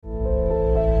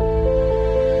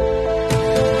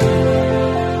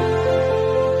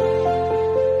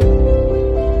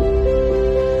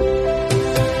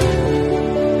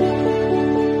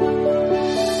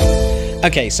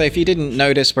Okay, so if you didn't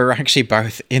notice, we're actually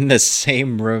both in the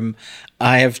same room.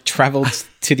 I have traveled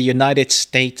to the United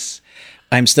States.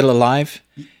 I'm still alive.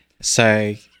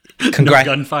 So No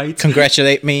gunfights.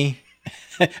 Congratulate me.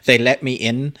 They let me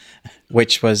in,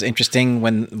 which was interesting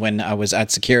when I was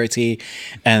at security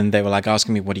and they were like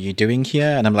asking me, what are you doing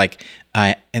here? And I'm like,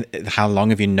 how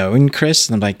long have you known Chris?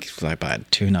 And I'm like about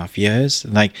 2.5 years.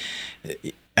 Like,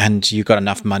 and you got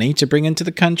enough money to bring into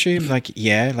the country? I'm like,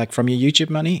 yeah, like from your YouTube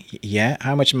money? Yeah.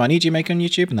 How much money do you make on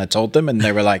YouTube? And I told them and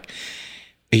they were like,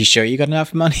 are you sure you got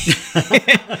enough money?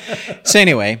 So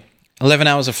anyway, 11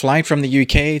 hours of flight from the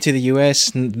UK to the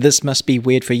US, and this must be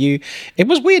weird for you. It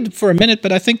was weird for a minute,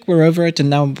 but I think we're over it, and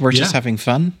now we're just having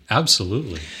fun.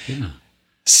 Absolutely, yeah.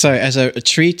 So as a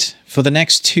treat, for the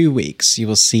next 2 weeks, you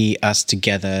will see us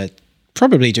together,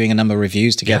 probably doing a number of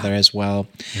reviews together as well.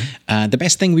 Yeah. The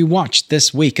best thing we watched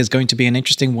this week is going to be an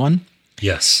interesting one.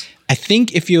 Yes. I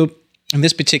think if you're, in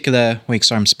this particular week,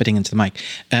 sorry, I'm spitting into the mic.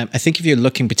 I think if you're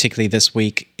looking particularly this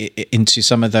week into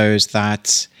some of those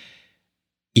that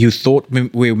you thought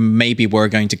we maybe were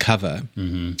going to cover,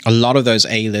 a lot of those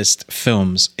A-list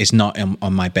films is not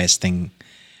on my best thing.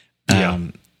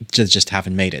 Just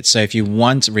haven't made it. So if you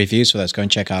want reviews for those, go and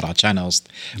check out our channels.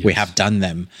 Yes. We have done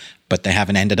them, but they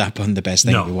haven't ended up on the best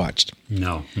thing we watched.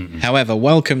 No. However,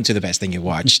 welcome to the best thing you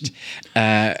watched.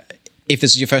 If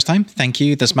this is your first time, thank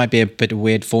you. This might be a bit of a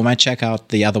weird format. Check out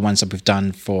the other ones that we've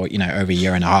done for over a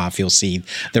year and a half. You'll see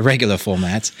the regular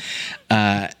format.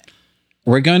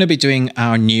 We're going to be doing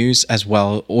our news as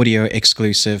well, audio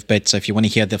exclusive. But so if you want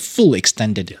to hear the full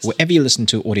extended, wherever you listen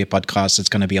to audio podcasts, it's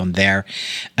going to be on there.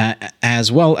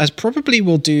 As well as probably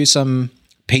we'll do some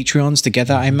Patreons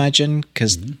together, I imagine.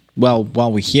 Because, well,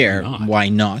 while we're here, why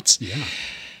not? Yeah.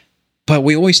 But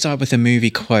we always start with a movie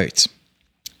quote.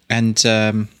 And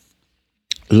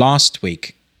last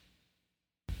week,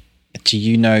 do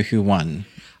you know who won?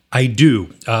 I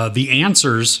do. The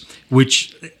answers,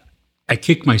 which I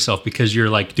kick myself because you're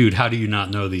like, dude, how do you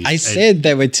not know these? I said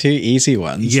there were 2 easy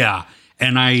ones. Yeah.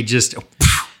 And I just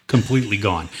completely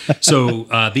gone. So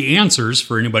the answers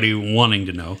for anybody wanting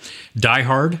to know: Die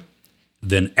Hard,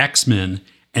 then X-Men,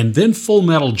 and then Full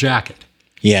Metal Jacket.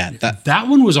 Yeah. That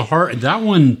one was that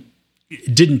one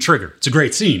didn't trigger. It's a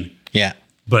great scene. Yeah.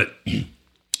 But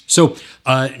so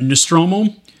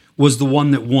Nostromo was the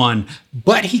one that won,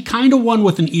 but he kind of won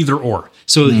with an either or.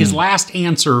 So his last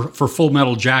answer for Full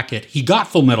Metal Jacket, he got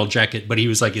Full Metal Jacket, but he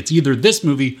was like, it's either this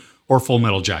movie or Full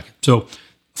Metal Jacket. So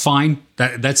fine,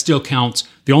 that still counts.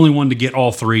 The only one to get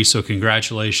all 3, so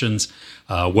congratulations.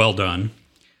 Well done.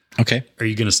 Okay. Are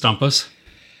you going to stump us?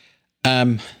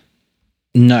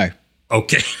 No.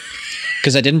 Okay.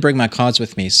 Because I didn't bring my cards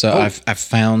with me, so I've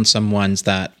found some ones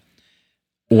that.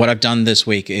 What I've done this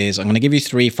week is I'm going to give you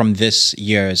 3 from this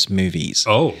year's movies.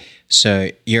 Oh. So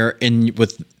you're in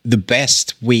with the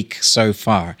best week so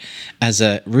far.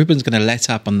 Ruben's going to let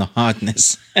up on the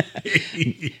hardness.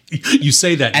 You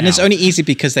say that and now. It's only easy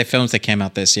because they're films that came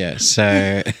out this year.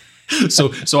 So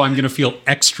so I'm going to feel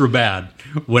extra bad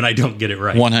when I don't get it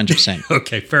right. 100%.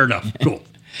 Okay, fair enough. Cool.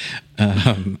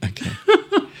 Okay.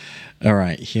 All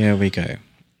right, here we go.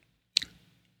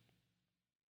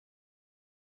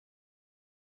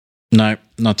 No,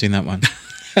 not doing that one.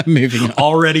 Moving on.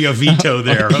 Already a veto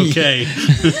there. Okay.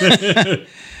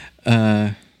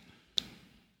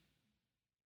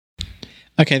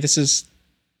 Okay, this is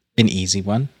an easy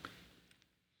one.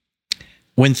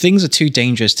 When things are too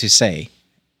dangerous to say,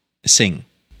 sing.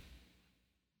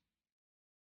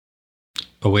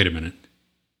 Oh, wait a minute.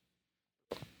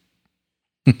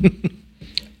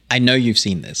 I know you've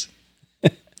seen this.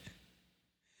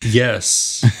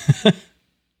 Yes.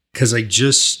 Because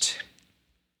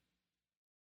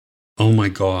oh my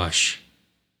gosh.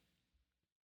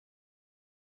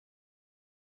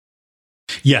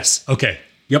 Yes. Okay.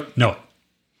 Yep. No.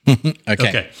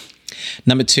 Okay.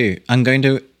 Number 2, I'm going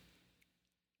to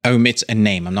omit a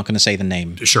name. I'm not going to say the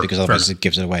name. Sure. Because otherwise it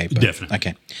gives it away. But, definitely.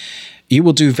 Okay. You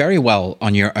will do very well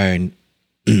on your own,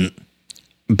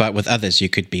 but with others you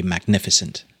could be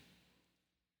magnificent.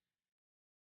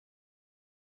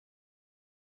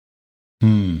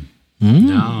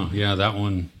 No. Yeah, that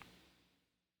one.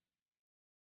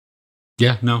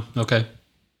 Yeah, no. Okay.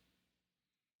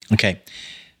 Okay.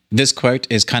 This quote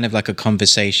is kind of like a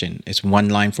conversation. It's one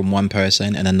line from one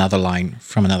person and another line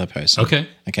from another person. Okay.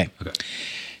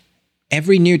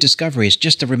 Every new discovery is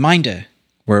just a reminder.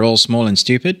 We're all small and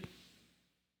stupid.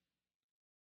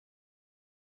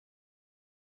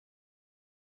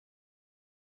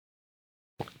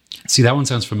 See, that one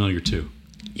sounds familiar too.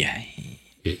 Yeah.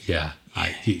 Yeah.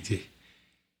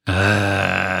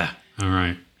 All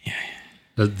right.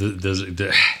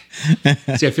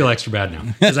 See, I feel extra bad now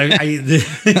because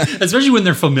especially when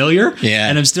they're familiar,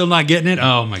 and I'm still not getting it.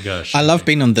 Oh my gosh! I love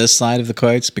being on this side of the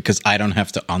quotes because I don't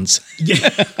have to answer. Yeah,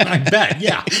 I bet.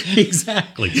 Yeah,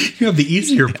 exactly. You have the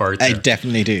easier part there. I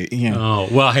definitely do. Yeah. Oh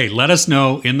well, hey, let us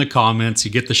know in the comments.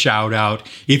 You get the shout out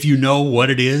if you know what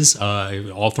it is.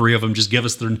 All three of them, just give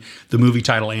us the movie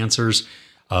title answers.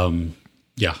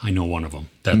 Yeah, I know one of them.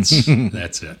 That's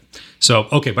it. So,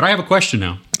 okay, but I have a question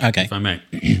now. Okay. If I may.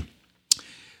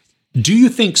 Do you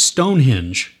think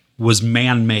Stonehenge was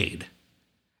man-made?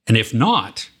 And if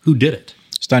not, who did it?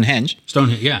 Stonehenge?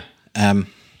 Stonehenge, yeah.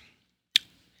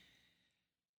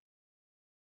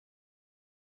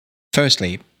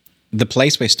 Firstly, the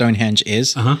place where Stonehenge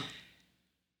is, I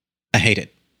hate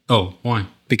it. Oh, why?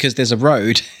 Because there's a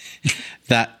road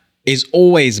that is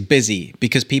always busy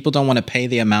because people don't want to pay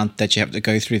the amount that you have to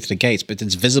go through the gates, but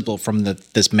it's visible from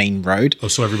this main road. Oh,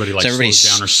 so everybody slows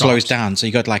down or stops. Slows down. So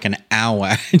you got like an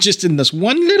hour just in this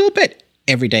one little bit.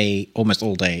 Every day, almost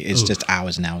all day, is just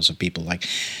hours and hours of people. Like,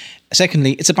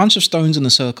 secondly, it's a bunch of stones in a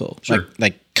circle. Sure.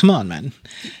 Like, come on, man.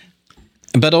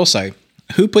 But also,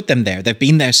 who put them there? They've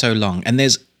been there so long, and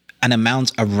there's an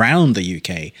amount around the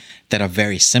UK that are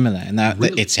very similar, and that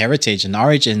its heritage and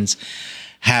origins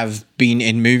have been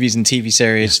in movies and TV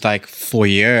series like for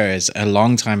years, a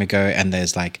long time ago. And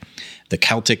there's like the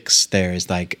Celtics, there's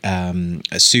like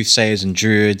soothsayers and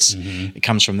druids. It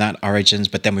comes from that origins.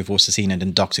 But then we've also seen it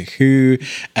in Doctor Who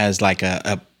as like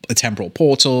a temporal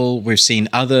portal. We've seen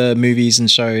other movies and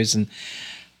shows, and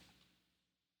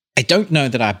I don't know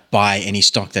that I buy any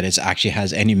stock that it actually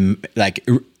has any, like,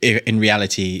 in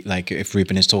reality, like if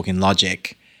Ruben is talking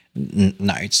logic,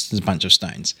 no, it's a bunch of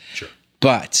stones. Sure.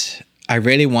 But I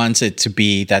really want it to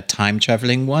be that time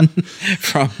traveling one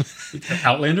from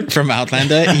Outlander. From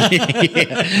Outlander,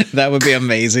 yeah, that would be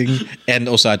amazing. And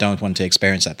also, I don't want to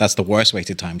experience that. That's the worst way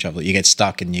to time travel. You get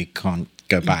stuck and you can't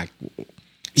go back.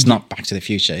 It's not Back to the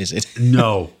Future, is it?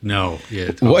 No.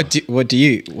 Yeah. Totally. What do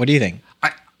you think?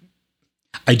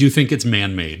 I do think it's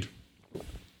man-made,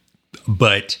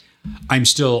 but I'm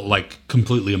still like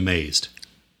completely amazed.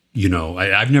 You know,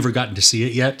 I've never gotten to see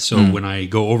it yet. So when I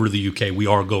go over to the UK, we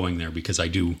are going there because I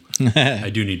do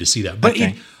need to see that. But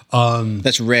okay.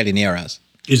 That's really near us.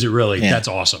 Is it really? Yeah. That's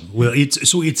awesome. Well,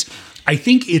 I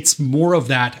think it's more of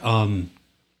that. I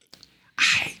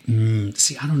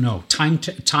don't know,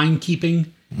 timekeeping,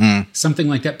 something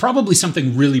like that. Probably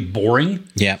something really boring.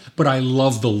 Yeah. But I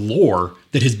love the lore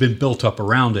that has been built up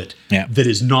around it. Yeah. That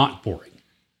is not boring.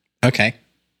 Okay.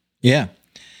 Yeah.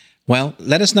 Well,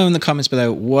 let us know in the comments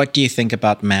below, what do you think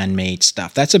about man-made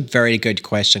stuff? That's a very good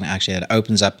question, actually, that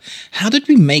opens up. How did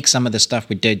we make some of the stuff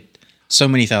we did so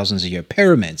many thousands of years?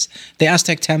 Pyramids, the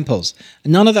Aztec temples.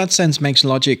 None of that sense makes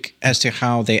logic as to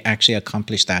how they actually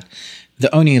accomplished that.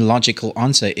 The only logical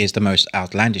answer is the most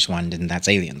outlandish one, and that's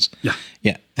aliens. Yeah.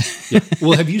 Yeah. Yeah.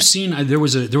 Well, have you seen, there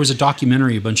was a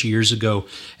documentary a bunch of years ago,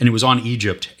 and it was on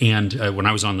Egypt. And when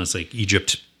I was on this like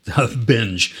Egypt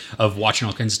binge of watching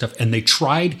all kinds of stuff, and they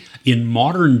tried in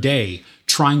modern day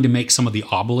trying to make some of the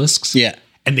obelisks,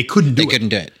 and they couldn't do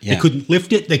it. Yeah. They couldn't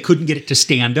lift it, they couldn't get it to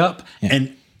stand up,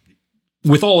 and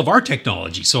with all of our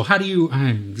technology. So how do you,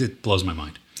 it blows my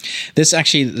mind. This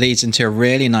actually leads into a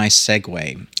really nice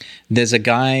segue. There's a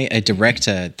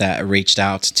director that reached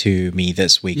out to me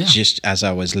this week just as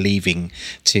I was leaving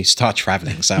to start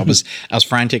traveling. So I was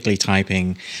frantically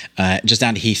typing just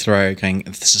down to Heathrow going,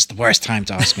 this is the worst time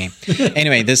to ask me.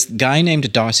 Anyway, this guy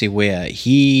named Darcy Weir,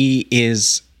 he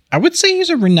is, I would say he's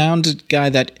a renowned guy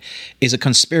that is a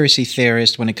conspiracy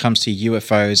theorist when it comes to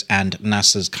UFOs and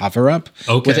NASA's cover-up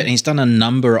with it. And he's done a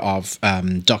number of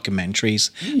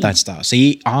documentaries, that stuff. So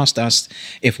he asked us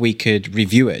if we could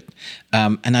review it.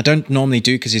 And I don't normally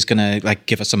do, because he's going to like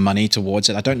give us some money towards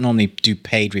it. I don't normally do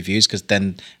paid reviews, because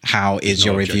then how is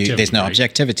your review? There's no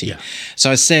objectivity. Yeah. So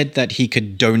I said that he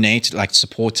could donate, like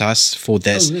support us for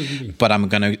this, but I'm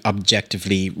going to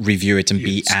objectively review it and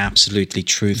be absolutely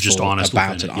truthful, just honest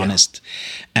about it. Honest.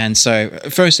 And so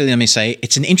firstly, let me say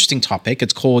it's an interesting topic.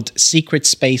 It's called Secret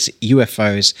Space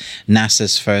UFOs,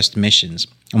 NASA's First Missions.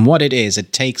 And what it is,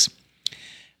 it takes,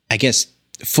 I guess,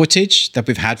 footage that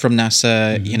we've had from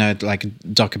NASA, you know, like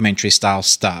documentary style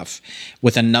stuff,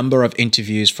 with a number of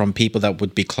interviews from people that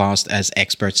would be classed as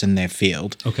experts in their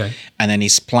field. Okay. And then he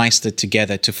spliced it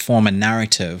together to form a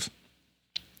narrative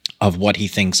of what he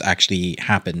thinks actually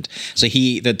happened. So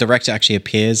the director actually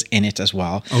appears in it as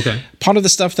well. Okay. Part of the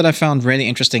stuff that I found really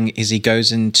interesting is he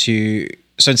goes into,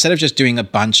 so instead of just doing a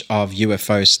bunch of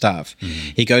UFO stuff,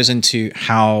 he goes into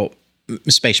how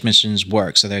space missions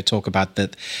work. So they talk about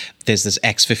that there's this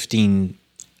X-15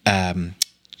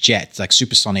 jet, like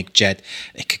supersonic jet.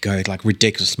 It could go at like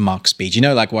ridiculous Mach speed. You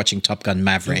know, like watching Top Gun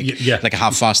Maverick, like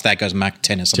how fast that goes, Mach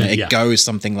 10 or something. It goes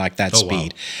something like that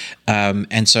speed. Wow.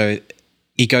 And so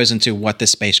he goes into what the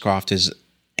spacecraft is,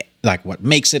 like what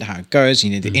makes it, how it goes.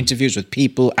 You need the interviews with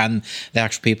people and the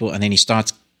actual people. And then he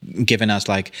starts giving us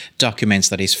like documents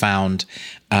that he's found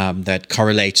that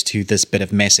correlate to this bit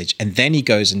of message. And then he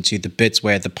goes into the bits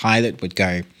where the pilot would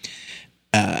go,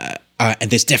 and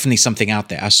there's definitely something out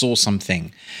there. I saw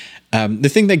something. The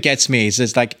thing that gets me is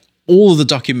there's like all the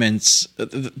documents,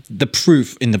 the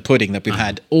proof in the pudding that we've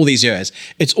had all these years.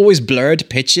 It's always blurred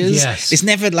pictures. Yes. It's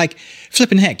never like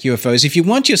flipping heck UFOs. If you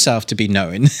want yourself to be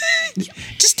known,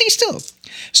 just stay still.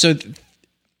 So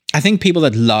I think people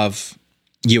that love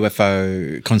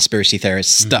UFO conspiracy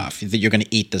theorist stuff, that you're going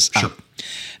to eat this up.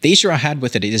 The issue I had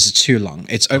with it is too long.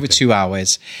 It's over 2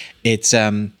 hours.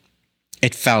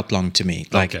 It felt long to me.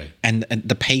 Like, and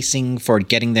the pacing for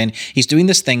getting there. He's doing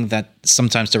this thing that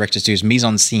sometimes directors do, is mise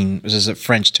en scene, which is a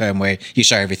French term where you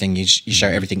show everything. You show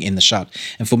everything in the shot.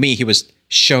 And for me, he was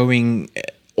showing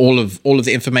all of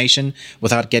the information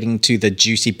without getting to the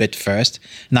juicy bit first.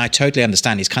 Now I totally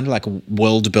understand. He's kind of like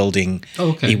world building.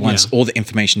 He wants all the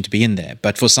information to be in there.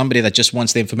 But for somebody that just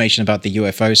wants the information about the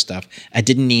UFO stuff, I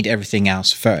didn't need everything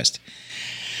else first.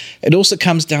 It also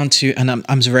comes down to, and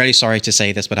I'm really sorry to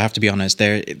say this, but I have to be honest,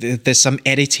 there's some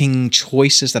editing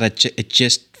choices that it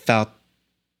just felt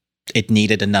it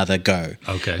needed another go.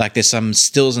 Like there's some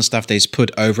stills and stuff that he's put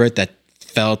over it that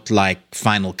felt like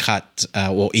Final Cut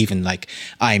or even like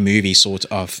iMovie sort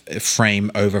of frame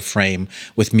over frame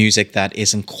with music that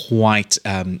isn't quite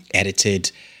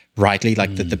edited rightly,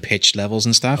 like the pitch levels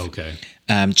and stuff.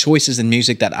 Choices in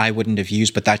music that I wouldn't have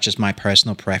used, but that's just my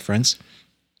personal preference.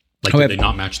 Like, did they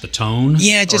not match the tone?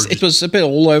 Yeah, it was a bit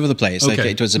all over the place. Like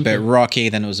it was a bit rocky,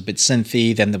 then it was a bit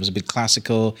synthy, then there was a bit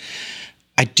classical.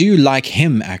 I do like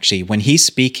him, actually. When he's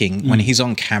speaking, when he's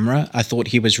on camera, I thought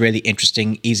he was really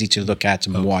interesting, easy to look at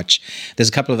and watch. There's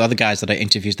a couple of other guys that I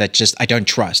interviewed that just I don't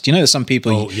trust. You know, there's some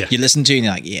people you listen to and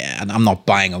you're like, yeah, and I'm not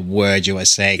buying a word you are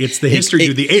saying. It's the history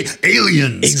of the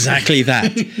aliens. Exactly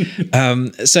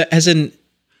that. So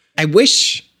I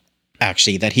wish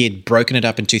actually that he had broken it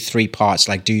up into 3 parts,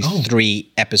 like do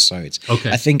 3 episodes.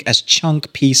 I think as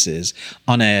chunk pieces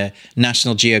on a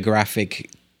National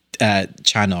Geographic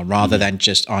channel rather than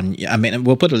just on, I mean,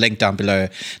 we'll put a link down below,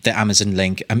 the Amazon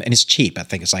link, and it's cheap. I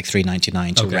think it's like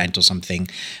 $3.99 to rent or something,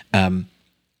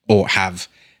 or have.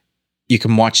 You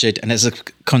can watch it, and as a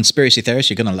conspiracy theorist,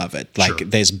 you're gonna love it.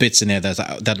 Like there's bits in there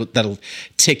that'll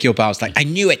tick your balls. Like I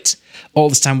knew it all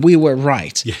this time. We were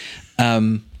right.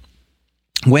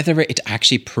 Whether it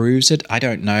actually proves it, I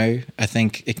don't know. I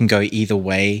think it can go either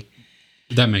way.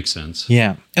 That makes sense.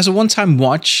 Yeah. As a one-time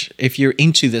watch, if you're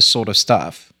into this sort of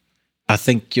stuff, I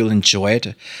think you'll enjoy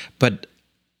it. But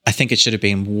I think it should have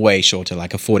been way shorter,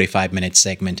 like a 45-minute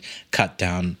segment cut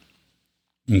down.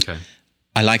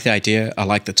 I like the idea. I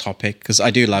like the topic because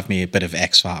I do love me a bit of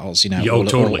X-Files, you know, all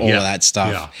of that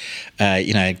stuff.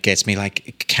 You know, it gets me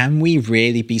like, can we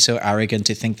really be so arrogant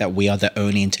to think that we are the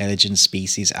only intelligent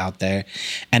species out there?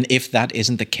 And if that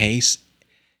isn't the case,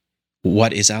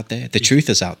 what is out there? The truth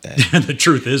is out there. The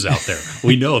truth is out there.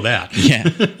 We know that.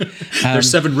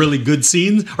 There's 7 really good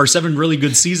scenes or 7 really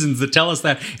good seasons that tell us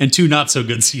that, and 2 not so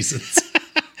good seasons.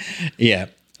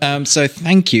 So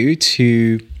thank you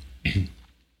to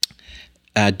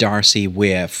Darcy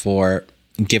Weir for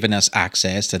giving us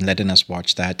access and letting us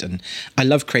watch that. And I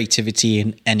love creativity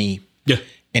in any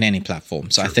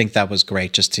platform. So I think that was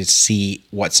great just to see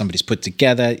what somebody's put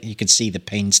together. You can see the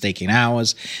painstaking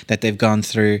hours that they've gone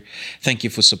through. Thank you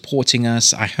for supporting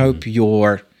us. I hope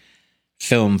your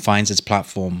film finds its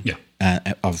platform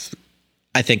of,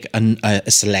 I think,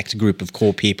 a select group of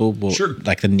core people will,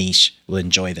 like the niche, will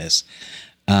enjoy this.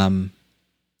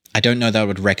 I don't know that I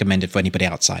would recommend it for anybody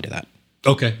outside of that.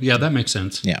 Yeah, that makes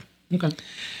sense. All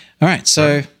right,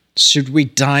 so should we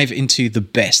dive into the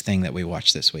best thing that we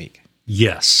watched this week?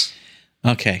 Yes.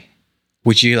 Okay.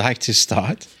 Would you like to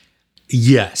start?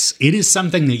 Yes. It is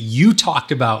something that you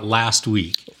talked about last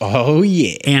week. Oh,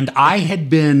 yeah. And I had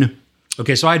been...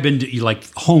 so I had been to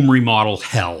like home remodel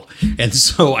hell. And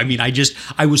so, I mean,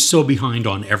 I was so behind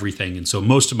on everything. And so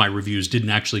most of my reviews didn't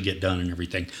actually get done and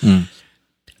everything.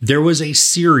 There was a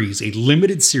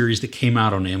limited series that came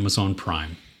out on Amazon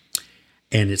Prime,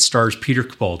 and it stars Peter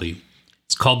Capaldi.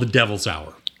 It's called The Devil's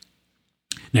Hour.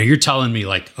 Now you're telling me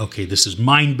like, okay, this is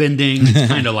mind-bending. It's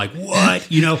kind of like, what?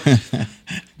 You know,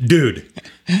 dude,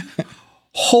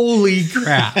 holy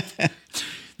crap.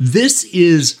 This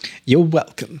is... You're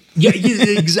welcome.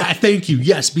 Exactly. Thank you.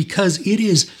 Yes, because it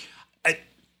is...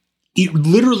 it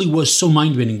literally was so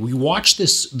mind-bending. We watched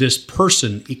this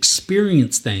person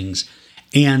experience things,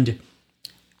 and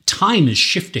time is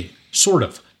shifting, sort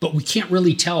of, but we can't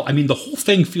really tell. I mean, the whole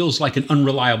thing feels like an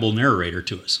unreliable narrator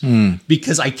to us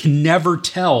because I can never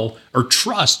tell or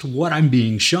trust what I'm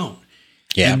being shown.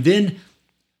 Yeah. And then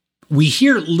we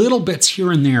hear little bits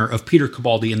here and there of Peter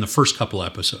Capaldi in the first couple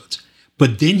episodes,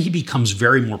 but then he becomes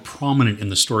very more prominent in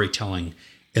the storytelling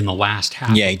in the last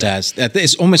half. Yeah, he does.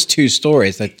 It's almost two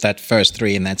stories, that first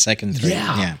three and that second three.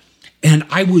 Yeah. And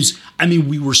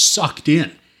we were sucked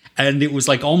in. And it was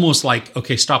like almost like,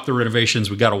 okay, stop the renovations.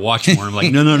 We got to watch more. I'm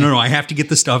like, no, I have to get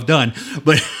this stuff done.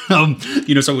 But so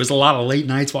it was a lot of late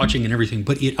nights watching and everything.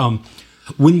 But it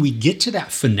when we get to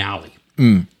that finale,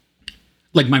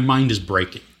 like my mind is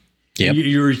breaking. Yep.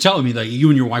 You were telling me that you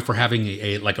and your wife were having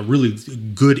a really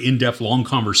good, in-depth, long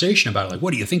conversation about it. Like,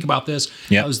 what do you think about this?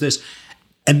 Yep. How's this?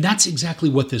 And that's exactly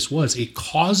what this was. It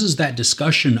causes that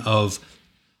discussion of,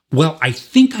 well, I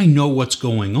think I know what's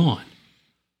going on.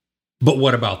 But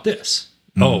what about this?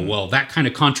 Oh, well, that kind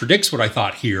of contradicts what I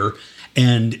thought here.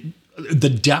 And the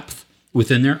depth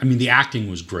within there, I mean, the acting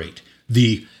was great.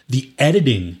 The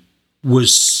editing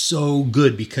was so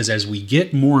good because as we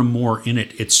get more and more in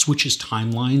it, it switches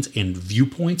timelines and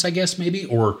viewpoints, I guess, maybe.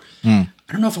 Or I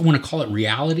don't know if I want to call it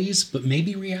realities, but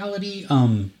maybe reality,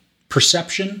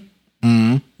 perception.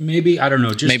 Maybe, I don't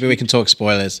know. Maybe we can talk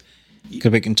spoilers.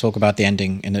 Because we can talk about the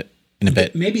ending in a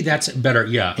bit. Maybe that's better.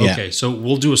 Yeah. Okay. So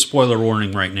we'll do a spoiler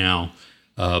warning right now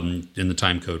in the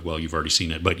time code. Well, you've already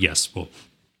seen it, but yes. Well,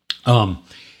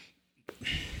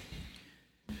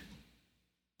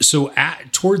 so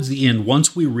towards the end,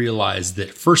 once we realize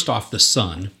that first off, the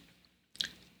son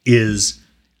he's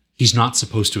not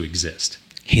supposed to exist.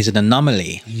 He's an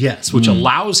anomaly. Yes, which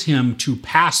allows him to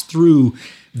pass through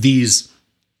the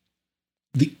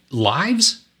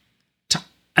lives.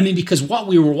 Because what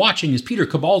we were watching is Peter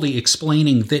Capaldi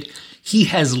explaining that he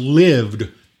has lived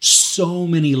so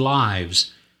many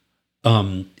lives.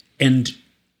 And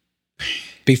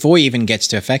before he even gets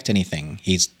to affect anything,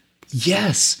 he's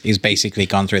basically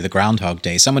gone through the Groundhog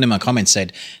Day. Someone in my comments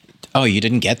said, oh, you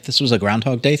didn't get this was a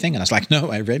Groundhog Day thing? And I was like,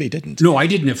 no, I really didn't. No, I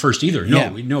didn't at first either.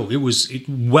 No, it was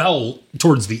well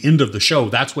towards the end of the show.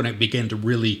 That's when it began to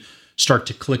really start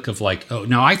to click of like, oh,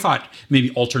 now I thought maybe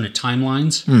alternate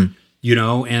timelines.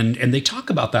 And they talk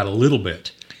about that a little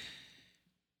bit.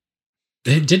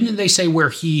 Didn't they say where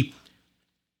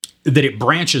that it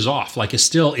branches off, like it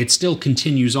still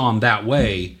continues on that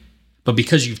way, but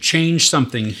because you've changed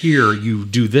something here, you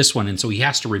do this one, and so he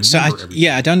has to remember everything.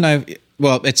 Yeah, I don't know.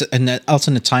 Well, it's an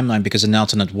alternate timeline because an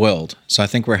alternate world. So I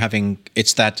think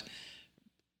it's that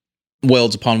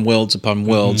worlds upon worlds upon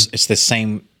worlds. It's the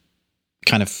same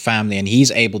kind of family, and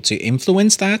he's able to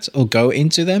influence that or go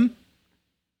into them.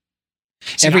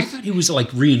 I thought he was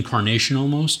like reincarnation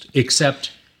almost,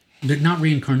 except not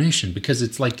reincarnation because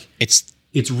it's like it's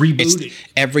rebooting.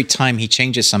 Every time he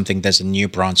changes something, there's a new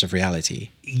branch of reality.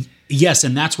 Yes,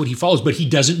 and that's what he follows, but he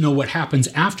doesn't know what happens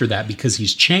after that because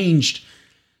he's changed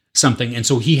something, and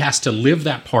so he has to live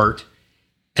that part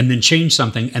and then change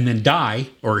something and then die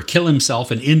or kill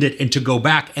himself and end it and to go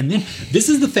back. And then this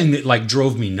is the thing that like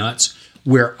drove me nuts,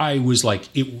 where I was like,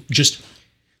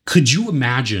 could you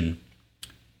imagine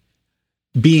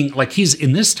being like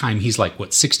he's like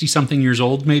what 60 something years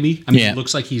old maybe. I mean, It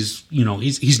looks like he's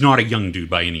not a young dude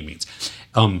by any means.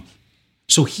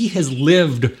 So he has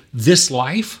lived this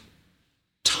life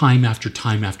time after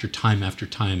time after time after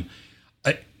time.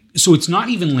 So it's not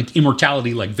even like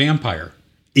immortality like vampire.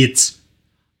 It's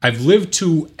I've lived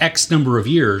to X number of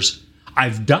years,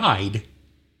 I've died,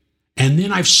 and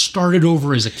then I've started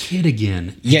over as a kid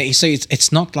again. Yeah, so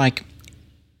it's not like,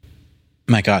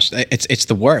 my gosh, it's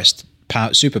the worst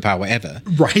superpower ever,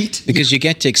 right? Because you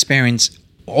get to experience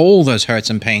all those hurts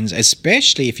and pains,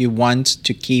 especially if you want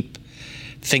to keep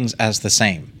things as the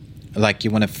same. Like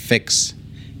you want to fix.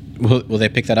 Will they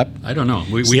pick that up? I don't know.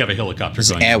 We have a helicopter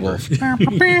going. Airwolf.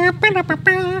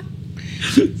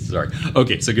 Sorry.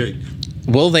 Okay, so good.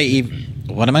 Will they even?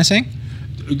 What am I saying?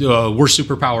 Worst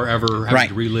superpower ever. Having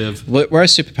to relive.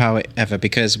 Worst superpower ever,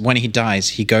 because when he dies,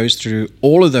 he goes through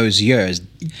all of those years,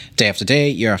 day after day,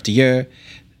 year after year,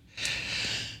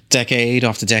 decade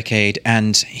after decade,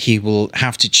 and he will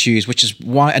have to choose, which is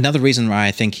another reason why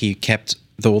I think he kept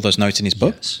all those notes in his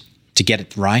book, to get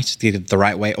it right, to get it the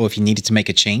right way, or if he needed to make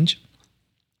a change,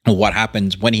 or what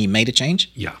happened when he made a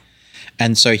change. Yeah.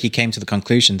 And so he came to the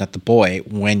conclusion that the boy,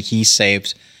 when he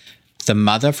saved the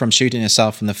mother from shooting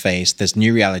herself in the face, this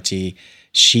new reality,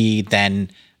 she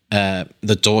then,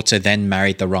 the daughter then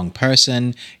married the wrong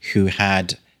person who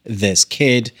had this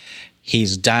kid.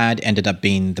 his dad ended up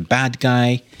being the bad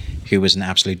guy, who was an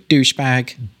absolute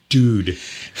douchebag. Dude,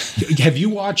 have you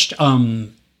watched?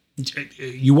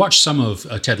 You watched some of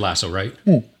Ted Lasso, right?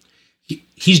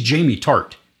 He's Jamie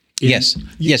Tart. Yes.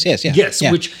 Yes.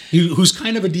 Yeah. Who's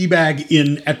kind of a d-bag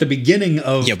at the beginning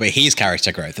of. Yeah, but his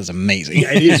character growth is amazing.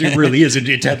 Yeah, it is. It really is in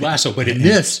Ted Lasso. But in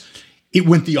this, it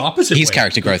went the opposite His way.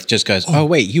 character growth just goes, oh,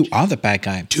 wait, you are the bad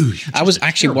guy. Dude, I was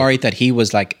actually worried that he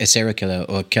was like a serial killer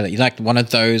or killer. Like one of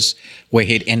those where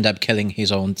he'd end up killing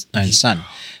his own son.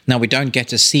 Now, we don't get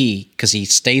to see, because he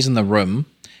stays in the room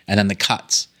and then the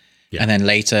cuts. Yeah. And then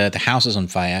later the house is on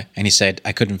fire and he said,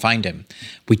 I couldn't find him.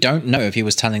 We don't know if he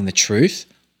was telling the truth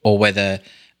or whether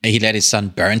he let his son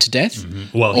burn to death.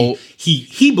 Mm-hmm. Well,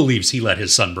 he believes he let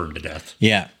his son burn to death.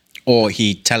 Yeah. Or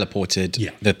he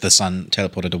teleported, that the son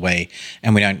teleported away.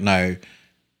 And we don't know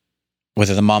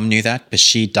whether the mom knew that, but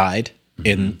she died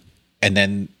and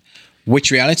then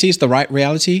which reality is the right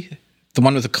reality? The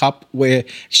one with the cop where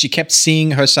she kept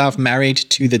seeing herself married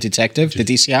to the detective, the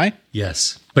DCI?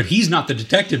 Yes. But he's not the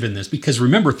detective in this because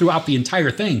remember, throughout the entire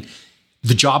thing,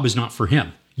 the job is not for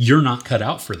him. You're not cut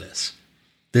out for this.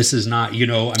 This is not,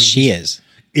 she is.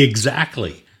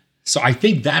 Exactly. So I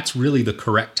think that's really the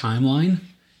correct timeline.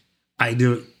 I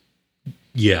do.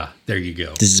 Yeah, there you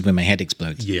go. This is when my head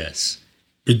explodes. Yes.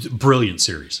 It's a brilliant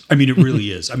series. I mean, it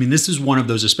really is. I mean, this is one of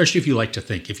those, especially if you like to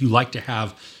think, if you like to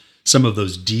have some of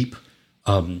those deep,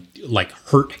 like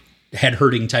head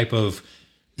hurting type of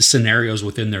scenarios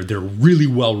within there, they're really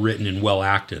well written and well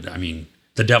acted. I mean,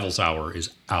 The Devil's Hour is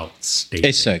outstanding.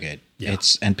 It's so good. Yeah.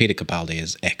 And Peter Capaldi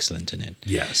is excellent in it.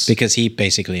 Yes. Because he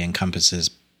basically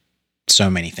encompasses so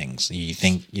many things. You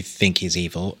think he's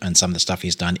evil, and some of the stuff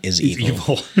he's done is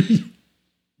evil.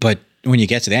 But when you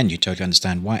get to the end, you totally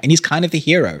understand why. And he's kind of the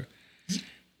hero.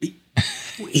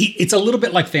 It's a little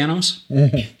bit like Thanos.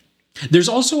 Mm-hmm. There's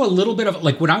also a little bit of,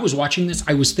 like, when I was watching this,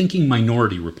 I was thinking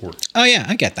Minority Report. Oh, yeah,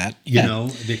 I get that. You know,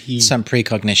 that he... Some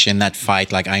precognition, that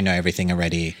fight, like, I know everything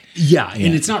already. Yeah,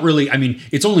 and it's not really, I mean,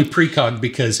 it's only precog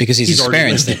because he's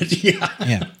experienced it.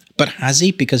 Yeah. But has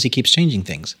he? Because he keeps changing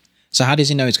things. So how does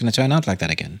he know it's going to turn out like that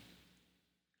again?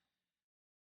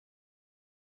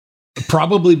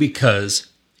 Probably because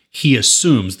he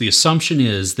assumes, the assumption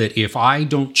is that if I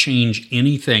don't change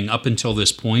anything up until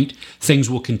this point, things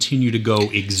will continue to go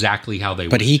exactly how they were.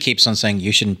 But he keeps on saying,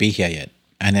 you shouldn't be here yet.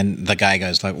 And then the guy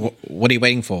goes like, what are you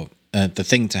waiting for? The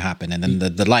thing to happen. And then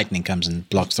the lightning comes and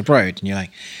blocks the road. And you're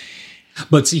like...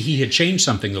 But see, he had changed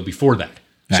something though before that.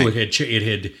 Right. So it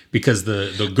had because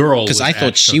the girl... Because I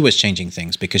thought she was changing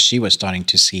things because she was starting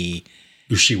to see...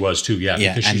 She was too, yeah.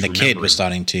 Yeah, and the kid was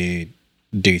starting to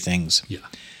do things. Yeah.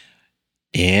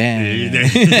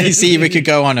 Yeah. See, we could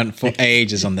go on for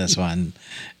ages on this one.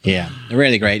 Yeah,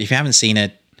 really great. If you haven't seen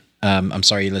it, I'm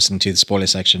sorry you're listening to the spoiler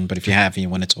section, but if you have and you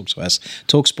want to talk to us,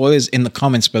 talk spoilers in the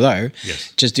comments below.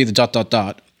 Yes. Just do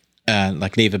the ...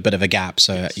 like leave a bit of a gap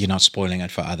so you're not spoiling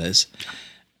it for others.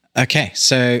 Okay,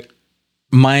 so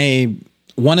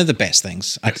one of the best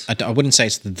things, yes. I wouldn't say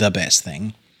it's the best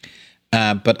thing,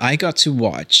 but I got to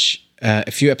watch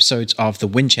a few episodes of the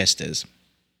Winchesters.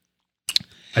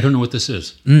 I don't know what this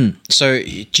is. So,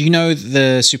 do you know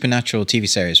the Supernatural TV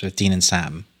series with Dean and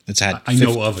Sam? It's had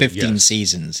 15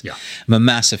 seasons. Yeah. I'm a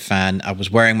massive fan. I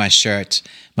was wearing my shirt,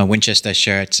 my Winchester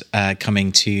shirt,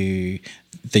 coming to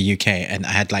the UK, and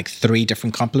I had like 3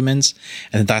 different compliments,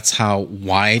 and that's how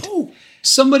wide. Oh,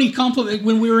 somebody complimented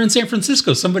when we were in San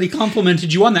Francisco. Somebody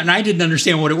complimented you on that, and I didn't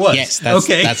understand what it was. Yes,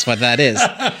 that's what that is.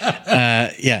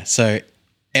 Yeah, so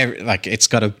it's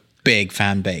got a big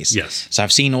fan base. Yes. So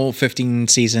I've seen all 15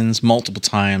 seasons multiple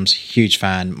times. Huge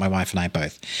fan, my wife and I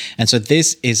both. And so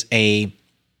this is a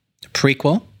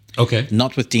prequel. Okay.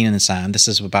 Not with Dean and Sam. This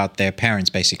is about their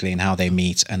parents basically and how they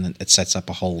meet, and it sets up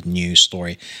a whole new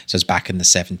story. So it's back in the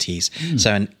 70s.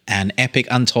 So an epic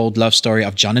untold love story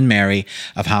of John and Mary,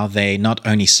 of how they not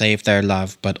only saved their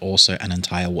love but also an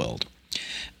entire world.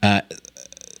 I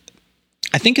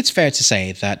think it's fair to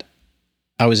say that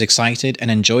I was excited and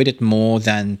enjoyed it more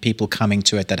than people coming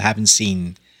to it that haven't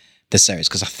seen the series,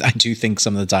 because I do think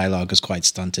some of the dialogue is quite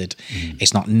stunted.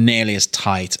 It's not nearly as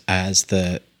tight as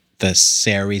the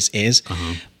series is,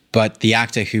 but the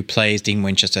actor who plays Dean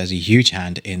Winchester has a huge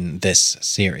hand in this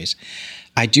series.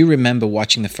 I do remember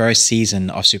watching the first season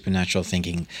of Supernatural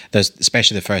thinking,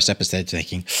 especially the first episode,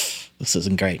 thinking, this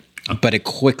isn't great. But it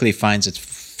quickly finds its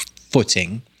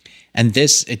footing. And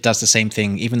it does the same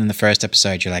thing. Even in the first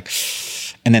episode, you're like...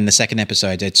 And then the second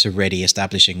episode, it's already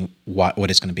establishing what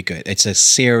is going to be good. It's a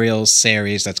serial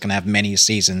series that's going to have many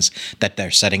seasons that they're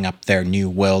setting up their new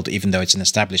world. Even though it's an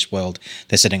established world,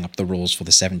 they're setting up the rules for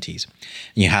the 70s.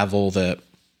 You have all the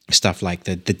stuff like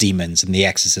the demons and the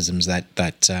exorcisms that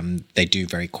they do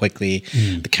very quickly.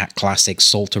 The classic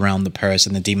salt around the purse,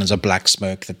 and the demons are black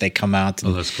smoke that they come out.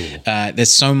 And, that's cool.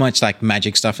 There's so much like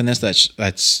magic stuff in this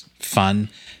that's fun.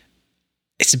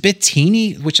 It's a bit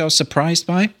teeny, which I was surprised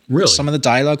by. Really? Some of the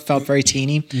dialogue felt very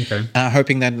teeny. Okay.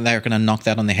 Hoping that they're going to knock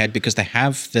that on the head, because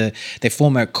they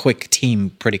form a quick team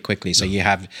pretty quickly. So you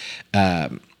have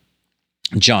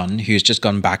John, who's just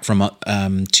gone back from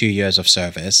 2 years of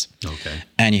service. Okay.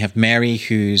 And you have Mary,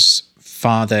 whose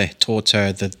father taught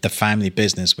her the family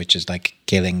business, which is like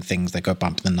killing things that go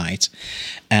bump in the night.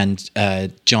 And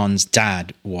John's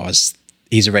dad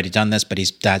he's already done this, but his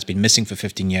dad's been missing for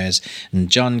 15 years. And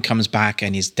John comes back,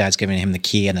 and his dad's giving him the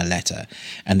key and a letter.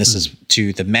 And this is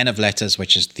to the men of letters,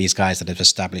 which is these guys that have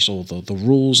established all the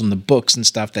rules and the books and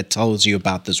stuff that tells you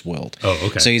about this world. Oh,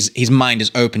 okay. So his mind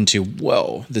is open to,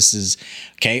 whoa, this is,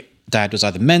 okay, dad was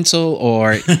either mental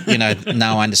or,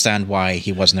 now I understand why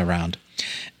he wasn't around.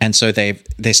 And so they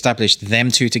established them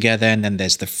two together, and then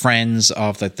there's the friends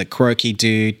of the quirky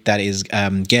dude that is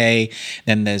gay.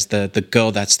 Then there's the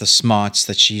girl that's the smarts,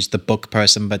 that she's the book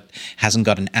person but hasn't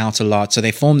gotten out a lot. So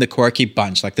they form the quirky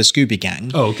bunch, like the Scooby Gang.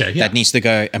 Oh, okay. Yeah. That needs to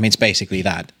go. I mean, it's basically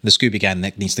that, the Scooby Gang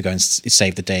that needs to go and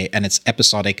save the day, and it's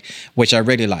episodic, which I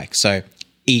really like. So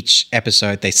each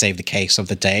episode they save the case of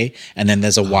the day, and then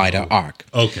there's a wider arc.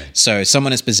 Okay. So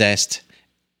someone is possessed,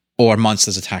 or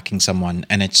monsters attacking someone,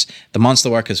 and it's the monster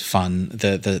work is fun.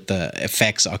 The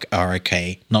effects are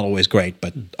okay, not always great,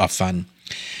 but are fun.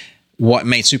 What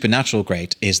made Supernatural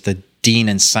great is the Dean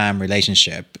and Sam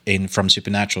relationship from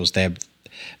Supernatural's.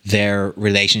 Their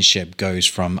relationship goes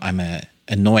from, I'm a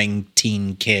annoying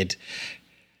teen kid,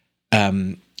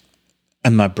 and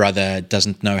my brother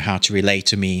doesn't know how to relate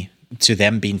to me, to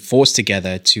them being forced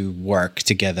together to work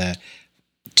together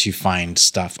to find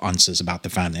answers about the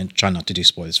family. And try not to do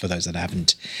spoilers for those that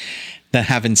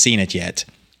haven't seen it yet.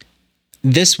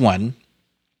 This one,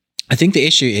 I think the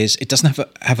issue is it doesn't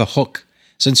have a hook.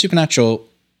 So in Supernatural,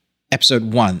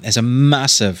 episode 1, there's a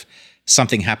massive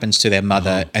something happens to their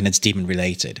mother, and it's demon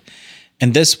related.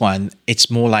 In this one,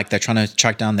 it's more like they're trying to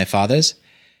track down their fathers,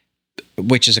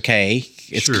 which is okay.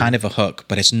 It's kind of a hook,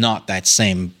 but it's not that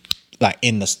same, like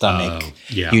in the stomach.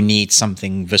 You need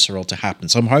something visceral to happen.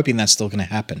 So I'm hoping that's still going to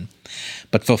happen.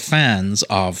 But for fans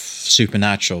of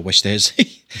Supernatural, which there's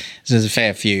a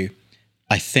fair few,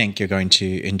 I think you're going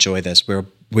to enjoy this.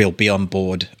 We'll be on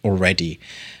board already.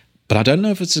 But I don't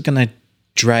know if it's going to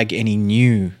drag any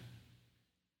new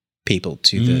people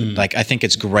to the... Like, I think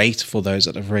it's great for those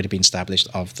that have already been established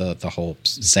of the whole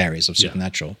series of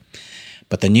Supernatural.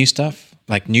 But the new stuff,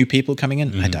 like new people coming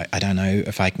in, I don't know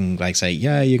if I can like say,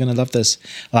 yeah, you're going to love this.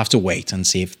 I'll have to wait and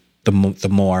see if the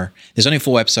more... There's only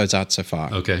 4 episodes out so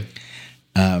far. Okay.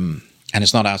 And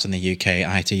it's not out in the UK. I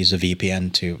had to use a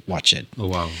VPN to watch it. Oh,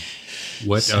 wow.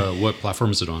 What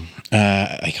platform is it on?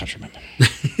 I can't remember.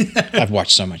 I've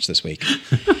watched so much this week.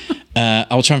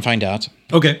 I'll try and find out.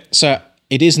 Okay. So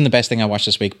it isn't the best thing I watched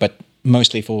this week, but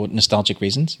mostly for nostalgic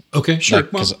reasons. Okay, sure.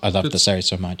 Because I love the series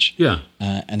so much. Yeah.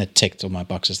 And it ticked all my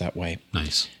boxes that way.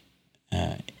 Nice.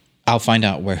 I'll find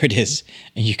out where it is,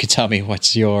 and you can tell me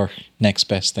what's your next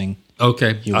best thing.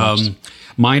 Okay.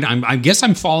 Mine, I guess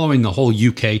I'm following the whole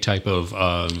UK type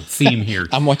of theme here.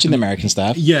 I'm watching the American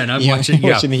stuff. Yeah, and I'm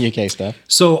watching the UK stuff.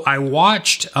 So I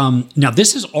watched, now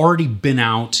this has already been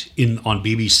out on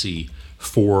BBC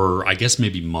for, I guess,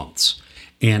 maybe months.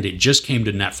 And it just came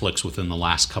to Netflix within the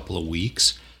last couple of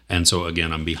weeks. And so,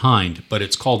 again, I'm behind. But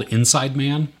it's called Inside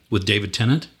Man with David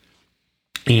Tennant.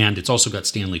 And it's also got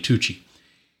Stanley Tucci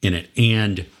in it.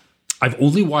 And I've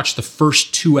only watched the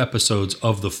first 2 episodes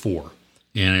of the 4.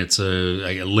 And it's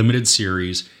a limited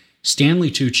series.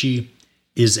 Stanley Tucci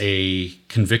is a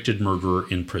convicted murderer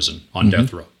in prison on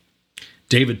death row.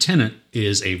 David Tennant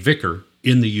is a vicar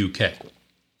in the UK.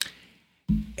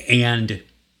 And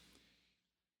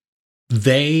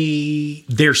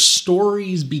their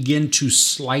stories begin to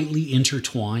slightly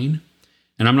intertwine.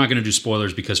 And I'm not going to do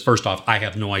spoilers because, first off, I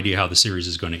have no idea how the series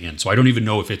is going to end. So I don't even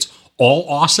know if it's all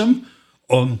awesome,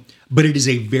 but it is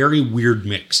a very weird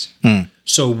mix.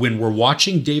 So when we're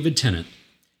watching David Tennant,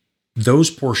 those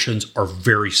portions are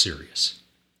very serious.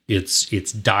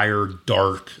 It's dire,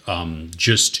 dark,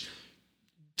 just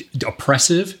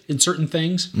oppressive in certain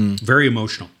things, very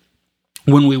emotional.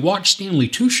 When we watch Stanley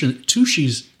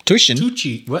Tucci's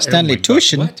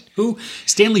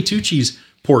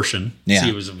portion. Yeah. See,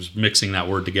 I was mixing that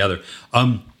word together.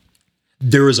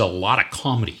 There is a lot of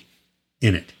comedy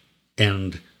in it.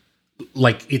 And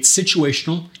like it's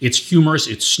situational, it's humorous,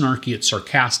 it's snarky, it's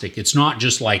sarcastic. It's not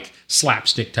just like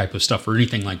slapstick type of stuff or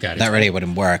anything like that. That really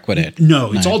wouldn't work, would it?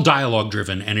 No, it's all dialogue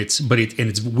driven, and it's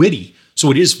witty,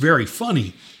 so it is very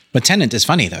funny. But Tennant is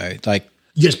funny though, like.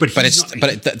 Yes, but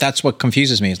that's what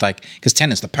confuses me. It's like because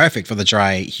Tennant's the perfect for the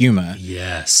dry humor.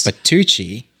 Yes, but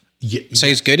Tucci. Yeah, so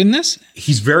he's good in this.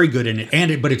 He's very good in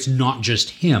it, but it's not just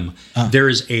him. There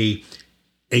is a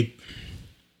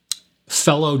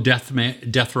fellow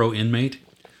death row inmate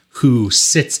who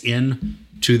sits in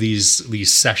to these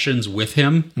sessions with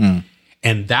him,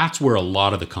 and that's where a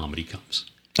lot of the comedy comes.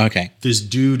 Okay, this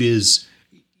dude he's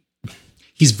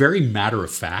very matter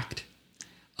of fact.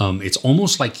 It's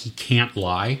almost like he can't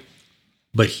lie,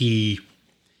 but he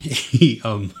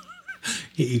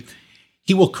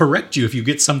will correct you if you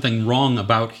get something wrong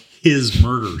about his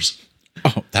murders.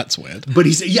 Oh, that's weird. But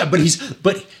he's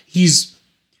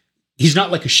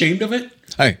not like ashamed of it.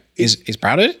 Oh, he's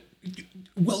proud of it?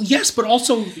 Well, yes, but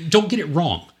also don't get it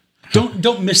wrong.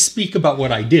 Don't misspeak about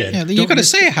what I did. Yeah, you got to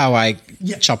say how I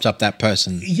chopped up that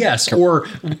person. Yes, or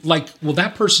like, well,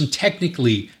 that person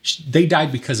technically they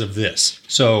died because of this,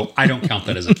 so I don't count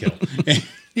that as a kill.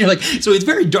 You're like, so it's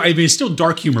very dark. I mean, it's still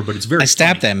dark humor, but it's very. I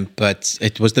stabbed them, but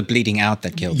it was the bleeding out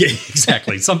that killed them. Yeah,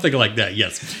 exactly, something like that.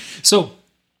 Yes. So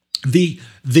the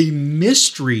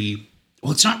mystery.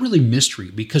 Well, it's not really mystery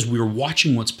because we were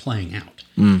watching what's playing out,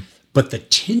 but the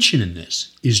tension in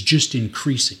this is just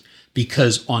increasing.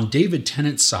 Because on David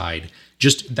Tennant's side,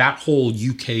 just that whole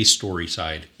UK story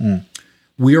side,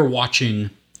 we are watching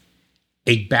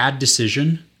a bad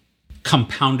decision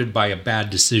compounded by a bad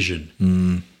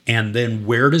decision. And then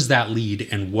where does that lead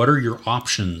and what are your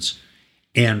options?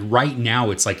 And right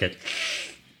now it's like a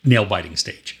nail-biting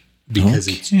stage. Because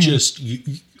it's just,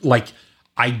 like,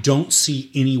 I don't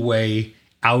see any way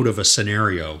out of a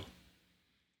scenario.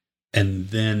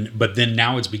 But then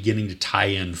now it's beginning to tie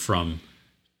in from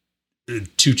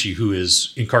Tucci, who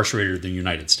is incarcerated in the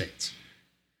United States,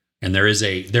 and there is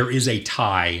a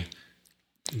tie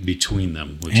between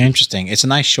them. Which Interesting. It's a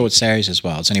nice short series as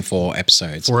well. It's only 4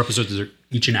 episodes. 4 episodes are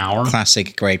each an hour.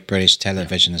 Classic Great British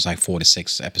television is like 4 to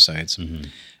 6 episodes.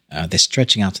 They're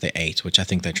stretching out to the 8, which I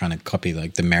think they're trying to copy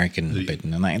like the American bit.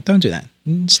 And I'm like, don't do that.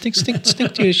 Stick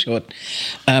to your short.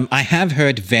 I have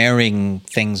heard varying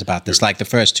things about this. Like the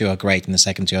first 2 are great and the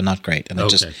second 2 are not great, and it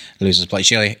just loses play.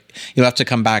 You'll have to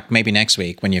come back maybe next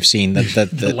week when you've seen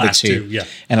the last the 2. Yeah,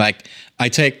 and like I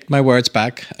take my words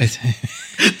back.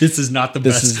 This is not the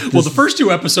best. Well, the first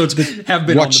 2 episodes have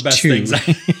been on the best 2. things.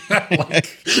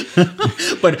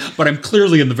 But I'm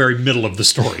clearly in the very middle of the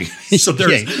story, so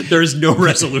there is no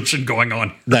resolution going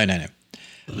on. No.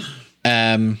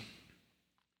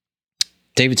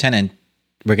 David Tennant,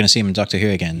 we're going to see him in Doctor Who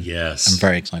again. Yes, I'm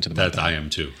very excited about that. I am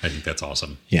too. I think that's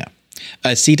awesome. Yeah,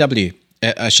 CW.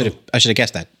 I should have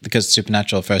guessed that because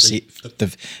Supernatural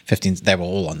the 15th they were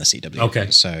all on the CW.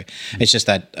 Okay, so it's just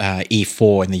that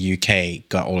E4 in the UK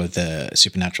got all of the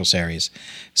Supernatural series.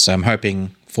 So I'm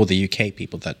hoping for the UK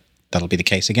people that'll be the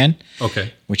case again.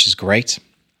 Okay, which is great.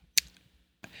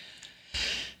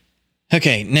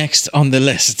 Okay, next on the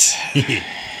list.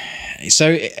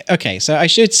 So I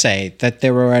should say that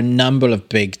there were a number of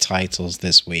big titles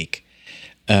this week.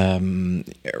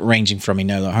 Ranging from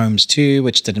Enola Holmes 2,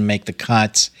 which didn't make the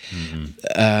cut,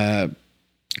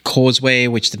 Causeway,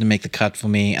 which didn't make the cut for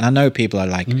me, and I know people are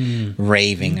like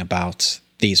raving about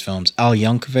these films.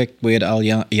 Weird Al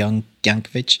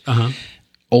Yankovic,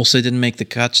 also didn't make the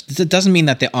cut. It doesn't mean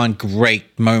that there aren't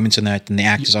great moments in it and the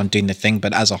actors aren't doing the thing,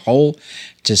 but as a whole,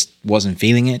 just wasn't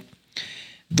feeling it.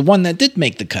 The one that did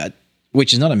make the cut,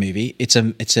 which is not a movie, it's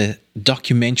a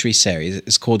documentary series.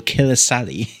 It's called Killer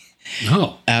Sally.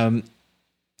 No.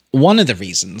 One of the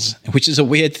reasons, which is a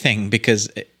weird thing, because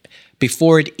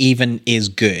before it even is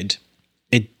good,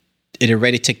 it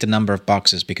already ticked a number of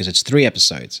boxes because it's 3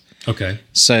 episodes. Okay.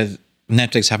 So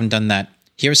Netflix haven't done that.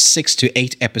 Here's 6 to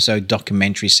 8 episode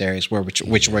documentary series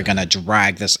which we're gonna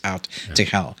drag this out to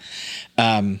hell.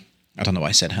 I don't know why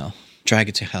I said hell. Drag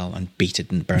it to hell and beat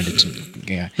it and burn it.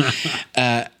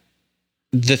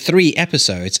 The 3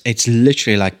 episodes, it's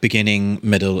literally like beginning,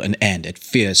 middle, and end. It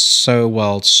feels so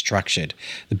well structured.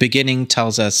 The beginning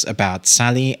tells us about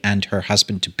Sally and her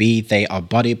husband-to-be. They are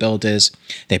bodybuilders.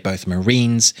 They're both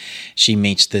Marines. She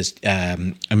meets this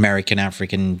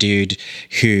American-African dude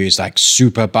who's like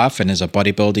super buff and is a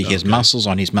bodybuilder. He has muscles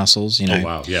on his muscles, you know. Oh,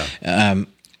 wow, yeah.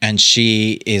 And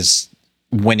she is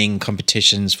winning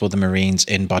competitions for the Marines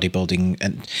in bodybuilding,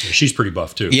 and she's pretty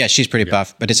buff too. Yeah, she's pretty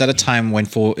buff, but it's at a time when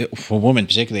for women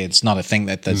particularly, it's not a thing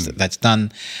that's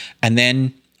done. And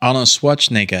then Arnold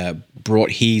Schwarzenegger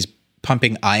brought his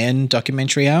Pumping Iron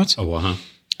documentary out. Oh,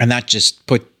 and that just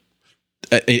put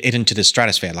it into the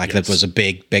stratosphere. Like that was a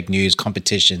big news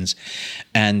competitions,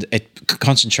 and it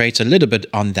concentrates a little bit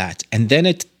on that, and then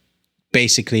it's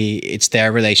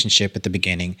their relationship at the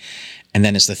beginning, and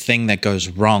then it's the thing that goes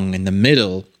wrong in the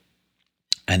middle,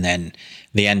 and then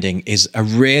the ending is a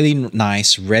really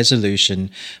nice resolution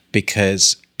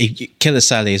because Killer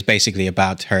Sally is basically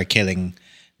about her killing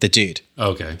the dude.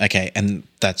 Okay, and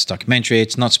that's documentary.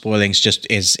 It's not spoiling. It's just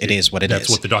it is what it is. That's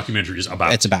what the documentary is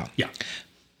about. It's about. Yeah.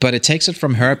 But it takes it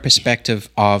from her perspective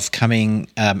of coming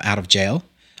out of jail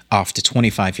after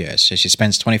 25 years. So she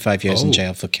spends 25 years in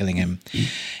jail for killing him.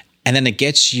 And then it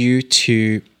gets you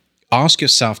to ask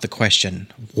yourself the question,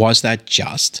 was that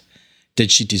just?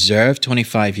 Did she deserve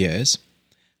 25 years?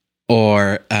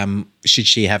 Or should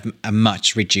she have a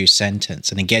much reduced sentence?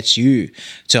 And it gets you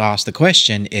to ask the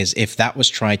question is, if that was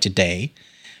tried today,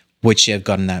 would she have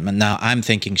gotten that? Now, I'm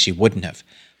thinking she wouldn't have,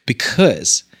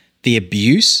 because the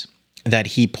abuse that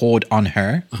he poured on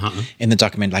her in the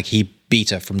document, like he beat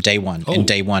her from day one in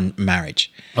day one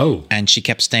marriage. And she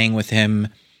kept staying with him.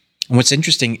 And what's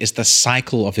interesting is the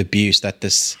cycle of abuse that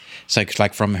this, so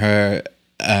like from her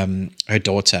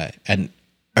daughter and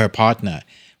her partner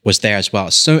was there as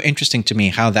well. So interesting to me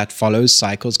how that follows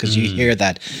cycles, because you hear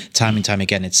that time and time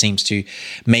again. It seems to,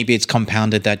 maybe it's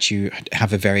compounded that you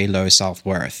have a very low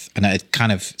self-worth. And it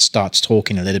kind of starts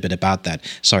talking a little bit about that.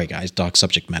 Sorry, guys, dark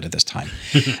subject matter this time.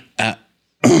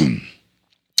 And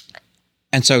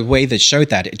so the way that showed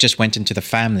that, it just went into the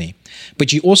family.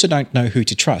 But you also don't know who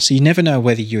to trust. So you never know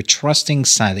whether you're trusting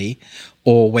Sally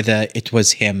or whether it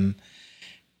was him.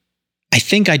 I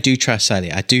think I do trust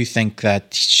Sally. I do think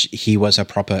that he was a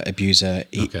proper abuser.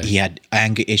 He had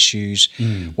anger issues,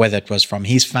 whether it was from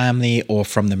his family or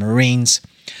from the Marines.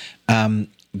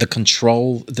 The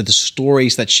control, the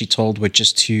stories that she told were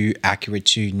just too accurate,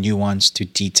 too nuanced, too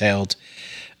detailed.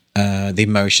 The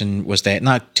emotion was there.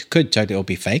 Now, it could totally all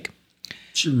be fake.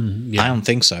 I don't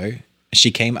think so.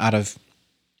 She came out of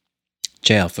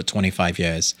jail for 25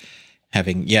 years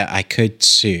having, I could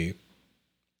sue.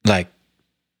 Like,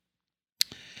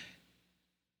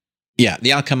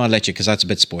 the outcome I'll let you, because that's a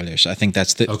bit spoilerish. I think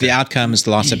that's the outcome is the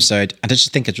last episode. I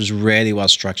just think it was really well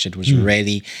structured, was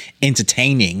really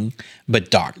entertaining,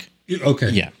 but dark.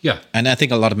 Yeah. And I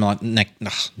think a lot of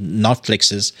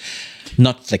Netflix's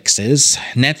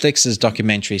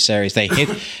documentary series,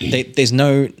 there's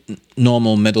no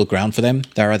normal middle ground for them.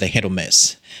 They're either hit or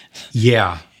miss.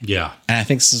 Yeah. And I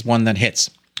think this is one that hits.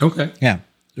 Okay. Yeah.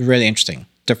 Really interesting.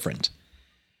 Different.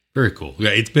 Very cool. Yeah.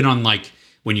 It's been on like,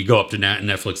 when you go up to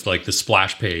Netflix, like the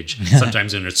splash page,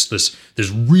 sometimes and it's this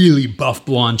really buff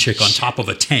blonde chick on top of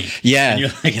a tank. Yeah. And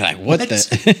you're like what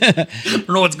the? I don't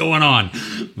know what's going on.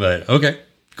 But okay,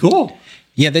 cool.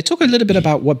 Yeah, they talk a little bit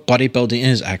about what bodybuilding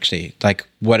is actually, like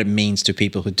what it means to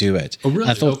people who do it. Oh, really?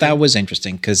 I thought that was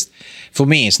interesting because for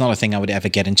me, it's not a thing I would ever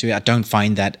get into. I don't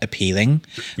find that appealing.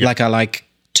 Yeah. Like I like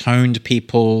toned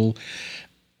people,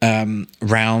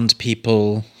 round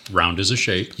people. Round is a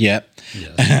shape. Yeah.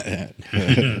 Yes.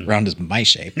 Round is my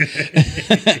shape.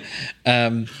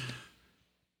 And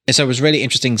so it was really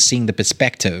interesting seeing the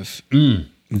perspective,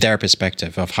 their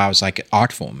perspective of how it's like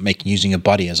art form, using a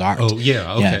body as art. Oh,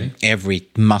 yeah, okay. Yeah, every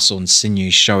muscle and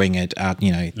sinew showing it out,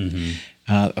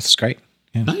 that's great.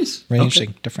 Yeah. Nice. Really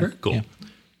interesting, different. Very cool. Yeah.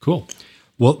 Cool.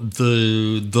 Well,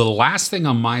 the last thing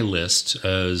on my list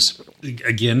is,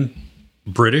 again,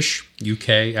 British,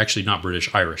 UK, actually not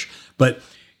British, Irish, but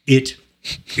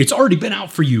it's already been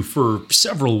out for you for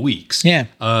several weeks. Yeah.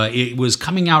 It was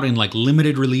coming out in like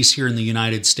limited release here in the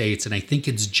United States, and I think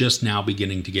it's just now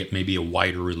beginning to get maybe a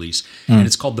wider release. And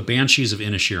it's called The Banshees of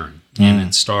Inisherin. And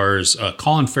it stars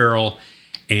Colin Farrell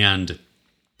and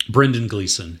Brendan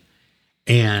Gleeson.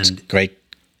 And great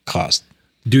cast.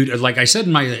 Dude, like I said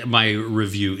in my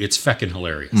review, it's feckin'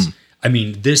 hilarious. I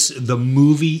mean, the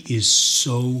movie is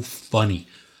so funny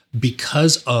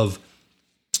because of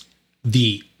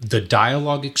the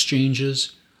dialogue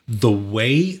exchanges, the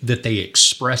way that they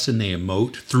express and they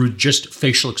emote through just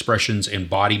facial expressions and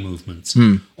body movements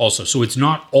also. So it's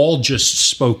not all just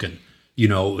spoken,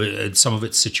 some of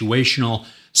it's situational.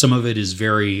 Some of it is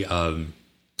very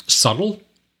subtle,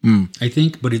 I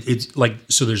think, but it's like,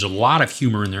 so there's a lot of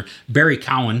humor in there. Barry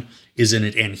Cowan is in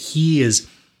it, and he's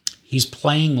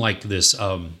playing like this,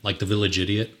 like the village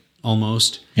idiot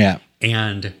almost. Yeah.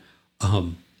 And,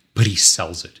 but he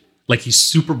sells it. Like he's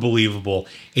super believable,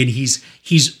 and he's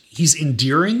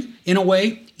endearing in a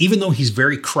way, even though he's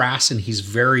very crass and he's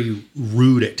very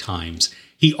rude at times.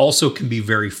 He also can be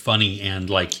very funny, and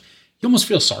like you almost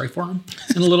feel sorry for him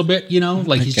in a little bit,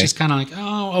 like he's just kind of like,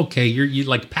 oh, okay, you're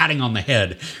like patting on the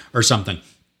head or something.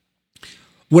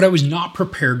 What I was not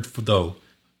prepared for though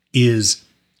is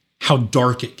how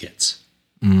dark it gets.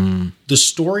 The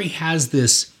story has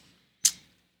this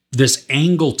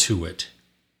angle to it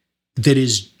that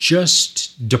is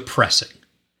just depressing.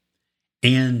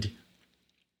 And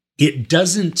it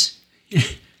doesn't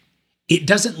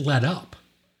let up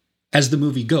as the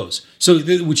movie goes. So,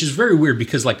 which is very weird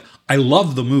because, like, I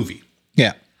love the movie.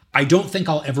 Yeah. I don't think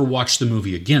I'll ever watch the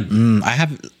movie again. I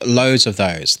have loads of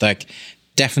those. Like,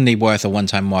 definitely worth a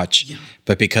one-time watch. Yeah.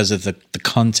 But because of the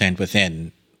content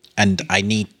within, and I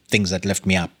need things that lift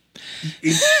me up.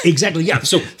 Exactly, yeah.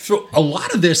 So for a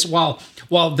lot of this, while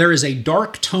there is a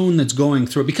dark tone that's going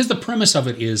through it, because the premise of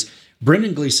it is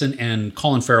Brendan Gleeson and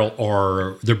Colin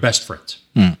Farrell they're best friends.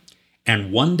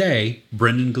 And one day,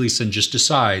 Brendan Gleeson just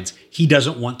decides he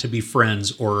doesn't want to be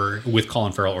friends with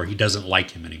Colin Farrell, or he doesn't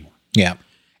like him anymore. Yeah.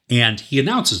 And he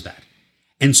announces that.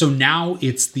 And so now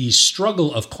it's the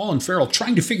struggle of Colin Farrell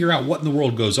trying to figure out what in the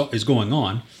world is going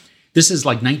on. This is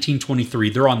like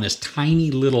 1923. They're on this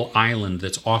tiny little island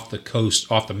that's off the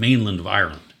coast, off the mainland of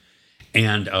Ireland.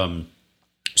 And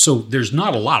so there's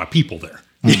not a lot of people there.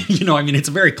 It's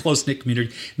a very close-knit community.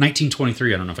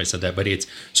 1923, I don't know if I said that, but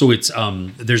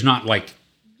there's not like,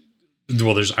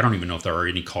 well, I don't even know if there are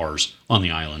any cars on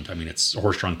the island. I mean, it's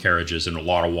horse-drawn carriages and a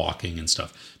lot of walking and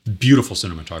stuff. Beautiful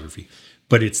cinematography.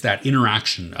 But it's that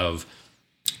interaction of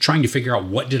trying to figure out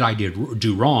what did I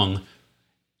do wrong,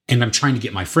 and I'm trying to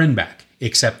get my friend back,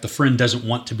 except the friend doesn't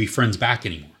want to be friends back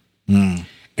anymore.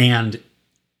 And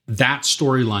that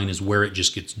storyline is where it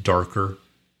just gets darker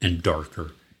and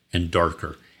darker and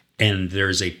darker. And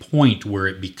there's a point where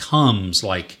it becomes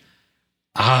like,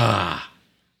 I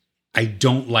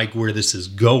don't like where this is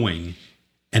going.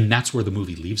 And that's where the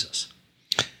movie leaves us.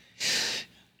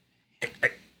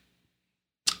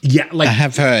 I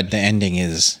have heard the ending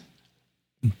is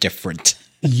different.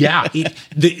 Yeah.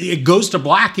 It goes to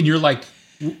black and you're like,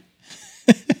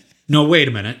 no, wait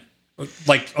a minute.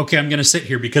 Like, okay, I'm going to sit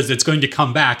here because it's going to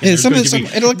come back. And there's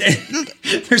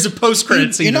a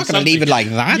post-credit scene. You're not going to leave it like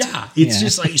that. Yeah, it's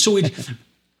just like, so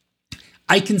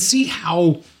I can see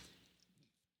how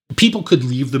people could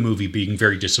leave the movie being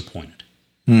very disappointed,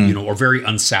 or very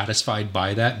unsatisfied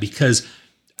by that, because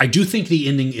I do think the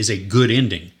ending is a good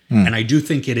ending. And I do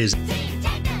think it is.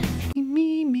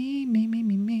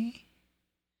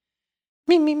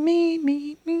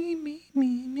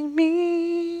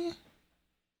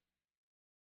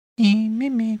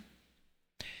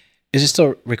 Is it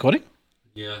still recording?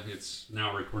 Yeah, it's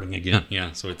now recording again.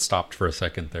 Yeah, so it stopped for a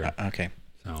second there. Okay.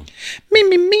 So. Me,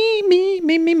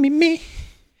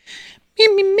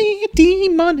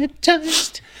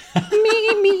 demonetized.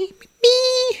 me.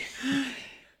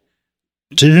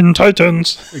 Teen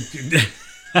Titans.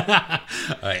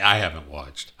 I haven't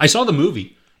watched. I saw the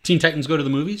movie. Teen Titans Go to the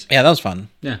Movies? Yeah, that was fun.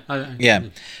 Yeah.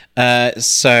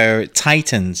 So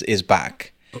Titans is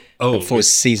back for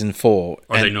season 4.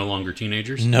 Are they no longer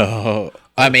teenagers? No.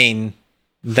 I mean,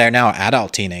 they're now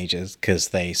adult teenagers because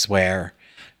they swear.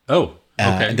 Oh,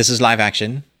 okay. This is live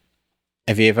action.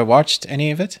 Have you ever watched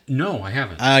any of it? No, I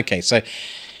haven't. Okay, so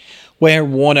where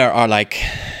Warner are like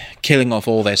killing off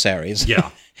all their series. Yeah.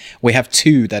 We have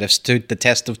 2 that have stood the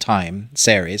test of time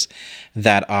series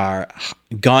that are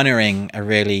garnering a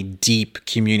really deep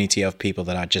community of people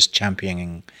that are just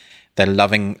championing. They're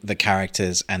loving the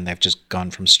characters and they've just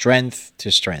gone from strength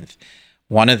to strength.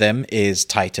 One of them is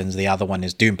Titans. The other one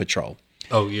is Doom Patrol.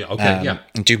 Oh, yeah. Okay, yeah.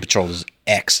 Doom Patrol is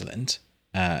excellent.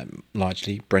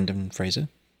 Largely Brendan Fraser.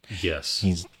 Yes.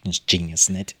 He's genius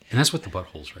in it. And that's with the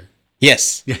buttholes, right?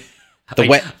 Yes. Yeah. The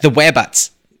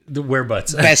werebutts. The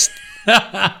werebutts. Best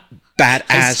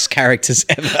badass characters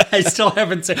ever. I still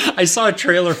haven't seen. I saw a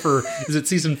trailer for, is it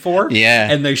season 4?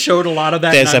 Yeah. And they showed a lot of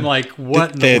that, and I'm like,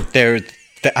 what? I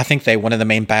think they're one of the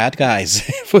main bad guys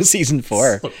for season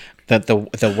 4. The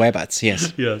werebutts,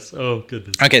 yes. Yes. Oh,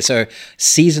 goodness. Okay, so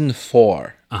season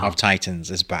 4 of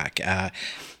Titans is back.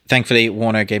 Thankfully,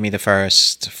 Warner gave me the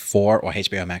first 4, or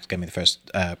HBO Max gave me the first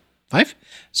 5.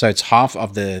 So it's half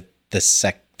of the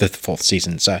 4th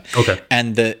season. So okay,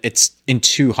 and it's in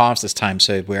 2 halves this time.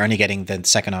 So we're only getting the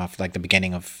second half, like the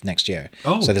beginning of next year.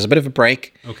 Oh, so there's a bit of a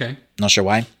break. Okay, not sure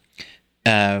why.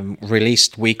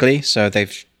 Released weekly, so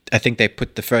I think they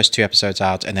put the first 2 episodes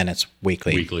out, and then it's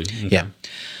weekly. Weekly, okay. Yeah.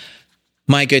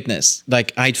 My goodness,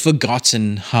 like I'd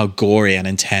forgotten how gory and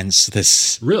intense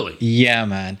this. Really? Yeah,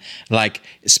 man. Like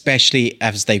especially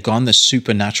as they've gone the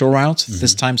supernatural route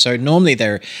this time. So normally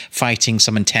they're fighting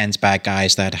some intense bad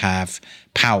guys that have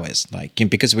powers. Like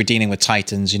because we're dealing with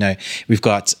Titans, we've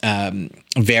got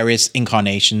various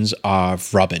incarnations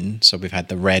of Robin. So we've had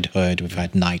the Red Hood, we've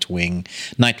had Nightwing.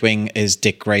 Nightwing is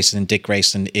Dick Grayson. Dick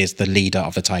Grayson is the leader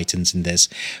of the Titans in this.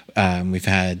 We've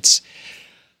had.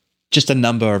 just a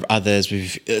number of others.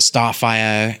 We've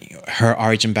Starfire, her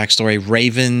origin backstory,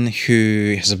 Raven,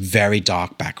 who has a very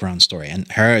dark background story, and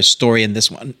her story in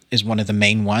this one is one of the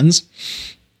main ones.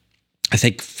 I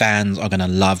think fans are going to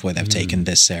love where they've taken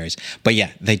this series. But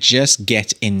yeah, they just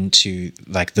get into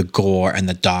like the gore and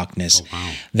the darkness. Oh,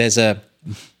 wow. There's a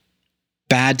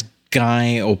bad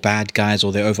guy or bad guys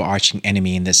or the overarching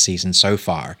enemy in this season so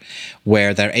far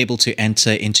where they're able to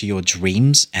enter into your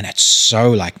dreams, and it's so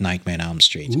like Nightmare on Elm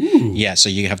Street. Ooh. Yeah, so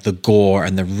you have the gore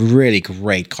and the really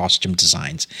great costume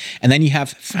designs, and then you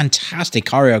have fantastic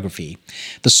choreography,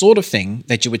 the sort of thing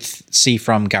that you would see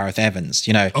from Gareth Evans,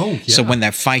 you know. Oh, yeah. So when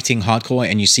they're fighting hardcore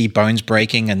and you see bones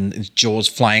breaking and jaws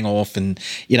flying off, and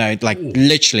you know, like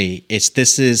literally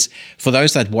this is for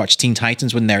those that watch Teen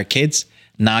Titans when they were kids.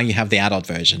 Now you have the adult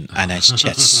version, and it's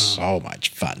just so much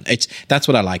fun. That's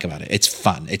what I like about it. It's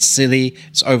fun. It's silly.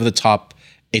 It's over the top.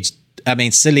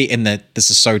 Silly in that this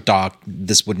is so dark.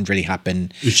 This wouldn't really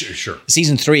happen. Sure.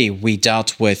 Season 3, we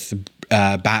dealt with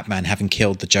Batman having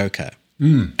killed the Joker.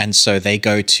 And so they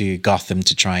go to Gotham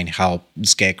to try and help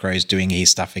Scarecrow's doing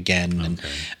his stuff again.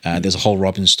 And there's a whole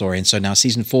Robin story. And so now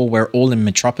season 4, we're all in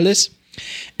Metropolis.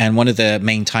 And one of the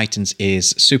main titans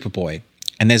is Superboy.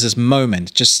 And there's this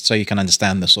moment, just so you can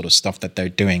understand the sort of stuff that they're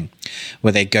doing,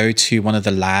 where they go to one of the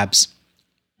labs.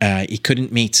 He was going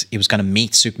to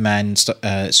meet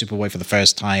Superboy for the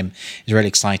first time. He's really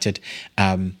excited.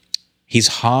 He's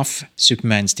half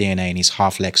Superman's DNA and he's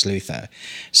half Lex Luthor.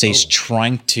 So he's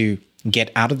trying to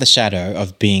get out of the shadow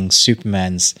of being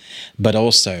Superman's, but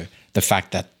also the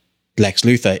fact that Lex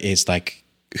Luthor is like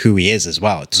who he is as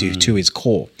well, to his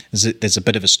core. There's a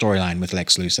bit of a storyline with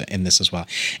Lex Luthor in this as well.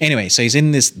 Anyway, so he's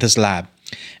in this lab,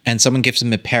 and someone gives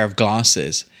him a pair of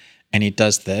glasses, and he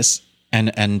does this,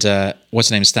 and what's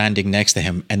his name standing next to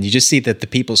him, and you just see that the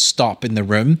people stop in the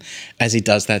room as he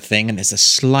does that thing, and there's a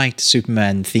slight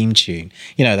Superman theme tune.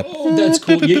 You know, that's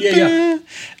cool. Yeah.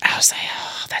 I was like,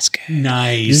 oh, that's good.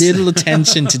 Nice. Little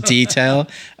attention to detail.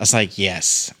 I was like,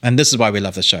 yes. And this is why we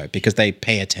love the show, because they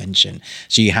pay attention.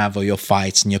 So you have all your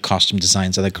fights and your costume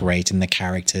designs that are great and the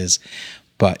characters.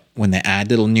 But when they add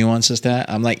little nuances there,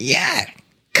 I'm like, yeah,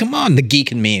 come on. The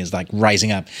geek in me is like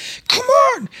rising up. Come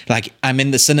on. Like I'm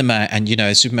in the cinema and, you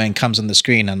know, Superman comes on the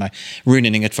screen and I'm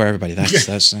ruining it for everybody.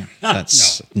 That's no.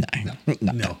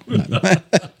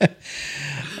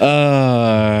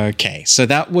 Okay. So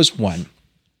that was one.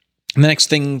 And the next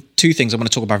thing, two things I want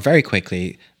to talk about very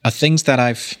quickly are things that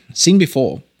I've seen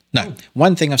before. No,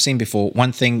 one thing I've seen before,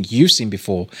 one thing you've seen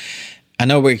before. I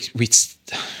know we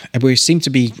seem to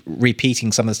be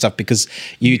repeating some of the stuff because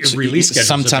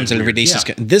sometimes it releases.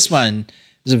 Yeah. This one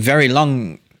is a very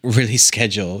long release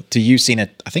schedule. You've seen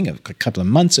it, I think, a couple of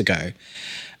months ago.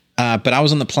 But I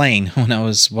was on the plane when I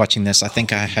was watching this. I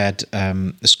think I had a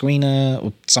screener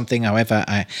or something. However,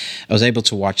 I was able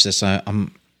to watch this.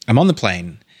 I'm on the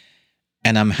plane.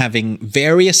 And I'm having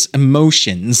various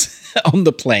emotions on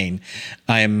the plane.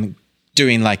 I am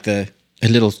doing like a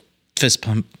little fist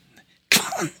pump.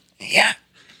 Come on, yeah.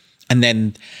 And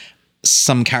then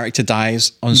some character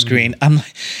dies on screen. I'm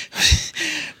like,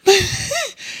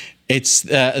 it's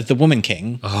the Woman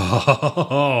King.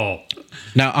 Oh.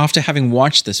 Now, after having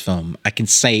watched this film, I can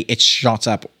say it shot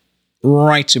up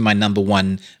right to my number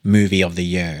one movie of the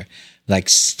year. Like,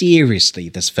 seriously,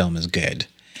 this film is good.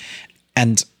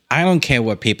 And I don't care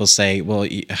what people say. Well,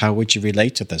 how would you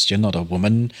relate to this? You're not a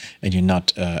woman, and you're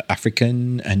not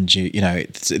African, and you know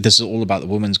this is all about the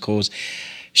woman's cause.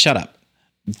 Shut up.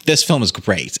 This film is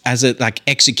great as a like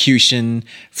execution,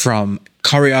 from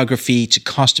choreography to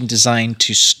costume design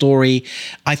to story.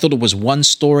 I thought it was one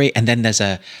story, and then there's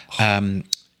a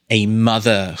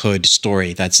motherhood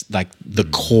story that's like the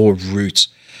core root.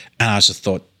 And I just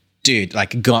thought, dude,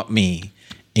 like it got me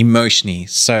emotionally.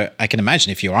 So I can imagine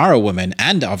if you are a woman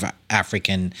and of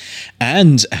African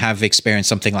and have experienced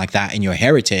something like that in your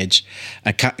heritage,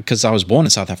 because I was born in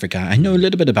South Africa, I know a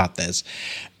little bit about this.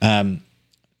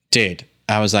 Dude,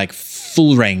 I was like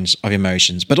full range of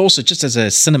emotions, but also just as a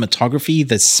cinematography,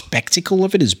 the spectacle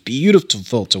of it is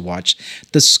beautiful to watch.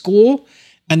 The score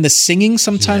and the singing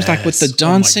sometimes, like with the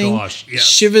dancing,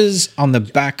 shivers on the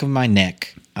back of my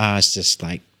neck. I was just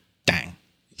like, dang.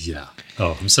 Yeah.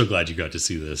 Oh, I'm so glad you got to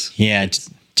see this. Yeah.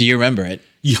 Do you remember it?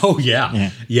 Oh,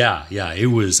 yeah. It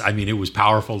was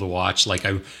powerful to watch. Like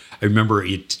I remember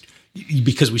it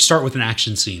because we start with an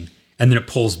action scene and then it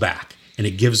pulls back and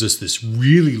it gives us this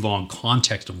really long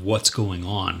context of what's going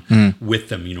on with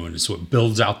them, you know, and so it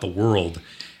builds out the world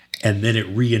and then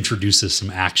it reintroduces some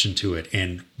action to it.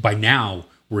 And by now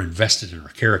we're invested in our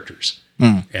characters.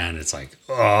 And it's like,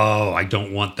 I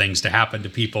don't want things to happen to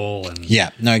people. And Yeah,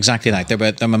 no, exactly. Like there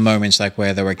were moments like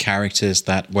where there were characters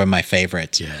that were my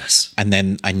favorite. yes, And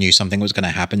then I knew something was going to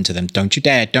happen to them. Don't you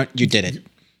dare! Don't you did it?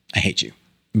 I hate you.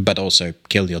 But also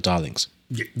kill your darlings.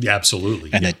 yeah, absolutely.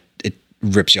 And it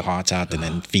rips your heart out and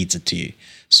then feeds it to you,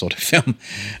 sort of film.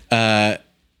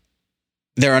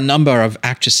 There are a number of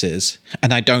actresses,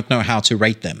 and I don't know how to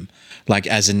rate them. Like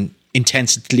as in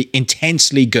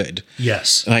intensely good.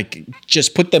 Yes. Like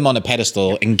just put them on a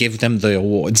pedestal and give them the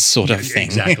awards, sort of thing.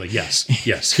 Exactly. Yes.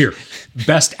 Yes. Here,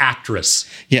 best actress.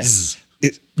 Yes.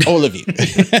 All of you.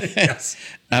 Yes.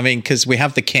 I mean, because we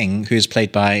have the king, who's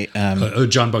played by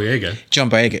John Boyega. John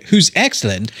Boyega, who's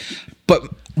excellent, but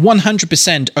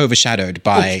 100% overshadowed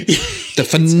by the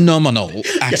phenomenal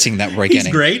acting that we're He's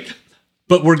getting. great,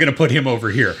 but we're going to put him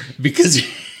over here because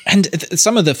And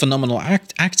some of the phenomenal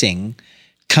acting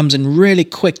comes in really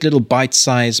quick little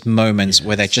bite-sized moments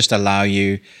where they just allow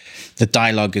you. The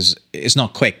dialogue is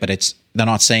not quick, but they're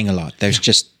not saying a lot. There's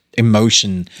just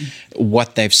emotion.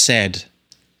 What they've said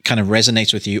kind of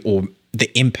resonates with you, or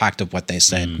the impact of what they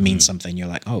said means something. You're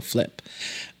like, oh, flip.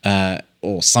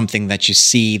 Or something that you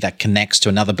see that connects to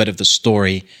another bit of the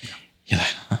story. You're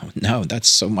like, oh, no, that's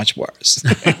so much worse.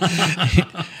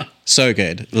 So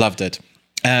good. Loved it.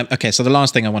 Okay, so the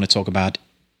last thing I want to talk about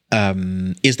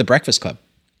is The Breakfast Club.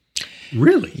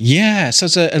 really, Yeah, so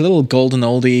it's a little golden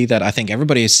oldie that I think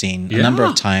everybody has seen a number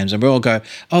of times, and we all go,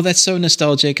 oh, that's so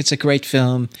nostalgic. It's a great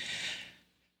film.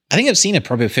 I think I've seen it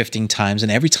probably 15 times,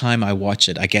 and every time I watch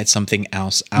it, I get something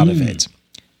else out of it.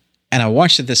 And I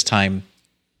watched it this time,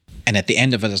 and at the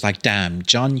end of it, I was like, damn,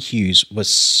 John Hughes was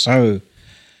so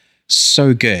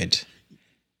good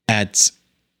at...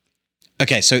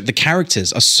 Okay, so the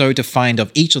characters are so defined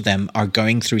of each of them are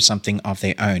going through something of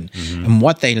their own, and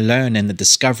what they learn in the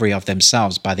discovery of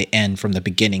themselves by the end from the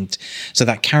beginning. So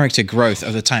that character growth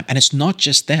over time, and it's not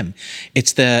just them.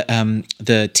 It's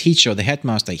the teacher, the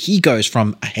headmaster. He goes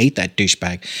from I hate that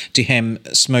douchebag to him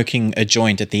smoking a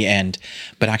joint at the end,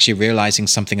 but actually realizing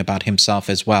something about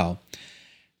himself as well.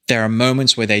 There are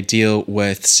moments where they deal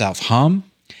with self-harm.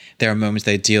 There are moments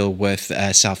they deal with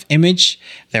self-image.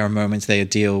 There are moments they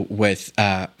deal with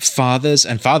fathers,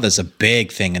 and fathers a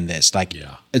big thing in this. Like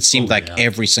it seemed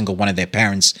every single one of their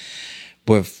parents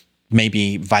were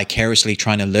maybe vicariously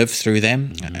trying to live through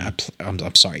them.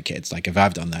 I'm sorry, kids. Like if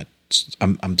I've done that,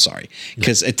 I'm sorry,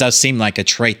 because it does seem like a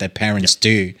trait that parents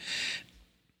do,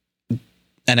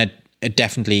 and it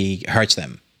definitely hurts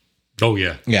them. oh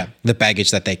yeah, Yeah, the baggage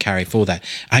that they carry for that.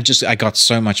 I got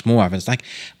so much more of it. It's like,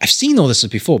 I've seen all this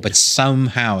before, but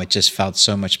somehow it just felt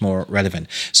so much more relevant.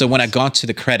 So when I got to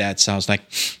the credits, I was like,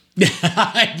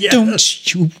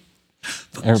 don't you...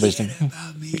 Everybody's thinking,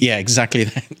 yeah, exactly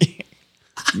that.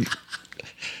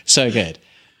 So good.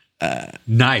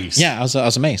 nice. Yeah, I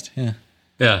was amazed. Yeah.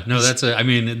 Yeah, no, that's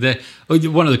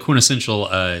one of the quintessential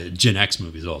Gen X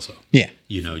movies also. Yeah.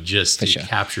 You know, just it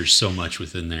captures so much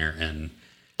within there. And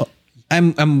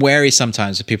I'm wary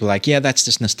sometimes of people like, yeah, that's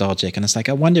just nostalgic. And it's like,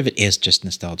 I wonder if it is just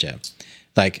nostalgia.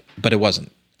 Like, but it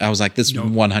wasn't. I was like, this is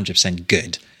 100%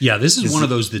 good. yeah, this is one of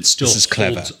those that still is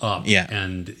clever. holds up. Yeah.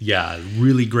 And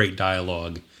really great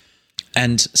dialogue.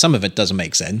 And some of it doesn't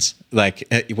make sense. Like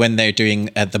when they're doing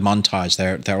the montage,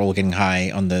 they're all getting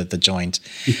high on the joint,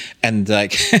 and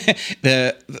like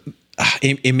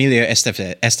Emilio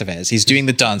Estevez, he's doing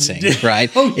the dancing, right?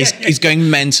 He's going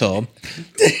mental,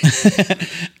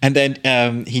 and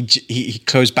then he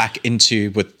goes back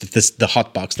into with the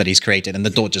hot box that he's created, and the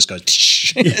door just goes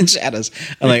and shatters.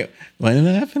 I'm like, when did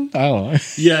that happen? I don't know.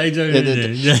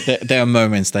 Yeah, There are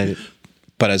moments that,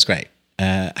 but it's great.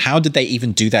 How did they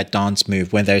even do that dance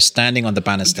move when they're standing on the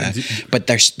banister, but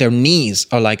their knees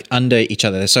are like under each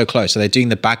other? They're so close. So they're doing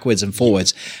the backwards and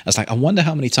forwards. I was like, I wonder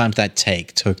how many times that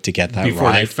took to get that before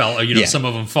right. they fell, some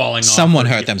of them falling off. Someone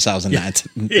hurt themselves in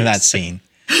that scene.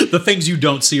 The things you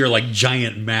don't see are like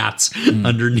giant mats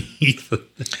underneath.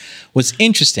 What's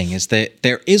interesting is that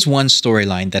there is one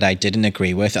storyline that I didn't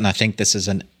agree with, and I think this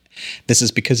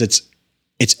is because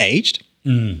it's aged.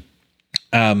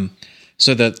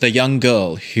 So the young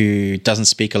girl who doesn't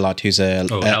speak a lot, who's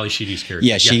Ali Sheedy's character.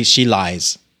 Yeah, she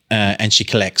lies and she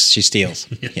collects, she steals.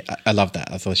 I love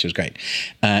that. I thought she was great.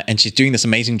 And she's doing this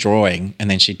amazing drawing,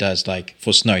 and then she does, like,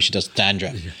 for Snow, she does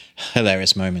dandruff.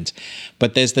 Hilarious moment.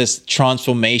 But there's this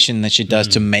transformation that she does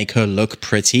to make her look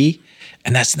pretty,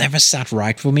 and that's never sat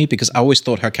right for me, because I always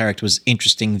thought her character was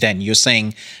interesting then. You're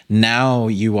saying now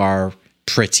you are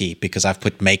pretty because I've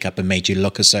put makeup and made you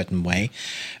look a certain way.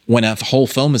 When a whole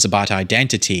film is about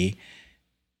identity,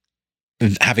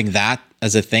 having that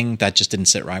as a thing, that just didn't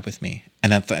sit right with me.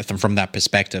 And then from that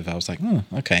perspective, I was like,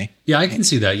 okay. Yeah, I can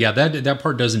see that. Yeah, that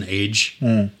part doesn't age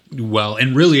well.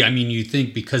 And really, I mean, you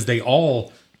think because they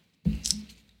all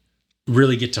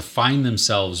really get to find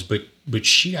themselves, but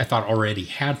she, I thought, already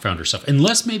had found herself.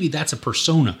 Unless maybe that's a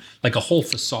persona, like a whole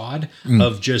facade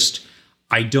of just,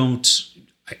 I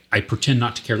pretend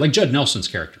not to care. Like Judd Nelson's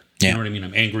character. Yeah. You know what I mean?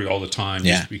 I'm angry all the time.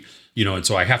 Yeah. And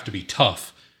so I have to be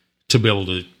tough to be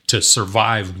able to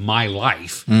survive my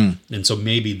life. And so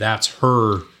maybe that's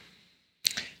her.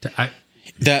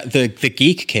 The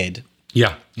geek kid.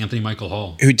 Yeah, Anthony Michael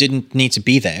Hall. Who didn't need to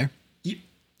be there.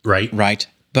 Right. Right.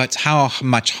 But how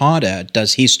much harder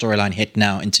does his storyline hit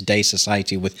now in today's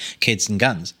society with kids and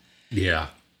guns? Yeah.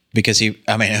 Because it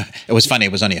was funny.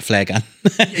 It was only a flare gun.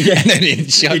 Yeah. And then he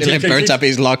shot him and burnt up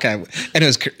his locker. And it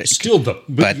was still though.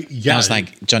 But I was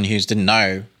like, John Hughes didn't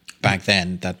know back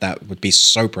then that would be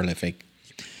so prolific.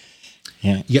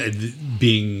 Yeah. Yeah.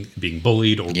 Being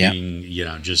bullied or being,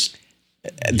 just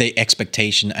the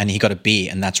expectation, and he got a B,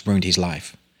 and that's ruined his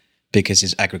life because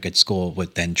his aggregate score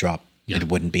would then drop. Yeah. It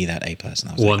wouldn't be that A+.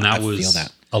 And I was feel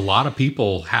that. A lot of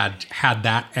people had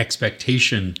that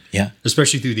expectation,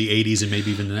 especially through the 80s and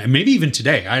maybe even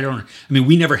today.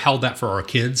 We never held that for our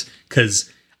kids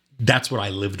because that's what I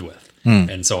lived with.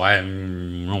 And so I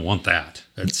don't want that.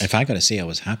 If I got a C, I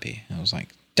was happy. I was like,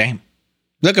 damn,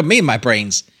 look at me and my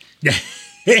brains.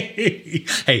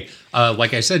 Hey,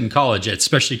 like I said in college,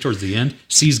 especially towards the end,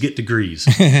 C's get degrees.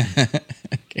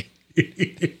 Okay.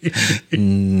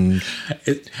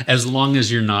 As long as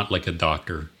you're not like a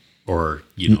doctor or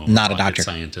not a doctor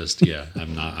scientist. Yeah,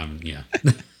 I'm not.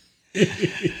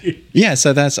 Yeah,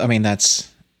 so that's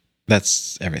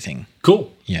everything.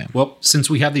 Cool. Yeah. Well, since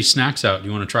we have these snacks out, do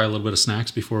you want to try a little bit of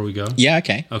snacks before we go? Yeah.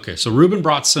 Okay. Okay. So Ruben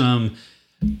brought some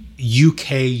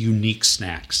UK unique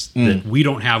snacks that we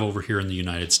don't have over here in the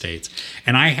United States,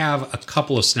 and I have a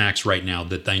couple of snacks right now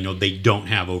that I know they don't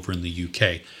have over in the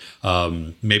UK.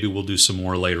 Maybe we'll do some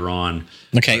more later on.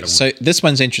 Okay, so this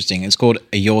one's interesting. It's called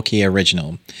a Yorkie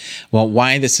Original. Well,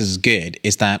 why this is good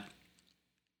is that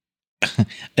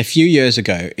a few years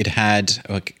ago, it had,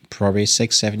 probably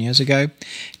 6-7 years ago,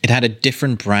 it had a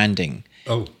different branding.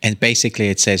 Oh. And basically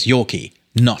it says Yorkie,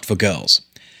 not for girls.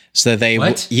 So they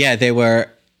were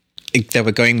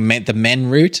going the men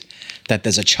route, that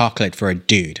there's a chocolate for a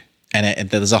dude. And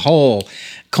there's a whole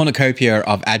cornucopia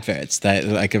of adverts that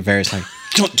like are various like,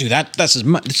 don't do that. This is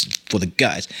for the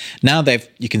guys. Now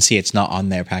you can see it's not on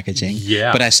their packaging.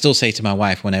 Yeah. But I still say to my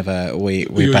wife whenever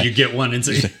you get one and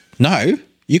say, no,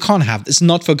 you can't have this. It's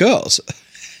not for girls.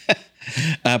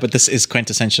 But this is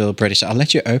quintessential British. I'll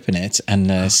let you open it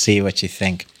and see what you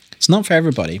think. It's not for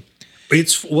everybody.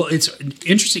 It's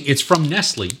interesting. It's from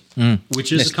Nestle,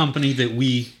 which is a company that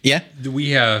we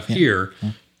have here.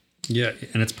 Yeah,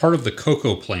 and it's part of the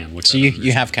Cocoa Plan. Which so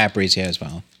you have Cadbury's here as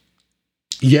well.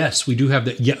 Yes, we do have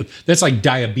that. Yeah, that's like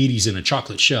diabetes in a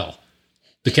chocolate shell.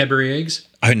 The Cadbury eggs?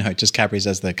 Oh no, just Cadbury's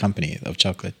as the company of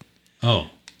chocolate. Oh,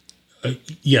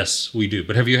 yes, we do.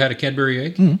 But have you had a Cadbury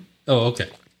egg? Oh, okay.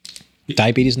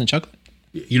 Diabetes in the chocolate.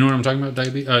 You know what I'm talking about?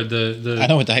 Diabetes. I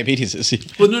know what diabetes is.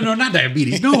 Well, no, not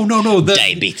diabetes. No.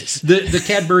 Diabetes. The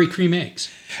Cadbury cream eggs.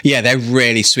 Yeah, they're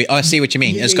really sweet. Oh, I see what you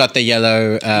mean. It's got the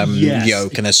yellow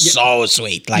yolk, and they're so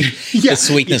sweet. Like the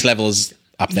sweetness levels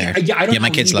up there. Yeah, I don't know my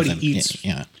kids love them. Eats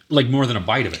like more than a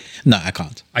bite of it. No, I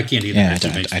can't. I can't either. Yeah,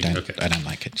 I don't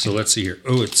like it. So let's see here.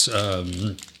 Oh, it's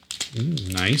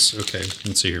nice. Okay,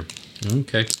 let's see here.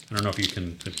 Okay, I don't know if you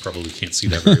can. Probably can't see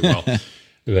that very well,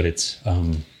 but it's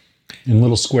in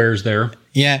little squares there.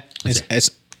 Yeah,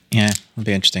 it's it'll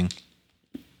be interesting.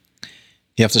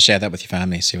 You have to share that with your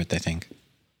family, see what they think.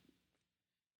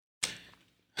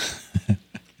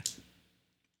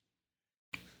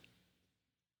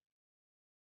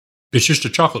 It's just a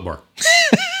chocolate bar.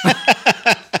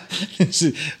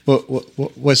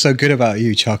 What's so good about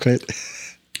you, chocolate?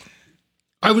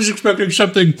 I was expecting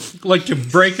something like to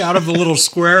break out of the little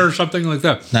square or something like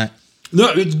that. No,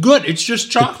 it's good. It's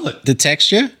just chocolate. The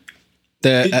texture,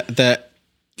 it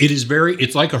is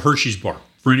it's like a Hershey's bar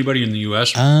for anybody in the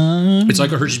U.S. It's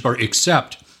like a Hershey's bar,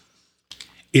 except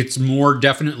it's more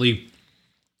definitely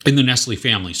in the Nestle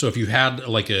family. So if you had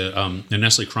like a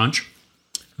Nestle Crunch,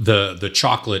 the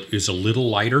chocolate is a little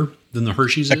lighter than the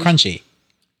Hershey's. A crunchy.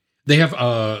 They have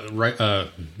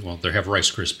they have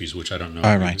Rice Krispies, which I don't know.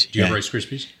 Oh, right. Do you have Rice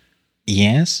Krispies?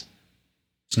 Yes.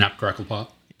 Snap, Crackle,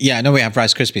 Pop. Yeah, I know we have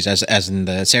Rice Krispies as in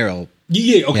the cereal.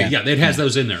 Yeah, okay, yeah, it has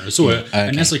those in there. So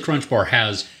a Nestle Crunch bar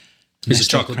is a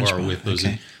chocolate bar with those.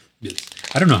 Okay.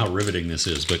 I don't know how riveting this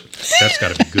is, but that's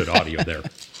got to be good audio there.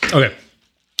 Okay,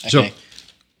 so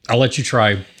I'll let you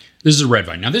try This is a red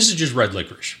vine. Now, this is just red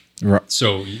licorice. Right.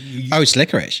 So, It's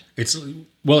licorice. it's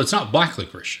not black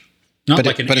licorice. Not But,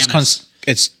 like an it's anise.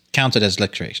 it's counted as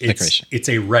licorice. It's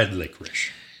a red licorice.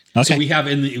 Okay. So we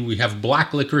have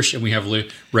black licorice and we have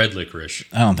red licorice.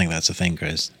 I don't think that's a thing,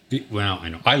 Chris. Well, I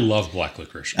know. I love black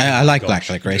licorice. I like black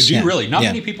licorice. Do you yeah. really? Not Yeah.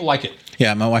 many people like it.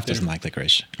 Yeah, my wife doesn't like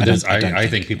licorice. I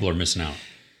think people are missing out.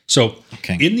 So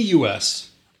Okay. in the U.S.,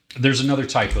 there's another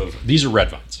type of, these are red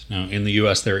vines. Now, in the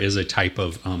U.S., there is a type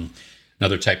of,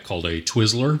 another type called a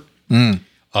Twizzler.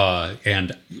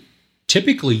 And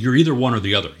typically, you're either one or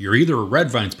the other. You're either a red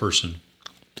vines person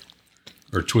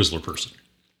or a Twizzler person.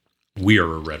 We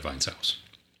are a red vines house.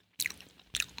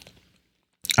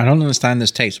 I don't understand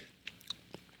this taste.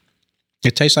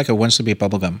 It tastes like it wants to be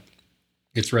bubblegum.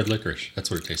 It's red licorice. That's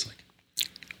what it tastes like.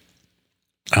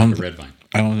 I don't, A red vine.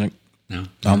 I don't think. No?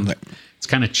 I don't think. It's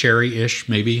kind of cherry-ish,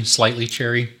 maybe slightly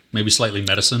cherry, maybe slightly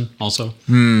medicine also.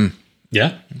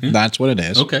 Yeah? That's what it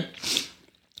is. Okay.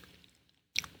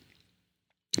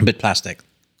 A bit plastic.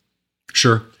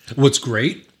 Sure. What's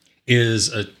great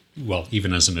is,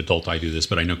 even as an adult, I do this,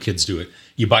 but I know kids do it.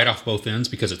 You bite off both ends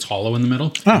because it's hollow in the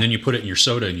middle, and then you put it in your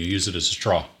soda and you use it as a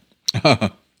straw.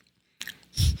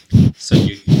 So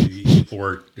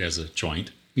or as a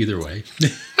joint, either way.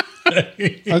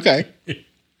 Okay.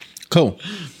 Cool.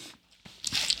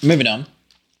 Moving on.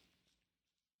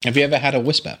 Have you ever had a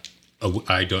whisper?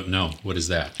 I don't know. What is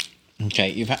that?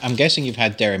 Okay. I'm guessing you've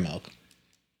had dairy milk.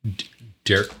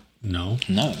 No.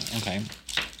 No. Okay.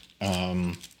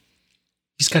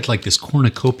 He's got like this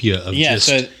cornucopia of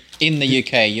So in the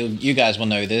UK, you guys will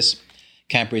know this.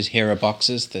 Cadbury's Hero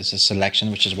boxes. There's a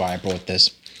selection, which is why I brought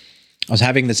this. I was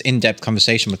having this in-depth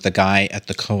conversation with the guy at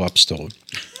the co-op store.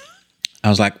 I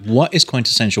was like, what is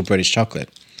quintessential British chocolate?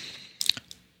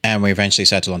 And we eventually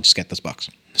settled on just get this box.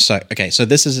 So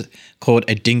this is called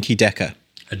a Dinky Decker.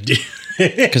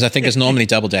 Because I think it's normally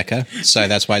double decker. So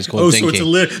that's why it's called Dinky. So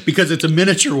it's because it's a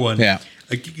miniature one. Yeah.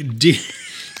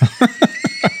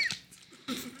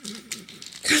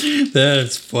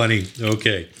 That's funny.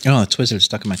 Okay. Oh, the Twizzler is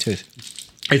stuck in my tooth.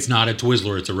 It's not a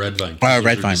Twizzler. It's a red vine. Oh, Twizzlers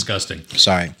red are vine. Disgusting.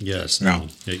 Sorry. Yes. No.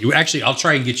 Yeah, I'll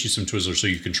try and get you some Twizzlers so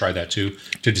you can try that too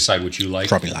to decide what you like.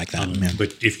 Probably like that. Yeah.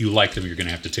 But if you like them, you're going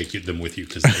to have to take them with you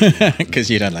because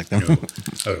you don't like them.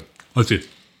 Oh, let's see.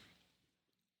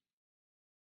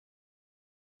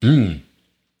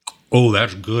 Oh,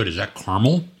 that's good. Is that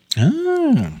caramel?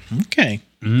 Oh, okay.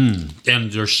 And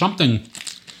there's something.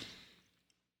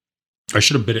 I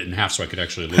should have bit it in half so I could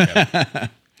actually look at it.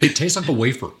 It tastes like a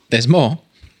wafer. There's more.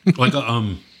 Like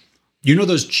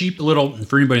those cheap little,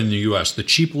 for anybody in the US, the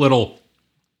cheap little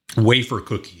wafer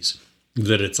cookies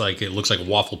that it looks like a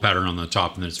waffle pattern on the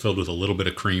top and then it's filled with a little bit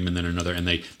of cream and then another, and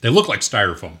they look like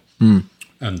styrofoam.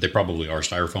 And they probably are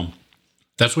styrofoam.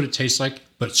 That's what it tastes like,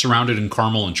 but it's surrounded in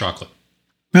caramel and chocolate.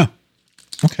 Oh,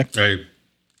 okay.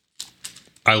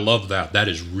 I love that. That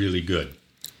is really good.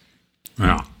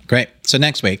 Yeah. Great. So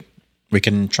next week, we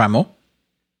can try more.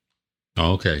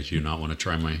 Oh, okay. Do you not want to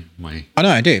try my? Oh, no,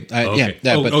 I do. Okay.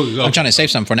 Yeah, but okay. I'm trying to save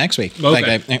some for next week.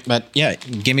 Okay. But yeah,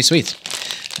 give me sweets.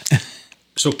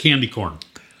 So candy corn.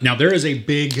 Now, there is a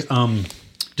big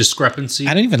discrepancy.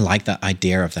 I don't even like the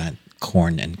idea of that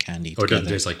corn and candy Or it doesn't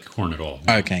together. taste like corn at all.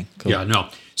 Okay, cool. Yeah, no.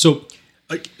 So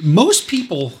most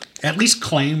people at least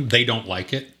claim they don't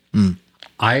like it.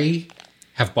 I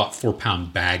have bought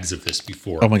 4-pound bags of this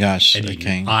before. Oh my gosh. And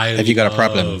Okay. Have you got a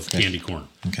problem? Of candy corn.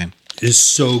 Okay. It's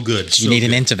so good. You need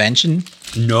an intervention?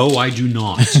 No, I do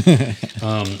not.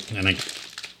 And I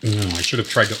should have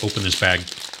tried to open this bag.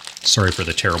 Sorry for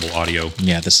the terrible audio.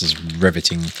 Yeah, this is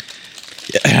riveting.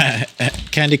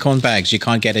 Candy corn bags, you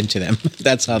can't get into them.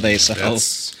 That's how they sell.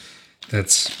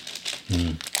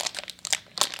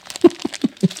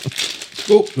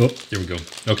 Oh, there we go.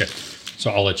 Okay.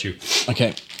 So I'll let you.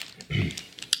 Okay.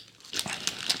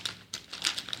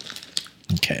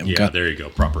 Okay. Yeah, there you go.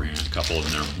 Proper hand. Couple in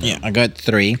there. Yeah, I got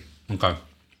 3. Okay.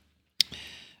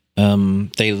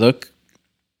 They look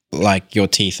like your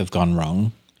teeth have gone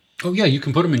wrong. Oh, yeah. You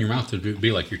can put them in your mouth to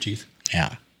be like your teeth.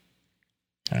 Yeah.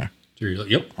 Yeah.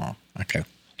 Yep. Oh, okay.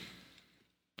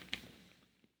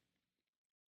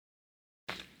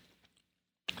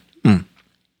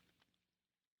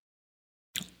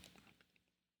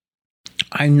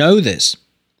 I know this.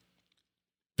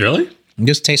 Really? It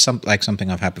just tastes like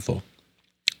something I've had before.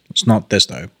 It's not this,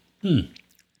 though.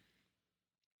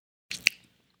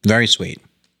 Very sweet.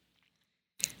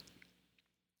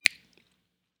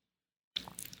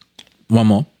 One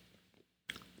more.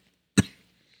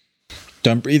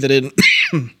 Don't breathe it in.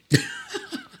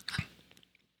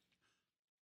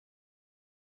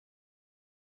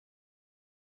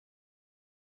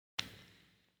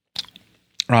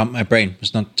 My brain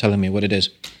was not telling me what it is.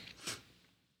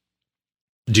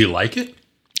 Do you like it?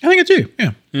 I think I do,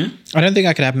 yeah. I don't think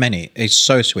I could have many. It's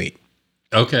so sweet.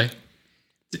 Okay.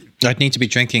 I'd need to be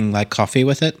drinking like coffee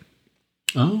with it.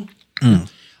 Oh.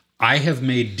 I have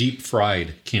made deep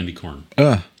fried candy corn.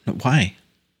 Why?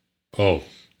 Oh.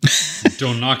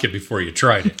 Don't knock it before you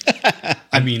tried it.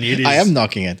 I mean, it is. I am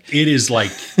knocking it. It is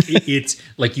like, it's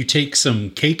like you take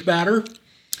some cake batter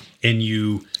and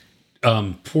you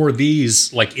pour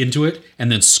these like into it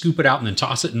and then scoop it out and then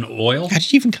toss it in oil. How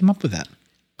did you even come up with that?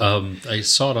 I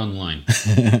saw it online.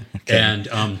 Okay. And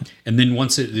then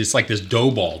once it's like this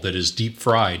dough ball that is deep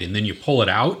fried, and then you pull it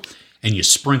out and you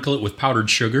sprinkle it with powdered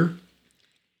sugar,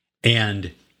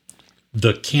 and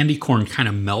the candy corn kind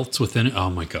of melts within it. Oh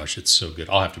my gosh, it's so good.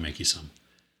 I'll have to make you some.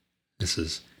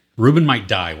 Ruben might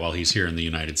die while he's here in the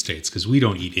United States because we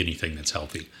don't eat anything that's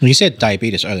healthy. You said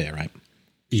diabetes earlier, right?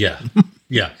 Yeah.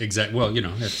 Yeah, exactly. Well,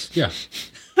 yeah.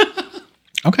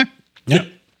 Okay. Yeah.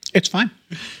 It's fine.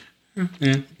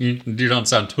 Yeah, you don't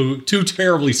sound too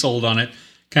terribly sold on it.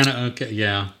 Kind of okay,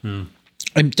 yeah.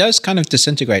 It does kind of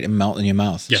disintegrate and melt in your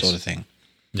mouth, Yes. sort of thing.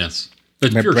 Yes,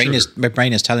 My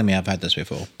brain is telling me I've had this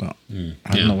before, but I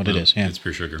don't know what it is. Yeah, it's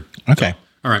pure sugar. Okay. So,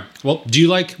 all right. Well,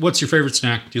 what's your favorite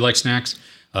snack? Do you like snacks?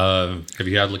 Have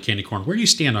you had candy corn? Where do you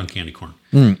stand on candy corn?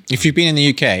 If you've been in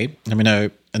the UK, let me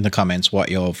know in the comments what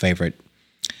your favorite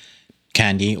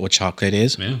candy or chocolate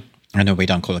is. Yeah. I know we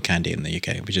don't call it candy in the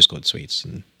UK. We just call it sweets.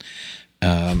 And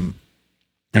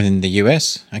in the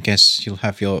US, I guess you'll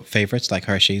have your favorites like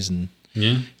Hershey's and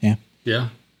Yeah. yeah.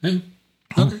 Hey.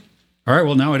 Okay. All right.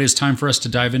 Well, now it is time for us to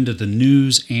dive into the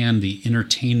news and the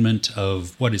entertainment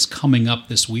of what is coming up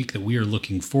this week that we are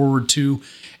looking forward to.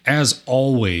 As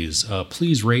always,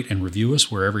 please rate and review us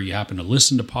wherever you happen to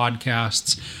listen to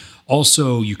podcasts.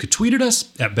 Also, you could tweet at us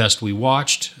at Best We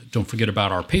Watched. Don't forget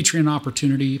about our Patreon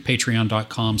opportunity,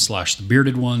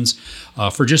 patreon.com/thebeardedones.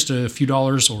 For just a few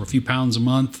dollars or a few pounds a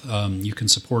month, you can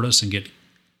support us and get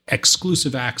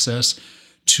exclusive access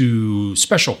to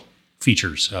special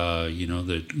features,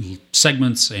 the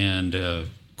segments and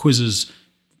quizzes,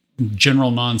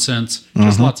 general nonsense,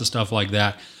 just lots of stuff like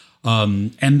that.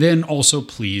 And then also,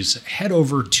 please head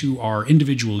over to our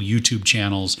individual YouTube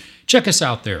channels. Check us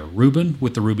out there. Ruben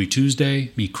with the Ruby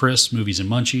Tuesday, me, Chris, Movies and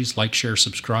Munchies. Like, share,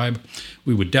 subscribe.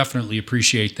 We would definitely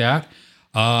appreciate that.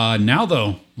 Now,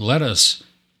 though, let us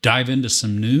dive into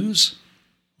some news.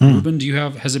 Ruben,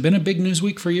 has it been a big news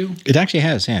week for you? It actually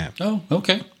has, yeah. Oh,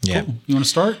 okay. Yeah. Cool. You want to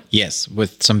start? Yes,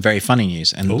 with some very funny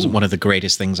news. And one of the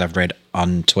greatest things I've read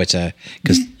on Twitter,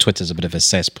 because Twitter's a bit of a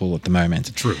cesspool at the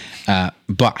moment. True.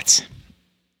 But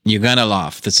you're going to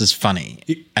laugh. This is funny.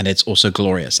 And it's also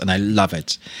glorious. And I love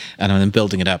it. And I'm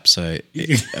building it up. So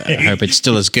I hope it's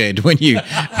still as good when you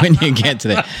get to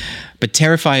that. But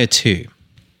Terrifier 2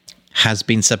 has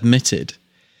been submitted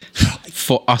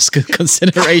for Oscar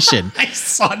consideration. I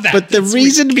saw that. But the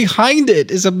reason behind it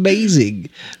is amazing.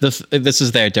 This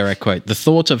is their direct quote. The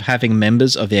thought of having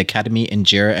members of the Academy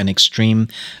endure an extreme,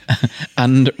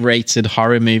 unrated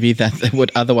horror movie that they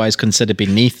would otherwise consider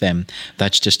beneath them,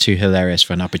 that's just too hilarious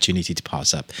for an opportunity to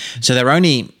pass up. So they're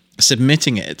only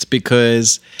submitting it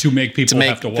because to make people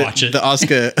have to watch it. The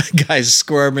Oscar guys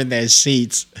squirm in their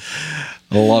seats.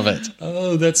 Love it.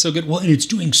 Oh, that's so good. Well, and it's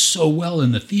doing so well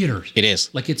in the theaters. It is.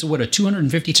 Like it's a $250,000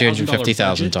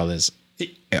 $250,000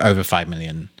 over $5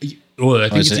 million. Well, I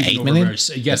think Was it's it even 8 million? over,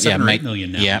 yeah, 7 or 8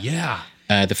 million now. Yeah.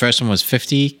 The first one was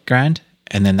 50 grand,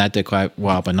 and then that did quite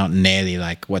well, but not nearly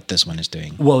like what this one is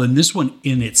doing. Well, in this one,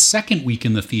 in its second week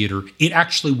in the theater, it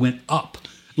actually went up.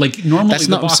 Like normally, that's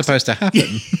not supposed to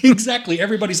happen. Exactly.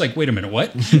 Everybody's like, "Wait a minute,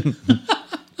 what?"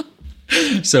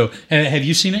 So, have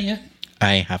you seen it yet?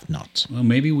 I have not. Well,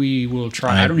 maybe we will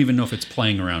try. I don't even know if it's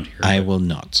playing around here. I will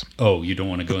not. Oh, you don't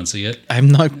want to go and see it? I'm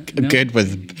not good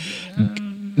with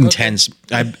intense.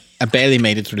 I barely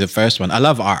made it through the first one. I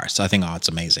love Art. I think Art's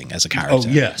amazing as a character. Oh,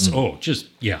 yes. Oh, just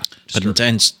but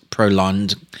intense,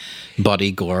 prolonged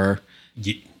body gore.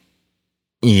 Yeah.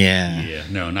 Yeah.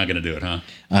 No, not going to do it, huh?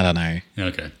 I don't know.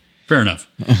 Okay. Fair enough.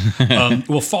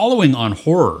 Well, following on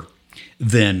horror,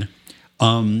 then,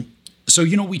 so,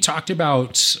 we talked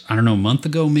about, I don't know, a month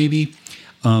ago maybe,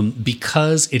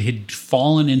 because it had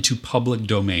fallen into public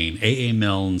domain, A.A.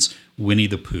 Milne's Winnie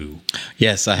the Pooh.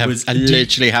 Yes, I have. I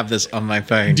literally have this on my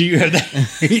phone. Do you have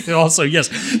that? Also, yes.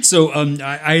 So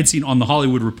I had seen on the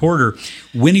Hollywood Reporter,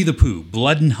 Winnie the Pooh,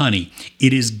 Blood and Honey.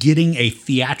 It is getting a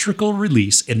theatrical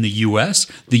release in the U.S.,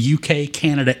 the UK,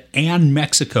 Canada, and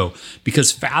Mexico,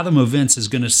 because Fathom Events is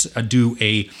going to do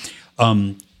a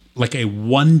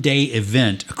one-day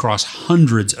event across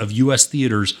hundreds of U.S.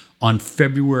 theaters on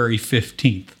February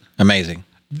 15th. Amazing.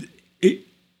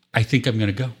 I think I'm going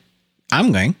to go.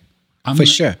 I'm going for gonna-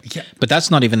 sure. yeah. But that's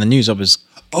not even the news. I was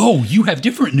Oh, you have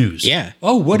different news. Yeah.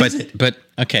 Oh, what is it? But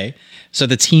okay. So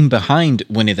the team behind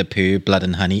Winnie the Pooh, Blood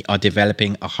and Honey are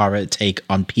developing a horror take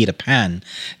on Peter Pan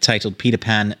titled Peter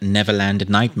Pan Neverland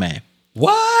Nightmare.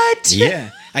 What? Yeah.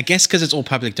 I guess because it's all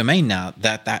public domain now,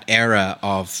 that era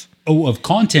of Of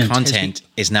content.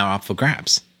 is now up for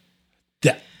grabs.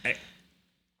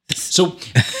 So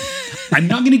I'm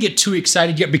not going to get too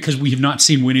excited yet because we have not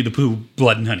seen Winnie the Pooh,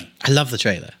 Blood and Honey. I love the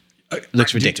trailer.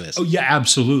 Looks ridiculous. Oh, yeah,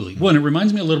 absolutely. Well, and it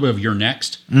reminds me a little bit of You're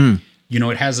Next. You know,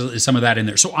 it has some of that in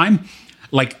there. So I'm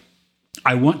like,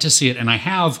 I want to see it, and I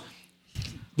have,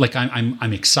 like,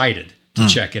 I'm excited to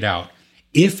check it out.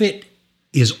 If it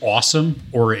is awesome,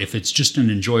 or if it's just an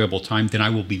enjoyable time, then I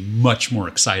will be much more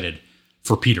excited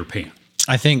for Peter Pan.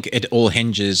 I think it all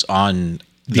hinges on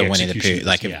the Winnie the execution Pooh.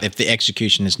 Like, is, if the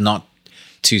execution is not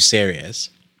too serious,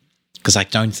 because I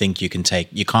don't think you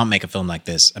can't make a film like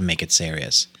this and make it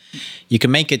serious. You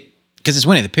can make it, because it's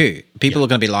Winnie the Pooh. People are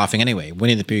going to be laughing anyway.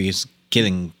 Winnie the Pooh is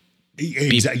killing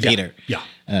Peter. Yeah.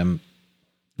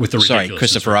 With the Sorry, ridiculousness.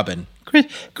 Christopher Robin.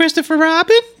 Christopher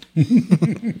Robin?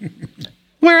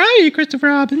 Where are you, Christopher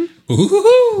Robin?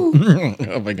 Ooh.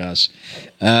 Oh my gosh.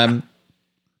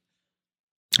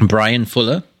 Brian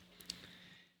Fuller.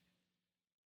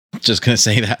 Just going to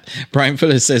say that. Brian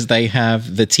Fuller says they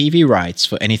have the TV rights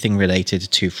for anything related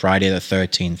to Friday the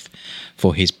 13th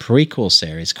for his prequel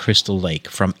series, Crystal Lake,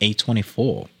 from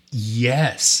A24.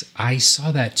 Yes, I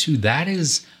saw that too. That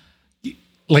is,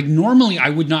 like, normally I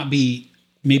would not be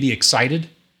maybe excited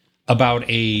about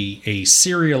a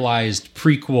serialized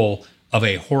prequel of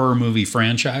a horror movie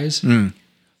franchise,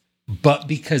 but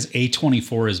because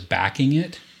A24 is backing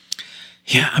it,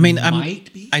 Yeah, I mean,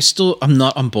 might be. I'm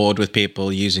not on board with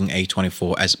people using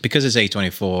A24 because it's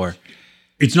A24.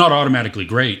 It's not automatically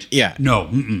great. Yeah. No.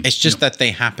 It's just that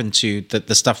they happen to,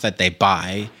 the stuff that they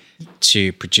buy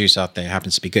to produce out there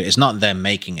happens to be good. It's not them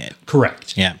making it.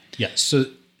 Correct. Yeah. Yes. So,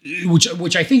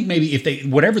 which I think maybe if they,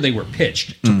 whatever they were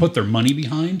pitched to put their money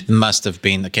behind, Must have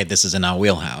been, okay, this is in our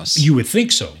wheelhouse. you would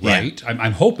think so, Yeah. right?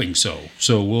 I'm hoping so.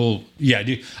 So we'll,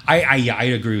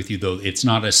 I agree with you though. It's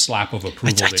not a slap of approval.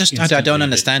 I that don't instantly-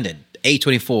 understand it.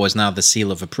 A24 is now the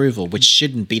seal of approval, which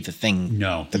shouldn't be the thing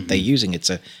No. that they're using.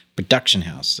 It's a production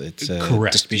house. It's a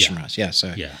Correct, distribution yeah. house. Yeah,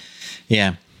 so Yeah.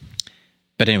 yeah.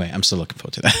 But anyway, I'm still looking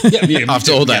forward to that. Yeah, me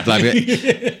After too. all that,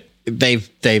 Yeah. like,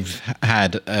 they've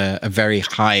had a very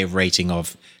high rating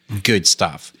of good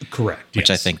stuff, Correct.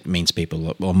 which I yes. think means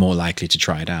people are more likely to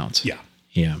try it out. Yeah.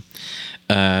 Yeah.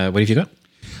 What have you got?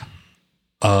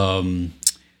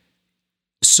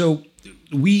 So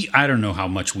I don't know how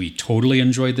much we totally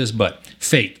enjoyed this, but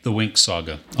Fate, the Winx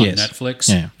saga on Yes. Netflix,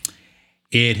 Yeah.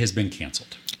 it has been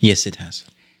canceled. Yes, it has.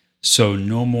 So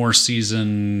no more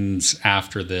seasons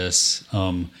after this.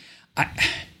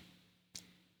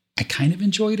 I kind of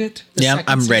enjoyed it. the Yeah, second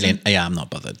I'm ready. season. Yeah, I'm not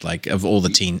bothered. Like, of all the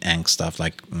teen angst stuff,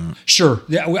 like, Sure.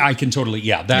 Yeah, I can totally.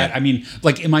 Yeah. That. Yeah. I mean,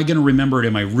 like, am I going to remember it?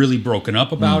 Am I really broken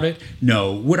up about it?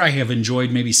 No. Would I have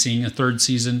enjoyed maybe seeing a third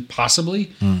season?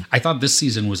 Possibly. I thought this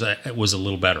season was a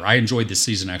little better. I enjoyed this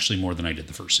season actually more than I did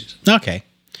the first season. okay.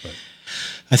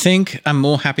 I think I'm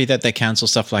more happy that they cancel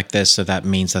stuff like this, so that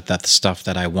means that the stuff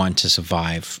that I want to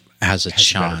survive has a better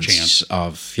chance chance.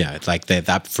 of, like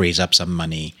that frees up some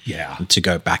money Yeah. to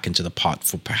go back into the pot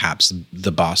for perhaps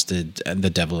The Bastard and The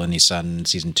Devil and His Son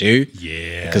season 2.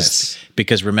 Yes.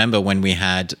 Because remember when we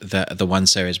had the one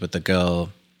series with the girl,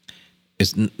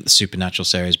 is Supernatural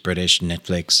series, British,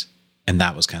 Netflix, and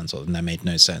that was cancelled and that made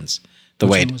no sense. The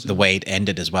Which way one was the way it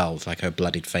ended as well, with like her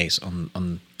bloodied face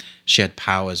on she had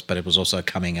powers, but it was also a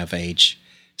coming of age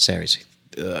series.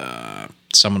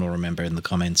 Someone will remember in the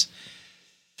comments.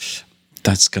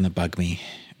 That's gonna bug me.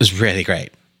 It was really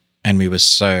great, and we were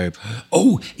so.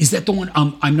 Oh, is that the one?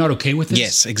 I'm not okay with this.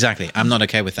 Yes, exactly. I'm not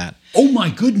okay with that. Oh my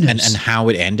goodness. And how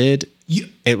it ended, You-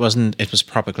 it wasn't. It was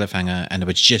proper cliffhanger, and it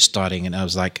was just starting, and I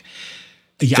was like,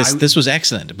 yeah, this was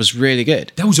excellent. It was really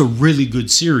good. that was a really good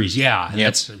series. Yeah. Yep.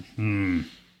 That's.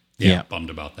 Yeah.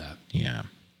 Bummed about that. Yeah.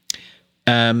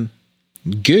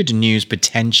 Good news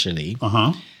potentially.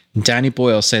 Danny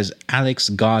Boyle says Alex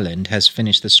Garland has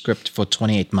finished the script for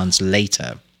 28 months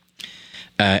later.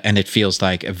 And it feels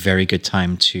like a very good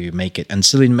time to make it. And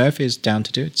Cillian Murphy is down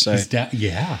to do it. So, Is that?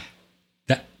 Yeah.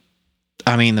 That.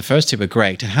 I mean, the first two were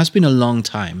great. It has been a long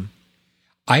time.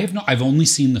 I have not. I've only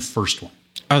seen the first one.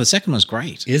 Oh, the second one's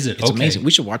great. Is it? It's Okay. amazing.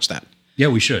 We should watch that. Yeah,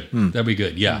 we should. That'd be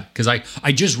good. Yeah, because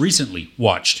I just recently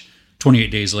watched 28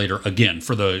 Days Later again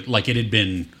for the like it had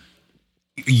been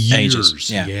years. Ages,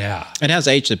 yeah. It has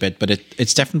aged a bit, but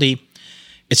it's definitely,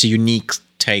 it's a unique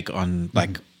take on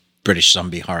like British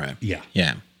zombie horror. Yeah.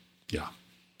 Yeah.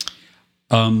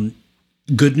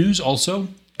 Good news also,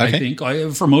 I Okay.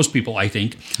 think, for most people, I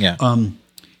think. Yeah.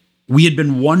 We had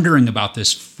been wondering about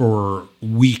this for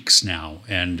weeks now,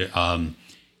 and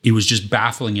it was just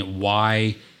baffling at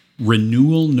why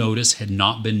renewal notice had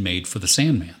not been made for The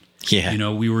Sandman. Yeah. You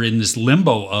know, we were in this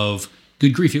limbo of,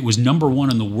 good grief, it was number one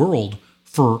in the world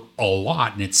for a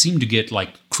lot, and it seemed to get like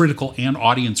critical and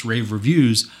audience rave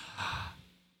reviews.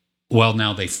 Well,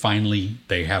 now they have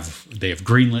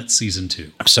greenlit season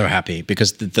 2. I'm so happy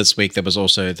because this week there was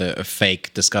also a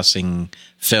fake discussing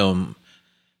film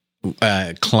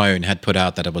clone had put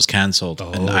out that it was cancelled,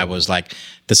 and I was like,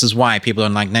 this is why people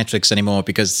don't like Netflix anymore,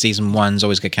 because season 1s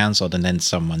always get cancelled. And then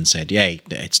someone said, yay,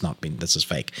 it's not been, this is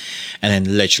fake. And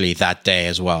then literally that day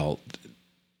as well,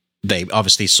 they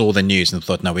obviously saw the news and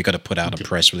thought, no, we got to put out a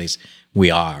press release. We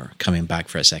are coming back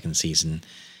for a second season.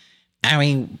 I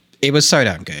mean, it was so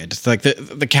damn good. Like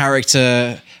the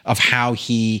character of how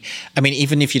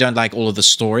even if you don't like all of the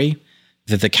story,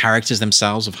 the characters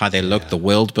themselves, of how they look, the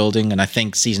world building, and I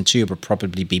think season 2 will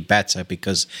probably be better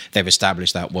because they've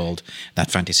established that world,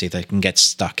 that fantasy. They can get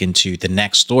stuck into the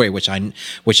next story, which I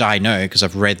know because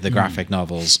I've read the graphic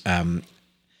novels and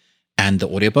the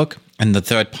audiobook, and the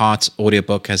third part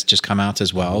audiobook has just come out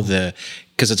as well.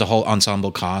 Because it's a whole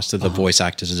ensemble cast of the voice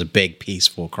actors is a big piece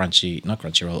for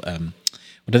Crunchyroll.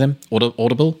 What are them?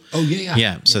 Audible? Oh yeah.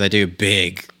 Yeah. So they do a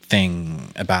big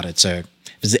thing about it. So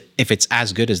if it's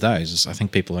as good as those, I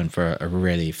think people are in for a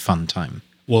really fun time.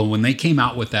 Well, when they came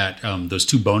out with that, those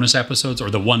 2 bonus episodes, or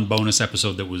the one bonus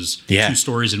episode that was 2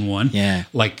 stories in one,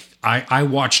 like I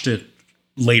watched it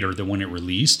later than when it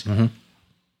released. Mm-hmm.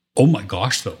 Oh my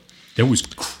gosh, though, that was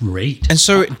great. And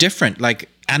so different, like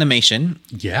animation.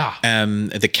 Yeah.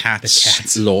 The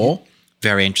cat's lore,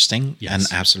 very interesting. Yes.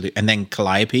 And absolutely. And then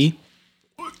Calliope.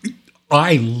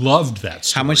 I loved that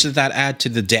story. How much did that add to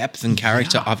the depth and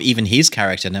character of even his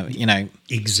character? No,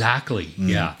 Exactly.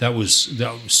 Yeah, that was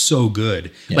so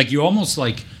good. Yeah. Like you almost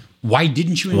like, why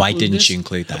didn't you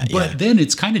include that? But then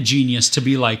it's kind of genius to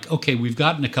be like, okay, we've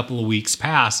gotten a couple of weeks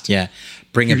past. Yeah,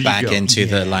 bring it back into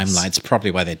the limelight. It's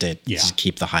probably why they did. Yeah, just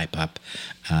keep the hype up.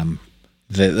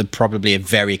 The probably a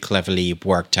very cleverly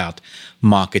worked out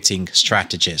marketing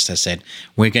strategist has said,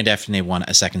 we're going to definitely want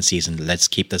a second season. Let's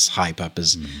keep this hype up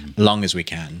as long as we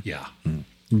can. Yeah.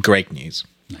 Great news.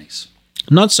 Nice.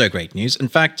 Not so great news. In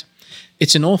fact,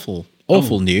 it's an awful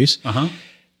news. Uh-huh.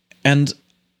 And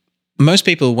most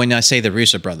people, when I say the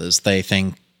Russo brothers, they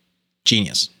think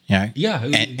genius. Yeah.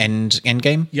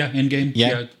 Endgame? Yeah, Endgame.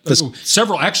 Yeah.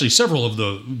 Several of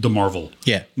the Marvel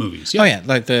movies. Yeah. Oh, yeah.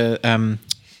 Like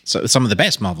so some of the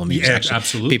best Marvel movies, actually.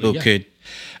 Absolutely. People could.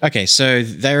 Okay, so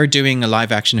they're doing a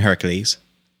live action Hercules.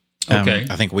 Okay.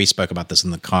 I think we spoke about this in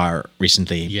the car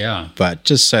recently. Yeah. But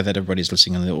just so that everybody's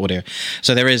listening on the audio.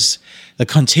 So there is the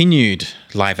continued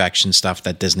live action stuff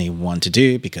that Disney want to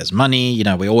do because money,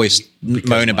 we always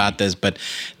moan about this, but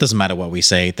it doesn't matter what we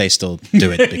say. They still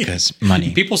do it because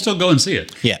money. People still go and see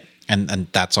it. Yeah. And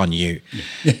that's on you.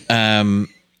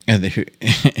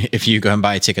 If you go and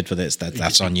buy a ticket for this,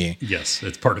 that's on you. Yes,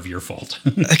 it's part of your fault.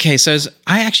 Okay, so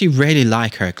I actually really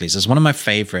like Hercules. It's one of my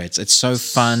favorites. It's so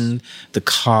fun. The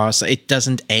cast, it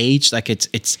doesn't age. Like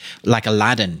it's like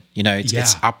Aladdin.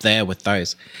 It's up there with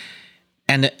those.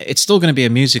 And it's still going to be a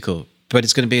musical, but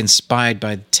it's going to be inspired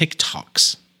by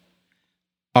TikToks.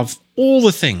 Of all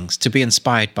the things to be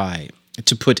inspired by,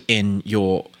 to put in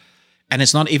your... And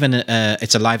it's not even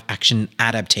it's a live action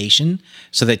adaptation.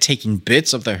 So they're taking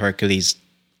bits of the Hercules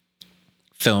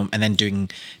film and then doing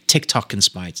TikTok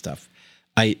inspired stuff.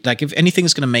 If anything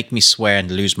is going to make me swear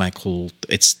and lose my cool,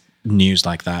 it's news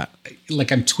like that.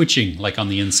 Like I'm twitching like on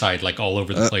the inside, like all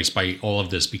over the place by all of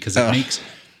this because it makes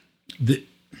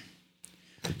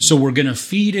so we're going to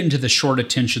feed into the short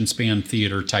attention span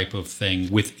theater type of thing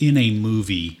within a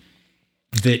movie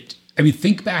that,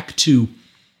 think back to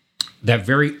that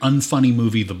very unfunny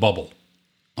movie, The Bubble,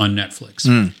 on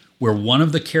Netflix, where one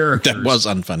of the characters... That was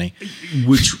unfunny.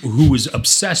 Who was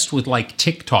obsessed with, like,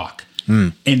 TikTok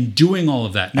and doing all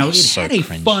of that. Now, it had a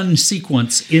fun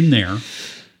sequence in there,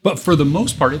 but for the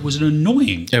most part, it was an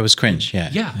annoying... It was cringe, yeah.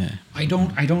 Yeah. I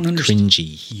don't understand.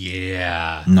 Cringy.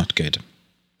 Yeah. Not good.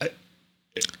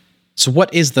 So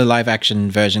what is the live-action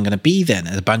version going to be then?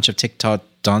 A bunch of TikTok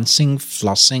dancing,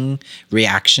 flossing,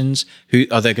 reactions? Who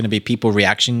are there going to be people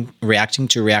reacting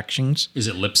to reactions? Is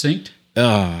it lip synced?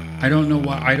 I don't know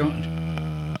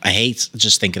why. I hate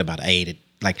just thinking about it. I hate it.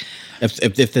 Like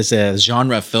if there's a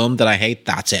genre of film that I hate,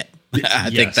 that's it.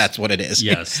 I think that's what it is.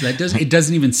 Yes, it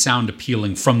doesn't even sound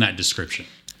appealing from that description.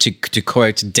 To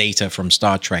quote Data from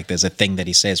Star Trek, there's a thing that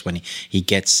he says when he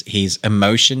gets his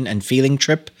emotion and feeling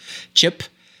chip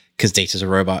because Data's a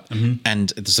robot,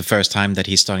 and it's the first time that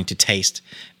he's starting to taste,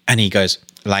 and he goes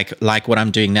like what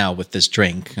I'm doing now with this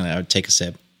drink. And I would take a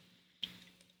sip.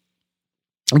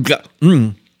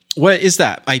 What is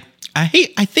that? I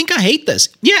think I hate this.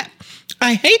 Yeah,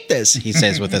 I hate this, he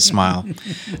says with a smile.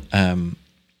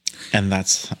 And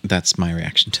that's my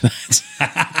reaction to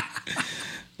that.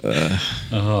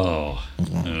 Well,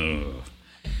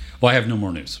 I have no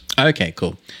more news. Okay,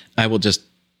 cool. I will just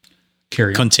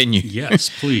continue. Yes,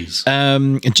 please.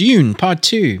 Dune Part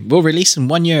 2 will release in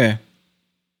 1 year.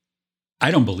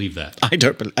 I don't believe that. I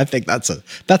think that's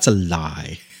a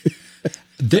lie.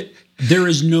 There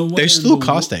is no way. They're still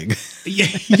casting. Yeah,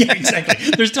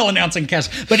 exactly. They're still announcing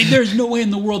cast, but there's no way in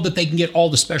the world that they can get all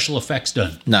the special effects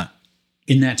done. No.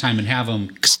 In that time and have them.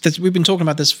 Because we've been talking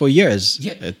about this for years.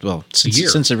 Yeah.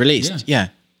 Since it released. Yeah.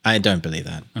 I don't believe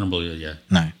that. I don't believe it. Yeah.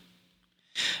 No.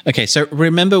 Okay, so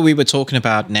remember we were talking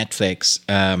about Netflix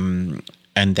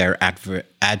and their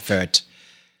advert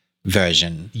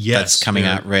version that's coming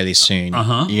out really soon.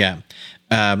 Yeah.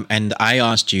 And I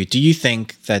asked you, do you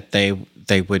think that they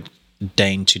would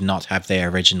deign to not have their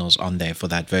originals on there for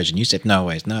that version? You said no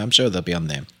ways. No, I'm sure they'll be on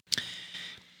there.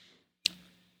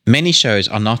 Many shows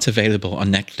are not available on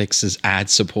Netflix's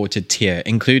ad-supported tier,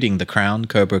 including The Crown,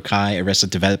 Cobra Kai, Arrested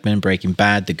Development, Breaking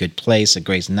Bad, The Good Place,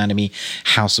 Grey's Anatomy,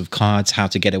 House of Cards, How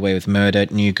to Get Away with Murder,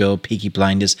 New Girl, Peaky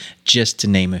Blinders, just to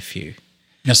name a few.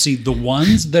 Now, see, the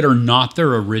ones that are not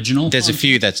their original... There's a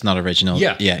few that's not original.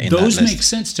 Yeah, in those that list. make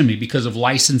sense to me because of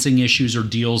licensing issues or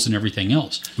deals and everything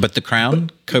else. But The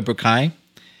Crown, Cobra Kai,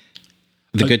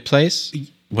 The Good Place...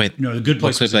 Wait, no, The Good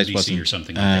Place was in DC or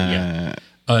something like that, yeah.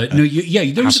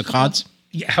 House of Cards?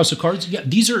 Yeah, House of Cards. Yeah,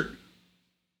 these are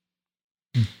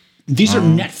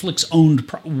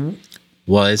Netflix-owned...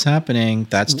 What is happening?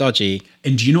 That's dodgy.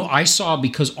 And do you know, I saw,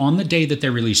 because on the day that they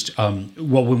released,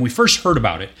 when we first heard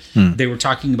about it, they were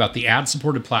talking about the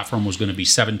ad-supported platform was going to be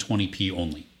 720p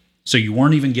only. So you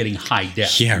weren't even getting high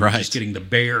def. Yeah, you were right. just getting the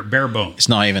bare bones. It's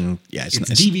not even... Yeah, it's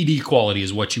DVD quality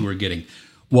is what you were getting.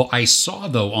 Well, I saw,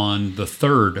 though, on the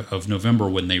 3rd of November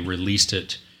when they released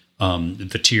it,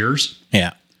 the tiers.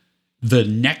 Yeah. The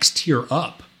next tier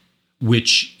up,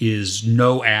 which is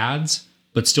no ads,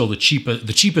 but still the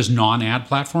cheapest non-ad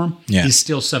platform, is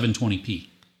still 720p.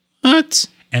 What?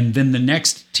 And then the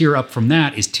next tier up from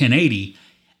that is 1080,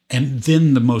 and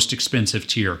then the most expensive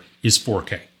tier is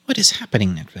 4K. What is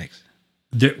happening, Netflix?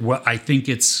 Well, I think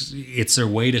it's a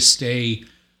way to stay,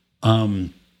 I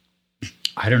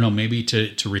don't know, maybe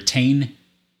to retain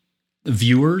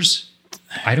viewers.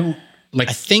 I don't know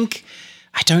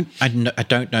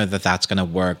that that's going to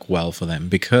work well for them,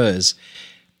 because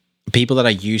people that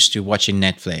are used to watching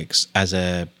Netflix as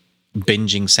a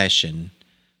binging session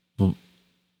who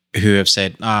have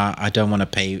said, I don't want to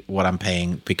pay what I'm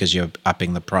paying because you're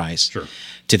upping the price. Sure.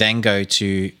 To then go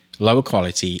to lower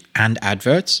quality and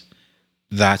adverts,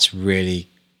 that's really...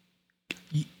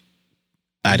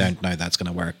 I don't know that's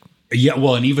going to work. Yeah,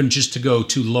 well, and even just to go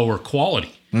to lower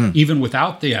quality, even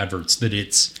without the adverts, that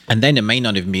it's... And then it may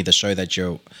not even be the show that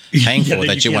you're paying for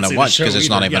that you want to watch, because it's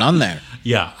not even on there.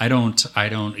 Yeah, I don't.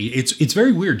 It's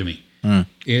very weird to me.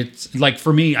 It's like,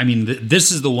 for me, I mean,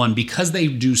 this is the one, because they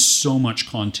do so much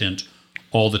content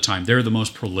all the time. They're the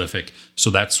most prolific, so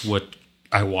that's what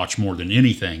I watch more than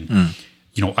anything.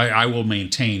 You know, I will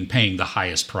maintain paying the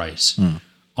highest price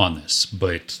on this,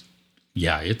 but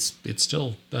yeah, it's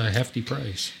still a hefty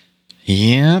price.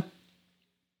 Yep.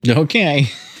 Okay.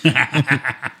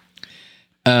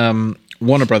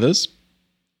 Warner Brothers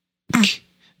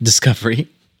Discovery.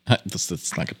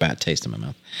 That's like a bad taste in my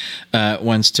mouth.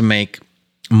 Wants to make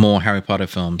more Harry Potter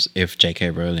films if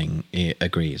J.K. Rowling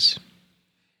agrees.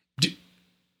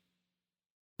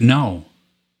 No.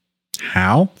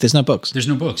 How? There's no books. There's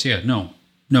no books. Yeah.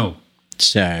 No.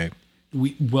 So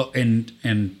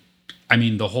and I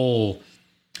mean, the whole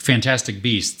Fantastic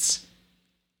Beasts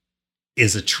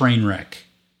is a train wreck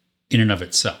in and of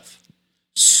itself.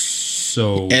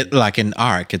 So, like in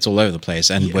ARC, it's all over the place,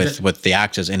 and with the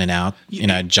actors in and out, you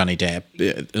know, Johnny Depp.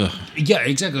 Yeah,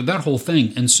 exactly, that whole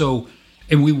thing. And so,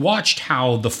 and we watched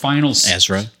how the final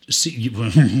Ezra.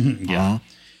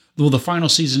 Well, the final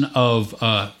season of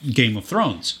Game of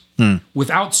Thrones,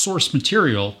 without source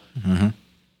material,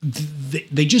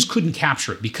 they just couldn't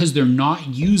capture it because they're not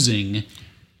using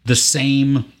the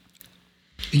same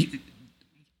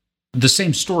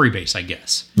story base, I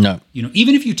guess. No. You know,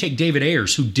 even if you take David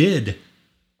Ayers, who did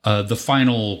the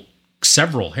final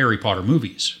several Harry Potter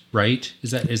movies, right? Is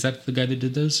that the guy that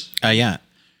did those? Yeah.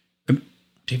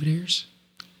 David Ayers?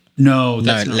 No,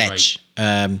 that's not Lech. right.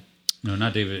 No,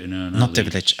 not David. No, not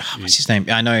David Lech. Oh, what's his name?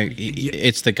 I know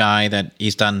it's the guy that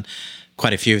he's done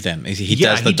quite a few of them. He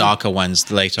does the darker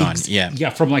ones later on. Yeah. Yeah,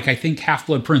 from like, I think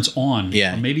Half-Blood Prince on.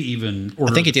 Yeah. Or maybe even...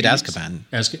 I think he did Azkaban.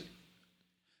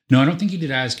 No, I don't think he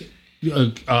did Azkaban.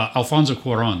 Alfonso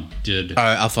Cuarón did.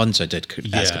 Alfonso did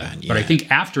Azkaban, yeah. But I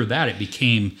think after that it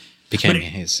became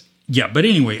his. Yeah, but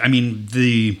anyway, I mean,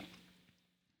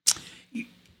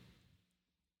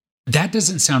 that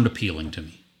doesn't sound appealing to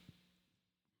me.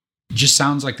 It just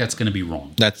sounds like that's going to be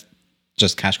wrong. That's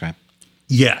just cash grab.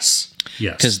 Yes.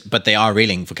 But they are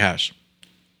reeling for cash.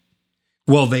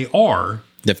 Well, they are.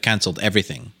 They've cancelled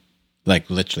everything, like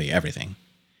literally everything.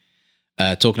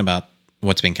 Talking about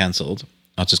what's been cancelled,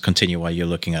 I'll just continue while you're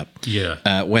looking up. Yeah.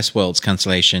 Westworld's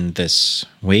cancellation this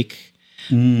week.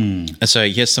 So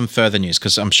here's some further news,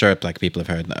 because I'm sure like people have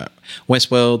heard that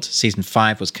Westworld season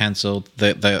 5 was cancelled.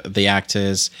 The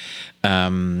actors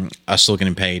are still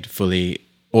getting paid fully.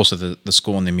 Also, the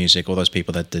score and the music, all those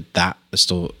people that did that are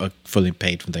still fully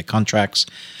paid from their contracts.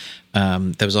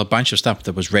 There was a bunch of stuff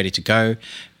that was ready to go.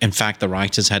 In fact, the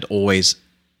writers had always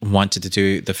wanted to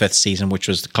do the 5th season, which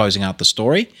was closing out the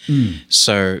story.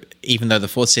 So even though the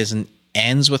 4th season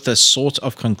ends with a sort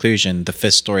of conclusion, the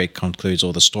 5th story concludes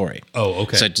all the story. Oh,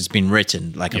 okay. So it's been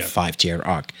written like a 5-tier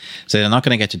arc. So they're not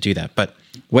going to get to do that. But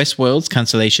Westworld's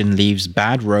cancellation leaves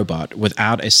Bad Robot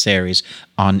without a series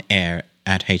on air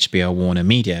at HBO Warner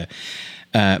Media.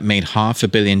 Made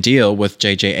 $500 million deal with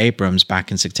J.J. Abrams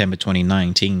back in September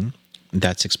 2019.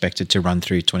 That's expected to run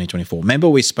through 2024. Remember,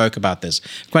 we spoke about this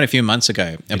quite a few months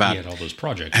ago about he had all those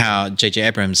projects. How J.J.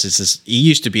 Abrams is this. He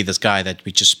used to be this guy that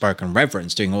we just spoke in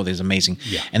reverence, doing all these amazing.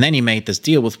 Yeah. And then he made this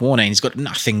deal with Warner, and he's got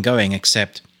nothing going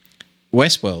except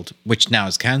Westworld, which now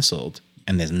is cancelled,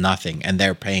 and there's nothing, and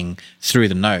they're paying through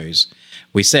the nose.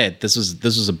 We said this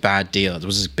was a bad deal. It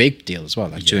was a big deal as well,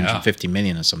 like $250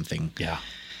 million or something. Yeah.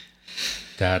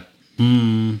 That.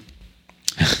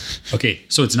 Okay,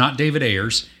 so it's not David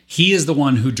Ayers. He is the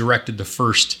one who directed the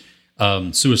first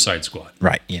Suicide Squad.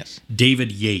 Right, yes. David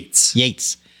Yates.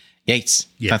 Yates. Yes.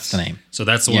 That's the name. So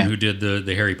that's the one who did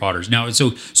the Harry Potters. Now,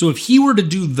 so if he were to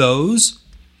do those,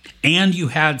 and you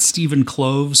had Steve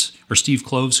Kloves,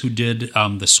 who did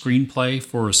the screenplay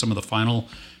for some of the final,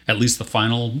 at least the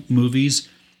final movies,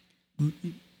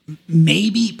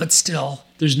 maybe, but still,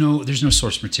 there's no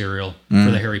source material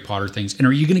for the Harry Potter things. And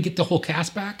are you going to get the whole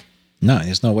cast back? No,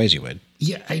 there's no ways you would.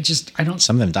 Yeah, I don't.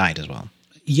 Some of them died as well.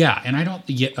 Yeah, and I don't.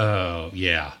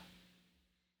 Yeah.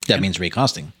 That means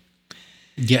recasting.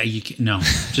 Yeah, you can, no,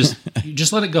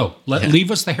 just let it go. Leave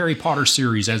us the Harry Potter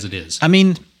series as it is. I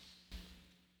mean,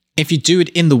 if you do it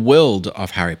in the world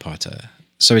of Harry Potter,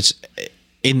 so it's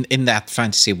in that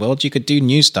fantasy world, you could do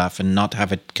new stuff and not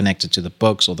have it connected to the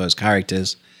books or those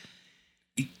characters.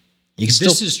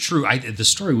 This is true. The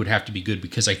story would have to be good,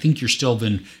 because I think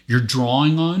you're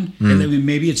drawing on, and then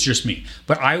maybe it's just me,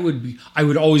 but I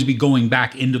would always be going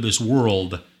back into this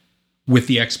world with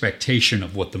the expectation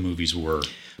of what the movies were.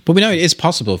 But we know it is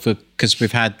possible because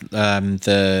we've had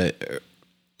the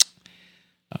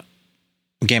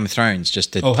Game of Thrones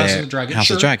just did House of the Dragon.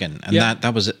 House of the Dragon, and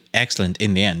that was excellent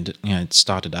in the end. You know, it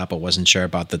started up. I wasn't sure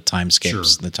about the time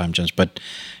skips, the time jumps, but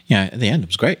at the end it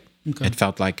was great. Okay. It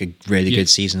felt like a really good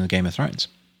season of Game of Thrones.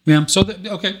 Yeah. So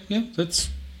that's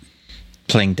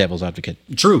playing devil's advocate.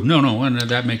 True. No, and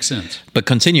that makes sense. But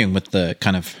continuing with the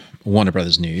kind of Warner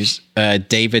Brothers news,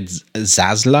 David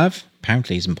Zaslav,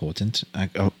 apparently he's important.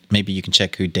 Maybe you can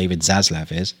check who David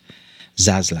Zaslav is.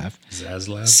 Zaslav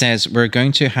says we're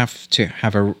going to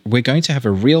have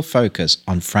a real focus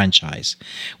on franchise.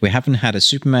 We haven't had a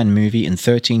Superman movie in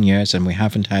 13 years, and we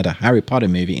haven't had a Harry Potter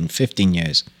movie in 15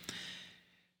 years.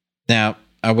 Now,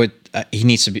 he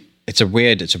needs to be. It's a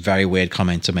very weird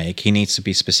comment to make. He needs to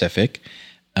be specific,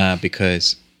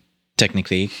 because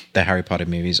technically the Harry Potter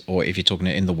movies, or if you're talking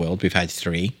in the world, we've had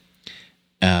 3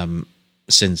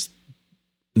 since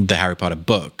the Harry Potter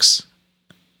books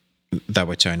that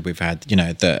were turned. We've had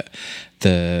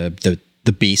the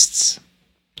Beasts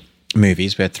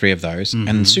movies. We had 3 of those,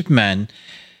 and Superman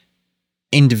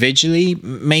individually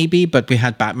maybe, but we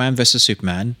had Batman versus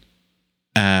Superman.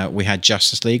 We had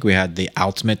Justice League. We had the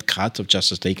ultimate cut of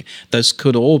Justice League. Those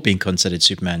could all be considered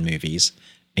Superman movies.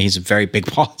 He's a very big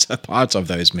part of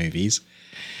those movies.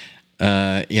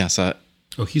 So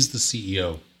he's the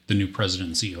CEO, the new president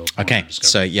and CEO. Okay,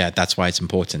 so that's why it's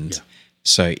important. Yeah.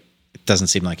 So it doesn't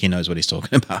seem like he knows what he's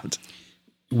talking about.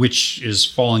 Which is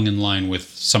falling in line with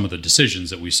some of the decisions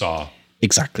that we saw.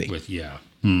 Exactly.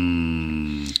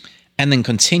 And then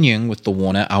continuing with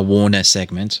our Warner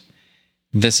segment.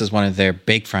 This is one of their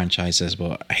big franchises,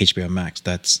 HBO Max,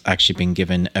 that's actually been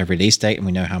given a release date, and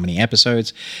we know how many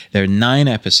episodes. There are 9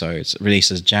 episodes,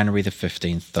 releases January the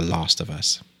 15th, The Last of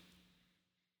Us.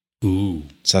 Ooh.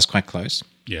 So that's quite close.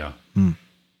 Yeah.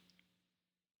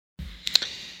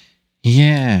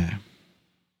 Yeah.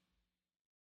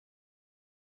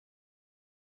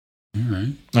 All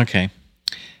right. Okay.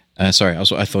 Sorry,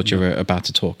 I thought you were about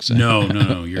to talk. So.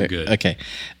 No, you're good. Okay.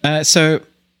 So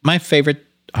my favorite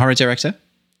horror director,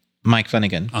 Mike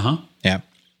Flanagan. Uh-huh. Yeah.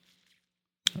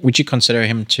 Would you consider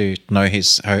him to know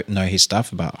his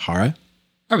stuff about horror?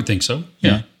 I would think so.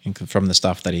 Yeah. From the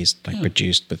stuff that he's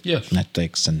produced with Yeah.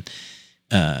 Netflix. And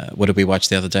what did we watch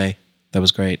the other day? That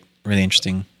was great. Really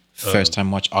interesting. First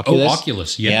time watch Oculus. Oh,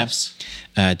 Oculus, yes.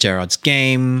 Yeah. Gerard's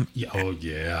Game. Yeah. Oh,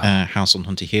 yeah. House on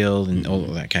Haunted Hill and all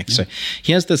of that. Okay. Yeah. So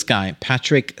here's this guy,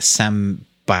 Patrick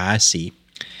Sambasi.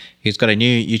 He's got a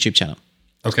new YouTube channel.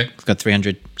 Okay. He's got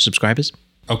 300 subscribers.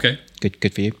 Okay.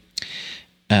 Good for you.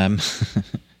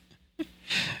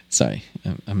 Sorry,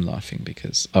 I'm laughing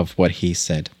because of what he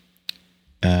said.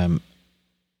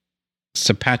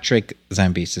 So Patrick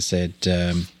Zambisa said,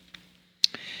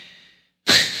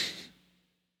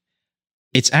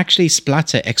 it's actually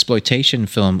splatter exploitation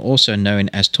film, also known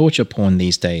as torture porn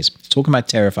these days. Talking about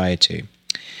Terrifier 2.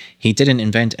 He didn't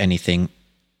invent anything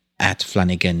at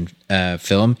Flanagan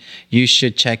film. You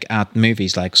should check out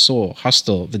movies like Saw,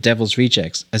 Hostel, The Devil's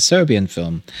Rejects, a Serbian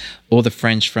film, or The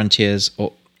French Frontiers,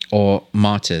 or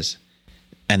Martyrs.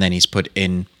 And then he's put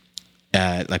in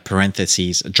like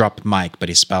parentheses, drop Mike, but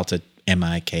he spelled it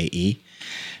Mike.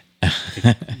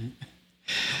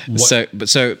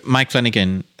 So Mike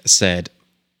Flanagan said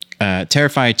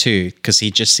Terrifier 2, because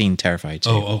he'd just seen Terrifier 2.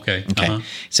 Oh, okay. Okay. He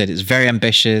said it's very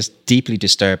ambitious, deeply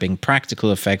disturbing.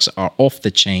 Practical effects are off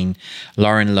the chain.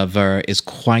 Lauren Laver is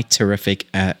quite terrific,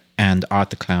 and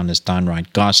Art the Clown is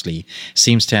downright ghastly.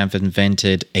 Seems to have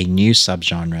invented a new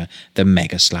subgenre, the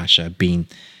mega slasher, being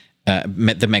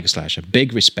the mega slasher.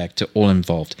 Big respect to all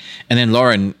involved. And then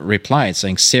Lauren replied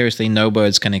saying, seriously, no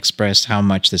words can express how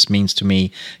much this means to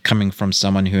me, coming from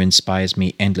someone who inspires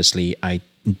me endlessly. I'm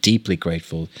deeply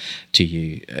grateful to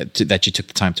you that you took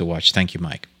the time to watch. Thank you,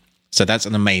 Mike. So that's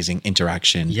an amazing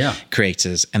interaction. Yeah.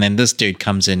 Creators. And then this dude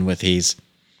comes in with his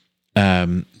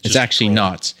it's actually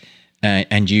not.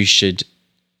 And you should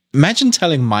imagine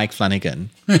telling Mike Flanagan.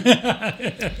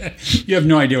 You have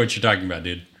no idea what you're talking about,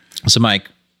 dude. So Mike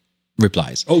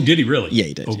replies. Oh, did he really? Yeah,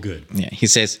 he did. Oh, good. Yeah, he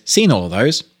says, seen all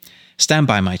those. Stand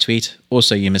by my tweet.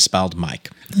 Also, you misspelled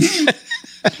Mike.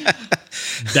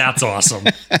 That's awesome.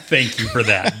 Thank you for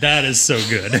that. That is so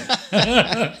good.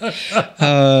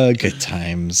 Good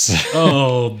times.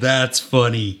 Oh, that's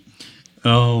funny.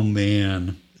 Oh,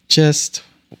 man. Just,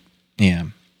 yeah.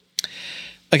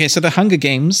 Okay, so The Hunger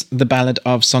Games, The Ballad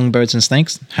of Songbirds and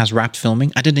Snakes, has wrapped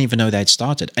filming. I didn't even know they'd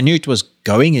started. I knew it was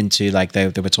going into, like, they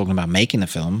were talking about making the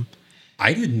film.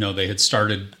 I didn't know they had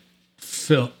started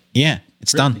film. Yeah,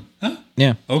 it's done. Huh?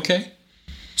 Yeah. Okay.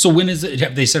 So when is it?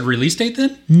 Have they said release date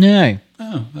then? No.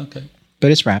 Oh, okay.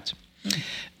 But it's wrapped.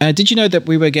 Did you know that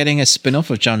we were getting a spin-off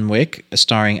of John Wick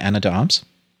starring Anna de Armas?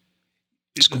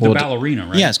 It's called the Ballerina,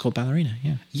 right? Yeah, it's called Ballerina,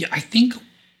 yeah. Yeah, I think.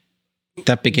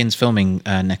 That begins filming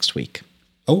next week.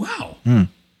 Oh, wow.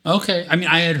 Okay. I mean,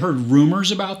 I had heard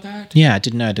rumors about that. Yeah, I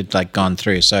didn't know it had like gone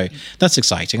through. So that's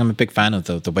exciting. I'm a big fan of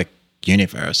the Wick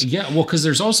universe. Yeah, well, because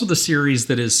there's also the series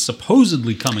that is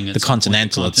supposedly coming at the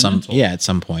Continental at some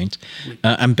point.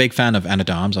 I'm a big fan of Anna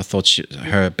de Armas. I thought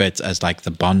her bit as like the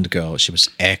Bond girl, she was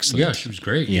excellent. Yeah, she was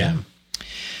great. Yeah.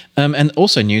 And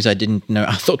also news I didn't know,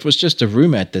 I thought was just a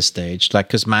rumor at this stage, like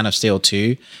because Man of Steel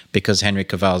 2, because Henry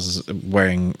Cavill's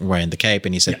wearing the cape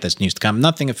and he said there's news to come.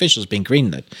 Nothing official has been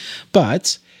greenlit.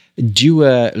 But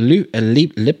Dua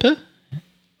Lipa?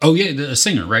 Oh, yeah, the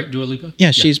singer, right? Dua Lipa?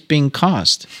 Yeah, she's being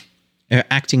cast. Her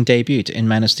acting debut in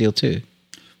Man of Steel 2.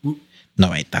 No,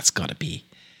 wait, that's got to be.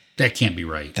 That can't be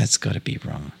right. That's got to be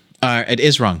wrong. It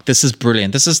is wrong. This is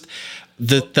brilliant. This is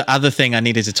the other thing I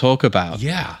needed to talk about.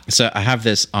 Yeah. So I have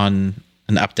this on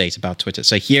an update about Twitter.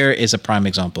 So here is a prime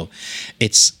example.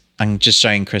 I'm just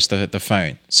showing Chris the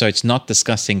phone. So it's not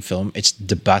discussing film, it's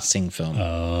debussing film.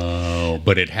 Oh,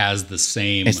 but it has the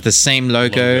same. It's the same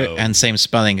logo and same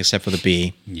spelling except for the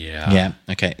B. Yeah. Yeah.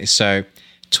 Okay. So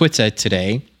Twitter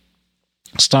today.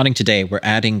 Starting today, we're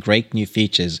adding great new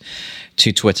features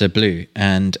to Twitter Blue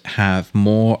and have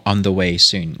more on the way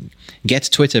soon. Get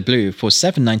Twitter Blue for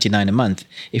 $7.99 a month.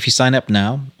 If you sign up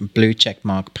now, blue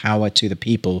checkmark, power to the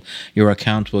people, your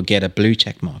account will get a blue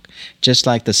checkmark, just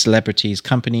like the celebrities,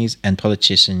 companies, and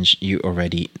politicians you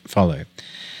already follow.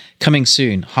 Coming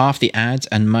soon, half the ads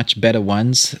and much better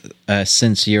ones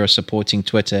since you're supporting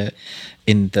Twitter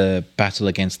in the battle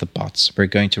against the bots. We're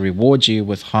going to reward you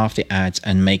with half the ads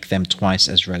and make them twice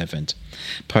as relevant.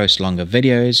 Post longer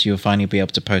videos. You'll finally be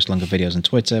able to post longer videos on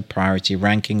Twitter. Priority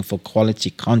ranking for quality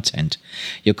content.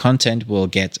 Your content will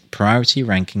get priority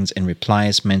rankings in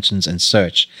replies, mentions, and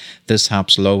search. This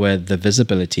helps lower the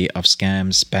visibility of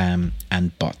scams, spam,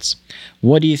 and bots.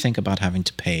 What do you think about having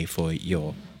to pay for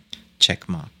your check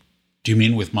mark? Do you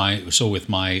mean with my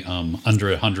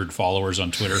under 100 followers on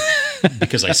Twitter,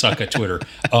 because I suck at Twitter,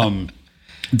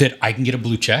 that I can get a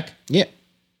blue check? Yeah.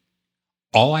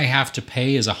 All I have to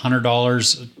pay is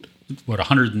 $100.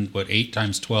 What 8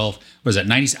 times 12? Was that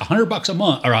 $100 a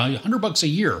month or $100 a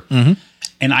year? Mm-hmm.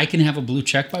 And I can have a blue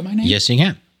check by my name? Yes, you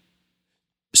can.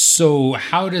 So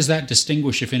how does that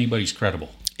distinguish if anybody's credible?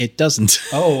 It doesn't.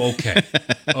 Oh, okay.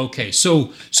 Okay.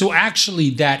 So actually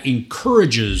that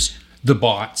encourages the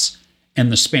bots and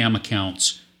the spam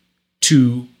accounts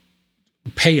to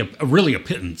pay a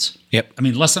pittance. Yep. I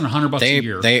mean, less than $100 a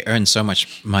year. They earn so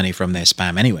much money from their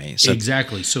spam anyway. So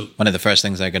exactly. So one of the first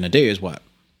things they're going to do is what?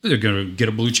 They're going to get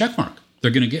a blue check mark.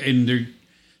 They're going to get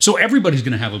so everybody's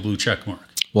going to have a blue check mark.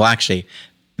 Well, actually,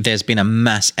 there's been a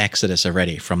mass exodus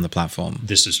already from the platform.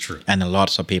 This is true. And a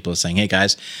lot of people are saying, hey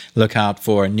guys, look out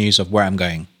for news of where I'm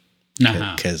going.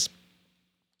 Because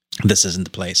this isn't the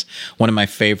place. One of my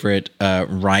favorite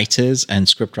writers and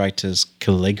script writers,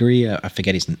 Caligari, I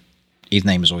forget his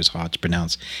name is always hard to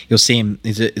pronounce. You'll see him,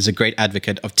 he's a great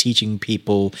advocate of teaching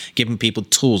people, giving people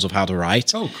tools of how to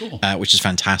write. Oh, cool. Which is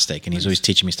fantastic. And he's always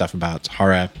teaching me stuff about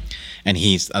horror. And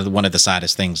he's one of the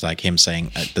saddest things, like him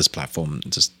saying this platform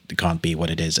just can't be what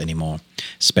it is anymore,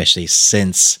 especially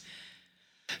since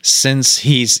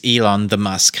Elon the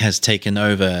Musk has taken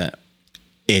over.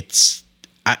 It's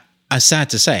sad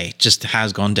to say, just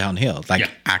has gone downhill.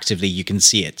 Actively, you can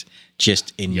see it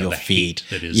just in your feed.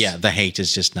 The hate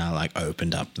is just now like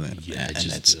opened up, and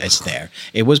it's there.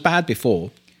 It was bad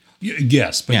before.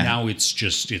 Yes, but now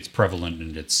it's prevalent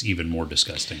and it's even more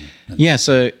disgusting. Yeah.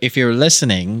 So if you're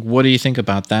listening, what do you think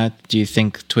about that? Do you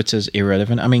think Twitter's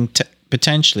irrelevant? I mean,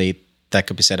 potentially that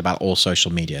could be said about all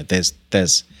social media.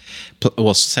 There's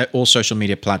all social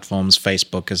media platforms.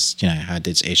 Facebook has had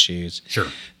its issues. Sure.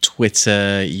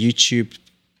 Twitter, YouTube,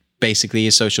 basically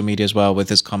is social media as well, with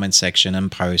this comment section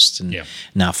and posts, and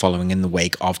now following in the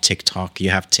wake of TikTok. You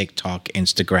have TikTok,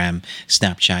 Instagram,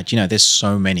 Snapchat. There's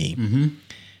so many. Mm-hmm.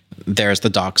 There's the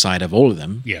dark side of all of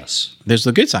them. Yes. There's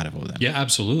the good side of all of them. Yeah,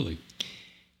 absolutely.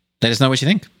 Let us know what you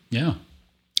think. Yeah.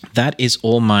 That is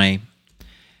all my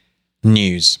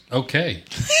news. Okay.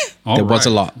 There was a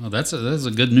lot. Well, that's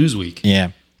a good news week.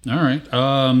 Yeah. All right.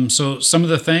 So some of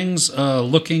the things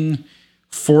looking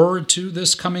forward to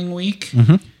this coming week.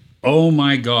 Mm-hmm. Oh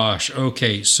my gosh.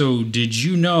 Okay. So did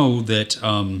you know that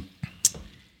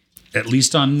at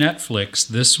least on Netflix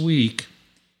this week,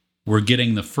 we're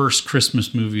getting the first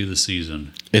Christmas movie of the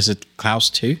season? Is it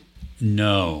Klaus 2?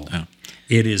 No. Oh.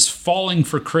 It is Falling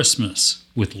for Christmas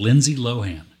with Lindsay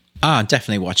Lohan. I'm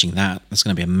definitely watching that. That's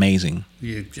going to be amazing.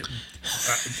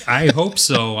 I hope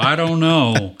so. I don't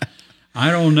know.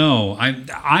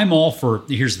 I'm all for.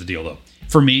 Here's the deal, though.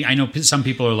 For me, I know some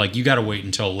people are like, you got to wait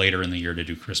until later in the year to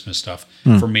do Christmas stuff.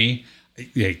 For me,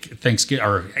 Thanksgiving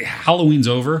or Halloween's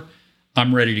over.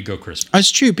 I'm ready to go Christmas. Oh,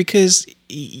 it's true, because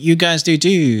you guys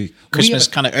do Christmas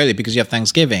kind of early because you have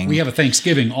Thanksgiving. We have a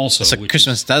Thanksgiving also. So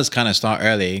Christmas does kind of start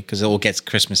early because it all gets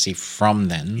Christmassy from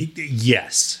then.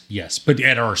 Yes. But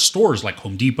at our stores like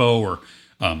Home Depot or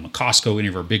Costco, any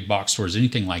of our big box stores,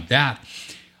 anything like that,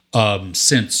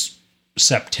 since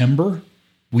September,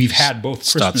 we've had both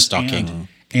Christmas stocking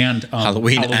and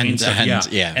Halloween stuff.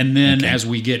 Yeah. And then as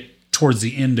we get towards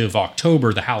the end of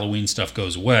October, the Halloween stuff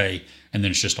goes away. And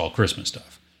then it's just all Christmas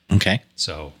stuff. Okay.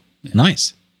 So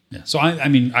nice. Yeah. So I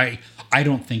mean, I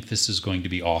don't think this is going to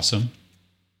be awesome,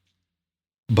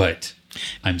 but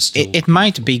I'm still. It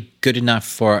might be good enough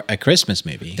for a Christmas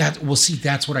movie.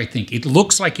 That's what I think. It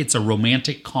looks like it's a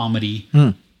romantic comedy.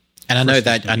 And I know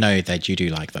that you do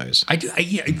like those.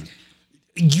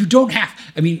 You don't have.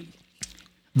 I mean,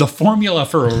 the formula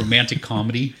for a romantic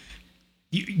comedy,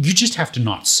 you just have to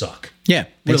not suck. Yeah.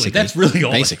 Basically. Really, that's really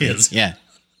all it is. Yeah.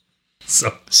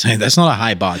 So that's not a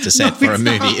high bar to set for a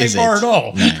movie, is it? Not a high bar at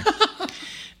all. No.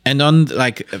 And on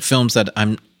like films that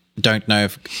don't know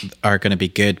if are going to be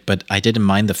good, but I didn't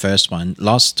mind the first one,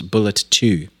 Lost Bullet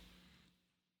 2.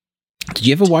 Did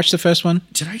you ever watch the first one?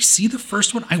 Did I see the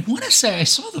first one? I want to say I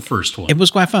saw the first one. It was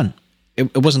quite fun.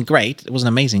 It wasn't great. It wasn't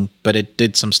amazing, but it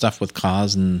did some stuff with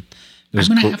cars and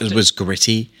it was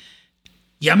gritty.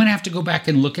 Yeah, I'm going to have to go back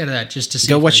and look at that just to see.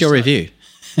 Go watch your review.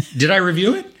 Did I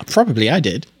review it? Probably I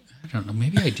did. I don't know.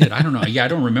 Maybe I did. I don't know. Yeah, I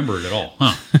don't remember it at all.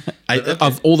 Huh?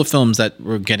 Of all the films that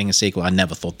were getting a sequel, I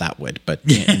never thought that would. But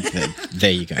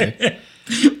there you go.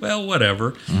 Well,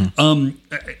 whatever.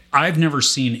 I've never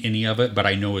seen any of it, but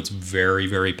I know it's very,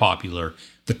 very popular.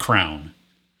 The Crown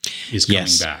is coming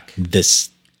back this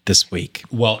week.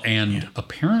 Well, and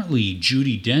apparently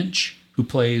Judi Dench, who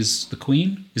plays the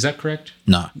Queen, is that correct?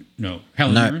 No,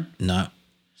 Helen Mirren. No,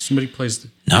 somebody plays the.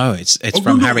 No, it's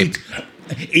from Harry.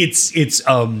 It's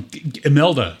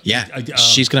Imelda. Yeah,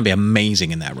 she's going to be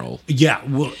amazing in that role. Yeah,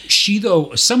 well,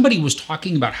 somebody was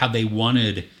talking about how they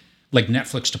wanted like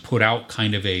Netflix to put out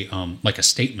kind of a like a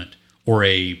statement or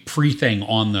a pre-thing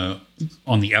on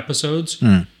the episodes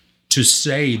to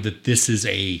say that this is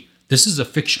a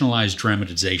fictionalized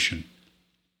dramatization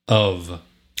of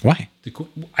why?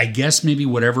 I guess maybe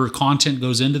whatever content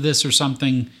goes into this or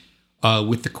something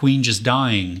with the Queen just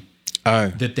dying.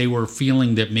 That they were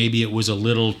feeling that maybe it was a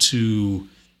little too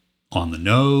on the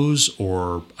nose,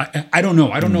 or I don't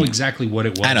know. I don't know exactly what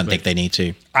it was. I don't think they need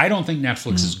to. I don't think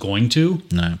Netflix is going to.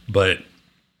 No. But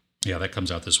yeah, that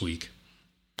comes out this week.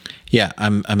 Yeah,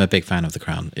 I'm a big fan of The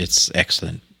Crown. It's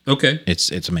excellent. Okay. It's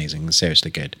amazing. It's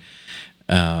seriously good.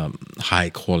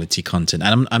 High quality content.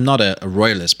 And I'm not a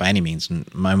royalist by any means.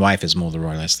 My wife is more the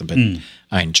royalist, but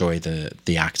I enjoy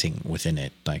the acting within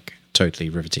it. Like, totally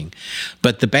riveting.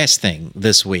 But the best thing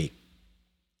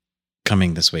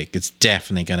coming this week, it's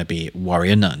definitely going to be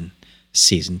Warrior Nun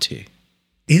season 2.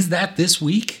 Is that this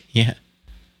week? Yeah.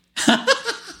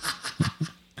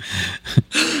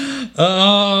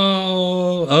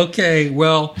 Oh, okay.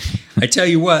 Well, I tell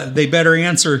you what, they better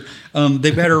answer.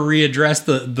 They better readdress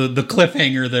the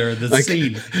cliffhanger there, the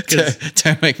scene.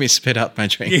 Don't make me spit out my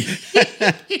drink.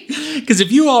 Because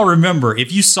if you all remember,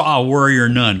 if you saw Warrior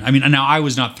Nun, I mean, now I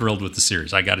was not thrilled with the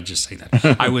series. I got to just say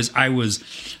that. I was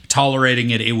tolerating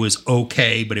it. It was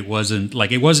okay, but it wasn't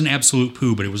absolute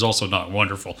poo, but it was also not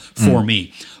wonderful for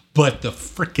me. But the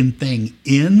freaking thing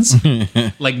ends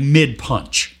like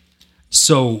mid-punch.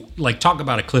 So, like, talk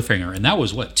about a cliffhanger. And that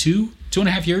was, what,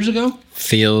 2.5 years ago?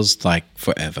 Feels like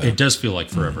forever. It does feel like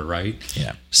forever, right?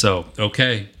 Yeah. So,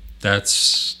 okay.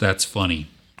 That's funny.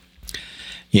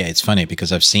 Yeah, it's funny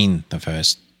because I've seen the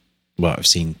first. Well, I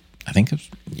think.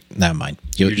 Never mind.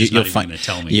 You'll find.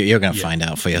 Tell me. You're going to find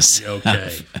out for yourself.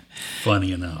 Okay.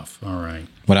 Funny enough. All right.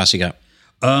 What else you got?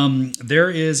 There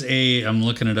is I'm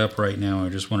looking it up right now. I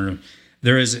just wanted to.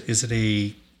 There is it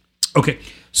a. Okay.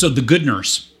 So The Good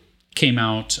Nurse came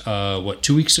out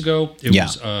 2 weeks ago. It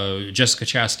was Jessica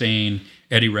Chastain,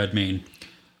 Eddie Redmayne.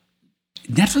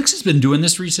 Netflix has been doing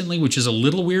this recently, which is a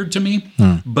little weird to me.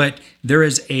 But there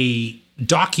is a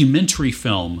documentary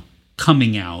film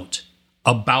coming out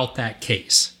about that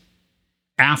case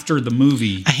after the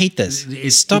movie. I hate this.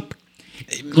 It's too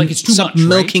much.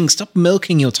 Stop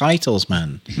milking your titles,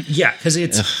 man. Yeah, because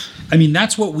it's. I mean,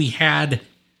 that's what we had.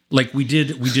 Like we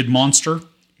did Monster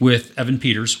with Evan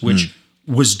Peters, which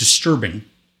was disturbing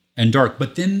and dark.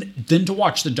 But then to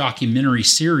watch the documentary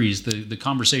series, the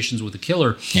Conversations with the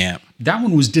Killer, that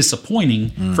one was disappointing.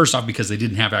 First off, because they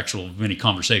didn't have many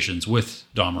conversations with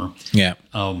Dahmer. Yeah.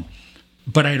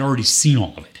 But I had already seen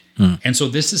all of it. And so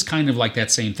this is kind of like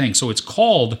that same thing. So it's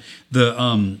called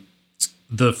the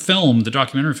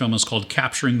documentary film is called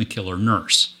Capturing the Killer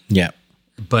Nurse. Yeah.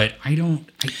 But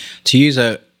to use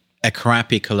a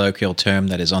crappy colloquial term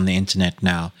that is on the internet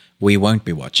now, we won't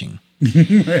be watching.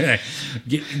 Yeah,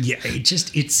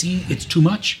 it's too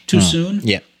much, too soon.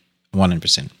 Yeah,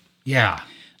 100%. Yeah.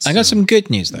 I got some good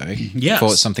news though. Yes.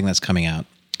 For something that's coming out.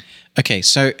 Okay,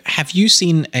 so have you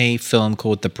seen a film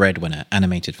called The Breadwinner,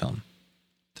 animated film?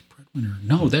 The Breadwinner?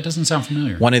 No, that doesn't sound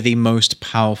familiar. One of the most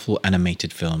powerful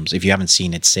animated films. If you haven't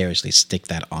seen it, seriously, stick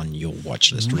that on your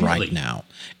watch list right now.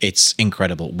 It's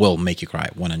incredible. Will make you cry,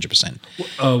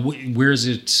 100%. Where is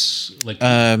it? Like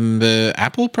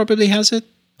Apple probably has it.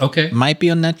 Okay. Might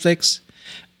be on Netflix.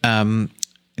 Have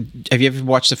you ever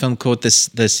watched a film called The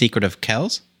Secret of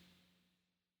Kells?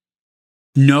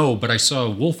 No, but I saw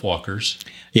Wolfwalkers.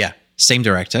 Yeah, same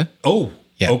director. Oh,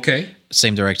 yeah. Okay.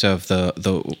 Same director of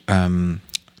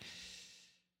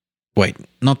wait,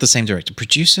 not the same director.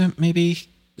 Producer, maybe?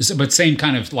 But same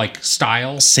kind of like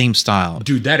style? Same style.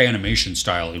 Dude, that animation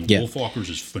style in Wolfwalkers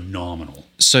is phenomenal.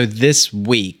 So this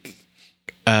week,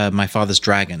 My Father's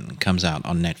Dragon comes out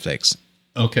on Netflix.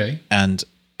 Okay. And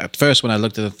at first, when I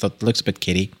looked at it, I thought it looks a bit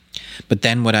kiddie. But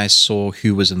then when I saw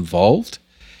who was involved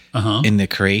in the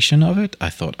creation of it, I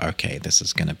thought, okay, this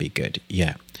is going to be good.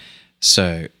 Yeah.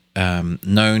 So,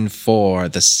 known for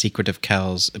The Secret of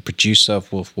Kells, producer of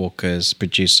Wolfwalkers,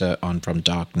 producer on From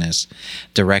Darkness,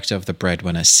 director of The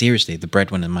Breadwinner. Seriously, The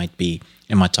Breadwinner might be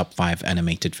in my top 5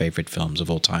 animated favorite films of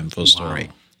all time, full story.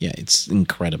 Yeah, it's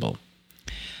incredible.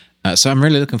 So I'm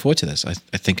really looking forward to this. I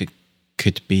think it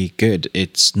could be good.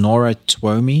 It's Nora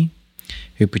Twomey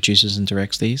who produces and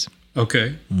directs these.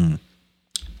 Okay.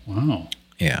 Wow.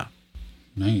 Yeah.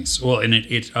 Nice. Well, and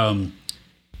it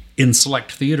in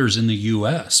select theaters in the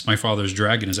U.S., My Father's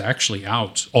Dragon is actually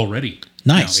out already.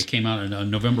 Nice. It came out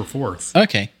on November 4th.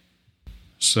 Okay.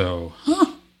 So,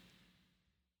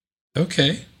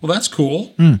 okay. Well, that's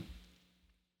cool.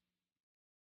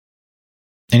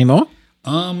 Any more?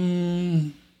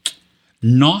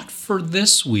 Not for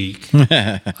this week.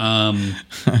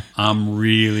 I'm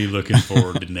really looking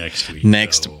forward to next week.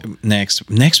 Next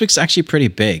week's actually pretty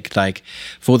big. Like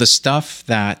for the stuff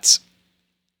that,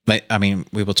 like, I mean,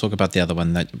 we will talk about the other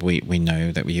one that we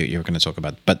know that you're going to talk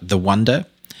about. But The Wonder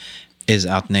is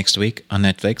out next week on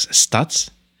Netflix. Stutz,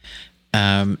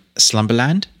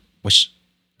 Slumberland, which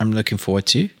I'm looking forward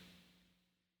to.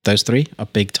 Those three are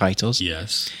big titles.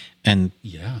 Yes. And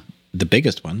the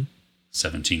biggest one,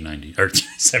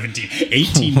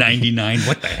 1899.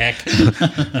 What the heck?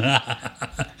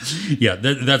 Yeah,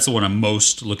 that's the one I'm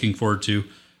most looking forward to.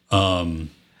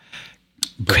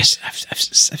 Chris,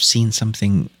 I've seen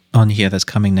something on here that's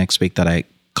coming next week that I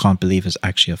can't believe is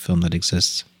actually a film that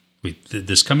exists. Wait,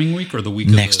 this coming week or the week?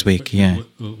 Next week, yeah.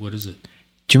 What is it?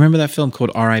 Do you remember that film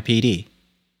called R.I.P.D.?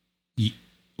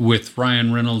 With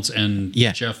Ryan Reynolds and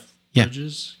Jeff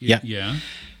Bridges? Yeah.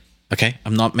 Okay,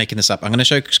 I'm not making this up. I'm going to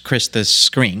show Chris the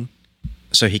screen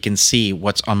so he can see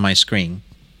what's on my screen.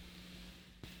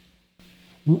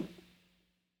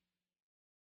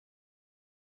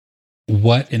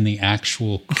 What in the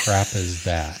actual crap is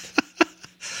that?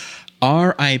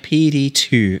 R.I.P.D.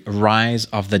 2, Rise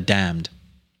of the Damned.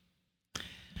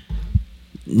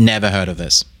 Never heard of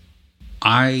this.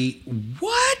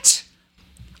 What?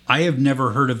 I have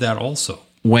never heard of that also.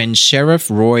 When Sheriff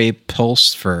Roy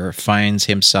Pulsfer finds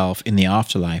himself in the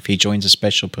afterlife, he joins a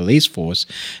special police force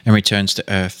and returns to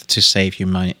Earth to save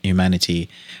humanity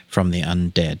from the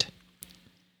undead.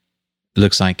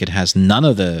 Looks like it has none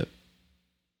of the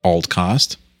old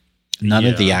cast, none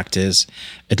of the actors.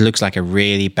 It looks like a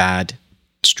really bad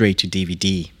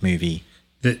straight-to-DVD movie.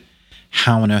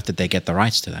 How on earth did they get the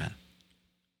rights to that?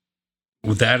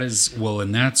 Well,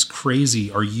 and that's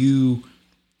crazy.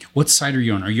 What site are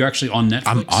you on? Are you actually on Netflix?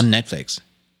 I'm on Netflix.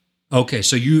 Okay,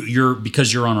 so you're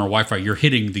because you're on our Wi-Fi, you're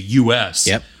hitting the US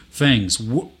things.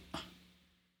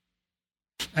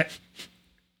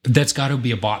 That's got to be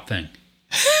a bot thing.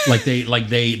 like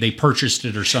they purchased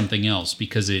it or something else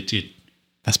because it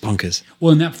That's bonkers.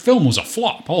 Well, and that film was a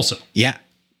flop also. Yeah.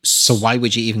 So why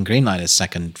would you even greenlight a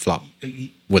second flop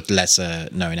with lesser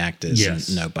known actors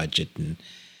and no budget? And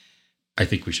I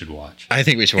think we should watch. I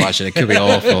think we should watch it. It could be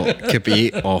awful. It could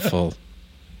be awful.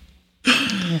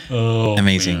 Oh,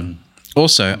 amazing. Man.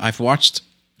 Also, I've watched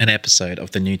an episode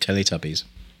of the new Teletubbies.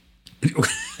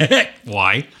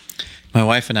 Why? My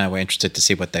wife and I were interested to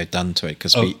see what they've done to it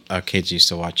because our kids used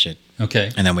to watch it.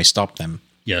 Okay. And then we stopped them.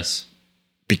 Yes.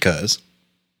 Because,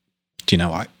 do you know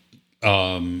why?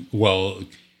 Well,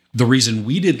 the reason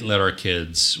we didn't let our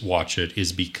kids watch it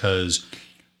is because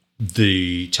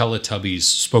the Teletubbies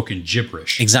spoke in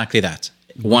gibberish. Exactly that.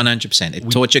 100%. It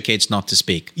taught your kids not to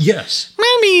speak. Yes.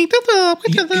 Mommy,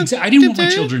 I didn't want my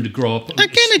children to grow up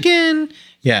again.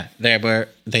 Yeah,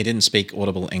 they didn't speak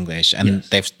audible English, and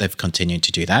they've continued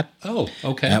to do that. Oh,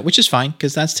 okay. Which is fine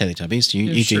because that's Teletubbies.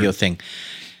 You do your thing.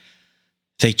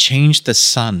 They changed the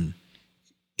sun.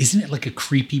 Isn't it like a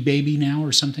creepy baby now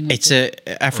or something like that? It's an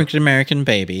African-American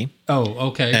baby. Oh,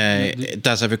 okay. It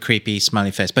does have a creepy,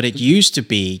 smiley face, but it used to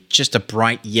be just a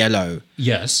bright yellow.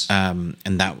 Yes. And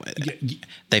that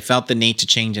they felt the need to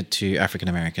change it to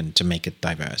African-American to make it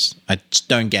diverse. I just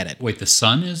don't get it. Wait, the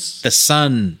sun is? The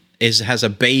sun has a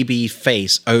baby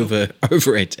face over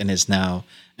it and is now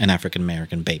an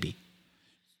African-American baby.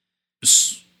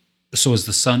 So is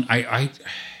the sun...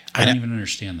 I don't even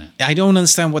understand that. I don't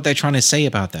understand what they're trying to say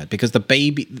about that because the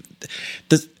baby...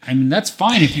 I mean, that's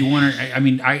fine if you want to... I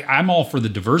mean, I'm all for the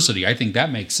diversity. I think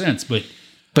that makes sense, but...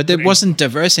 But it wasn't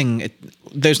diversing.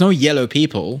 There's no yellow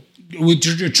people. True.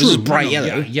 This is bright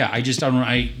yellow. Yeah, I just don't know.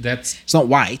 It's not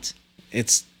white.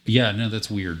 It's... Yeah, no, that's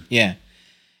weird. Yeah.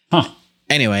 Huh.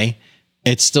 Anyway,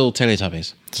 it's still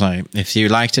Teletubbies. So if you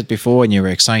liked it before and you were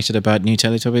excited about new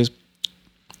Teletubbies,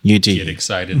 you do. Get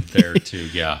excited there too.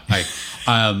 Yeah.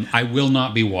 I will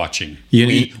not be watching.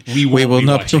 We will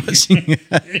not be watching.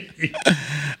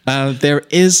 There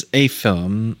is a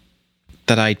film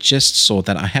that I just saw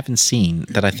that I haven't seen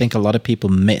that I think a lot of people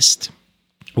missed.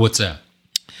 What's that?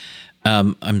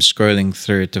 I'm scrolling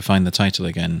through it to find the title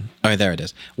again. Oh, there it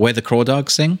is. Where the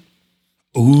Crawdads Sing.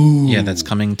 Ooh. Yeah, that's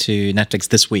coming to Netflix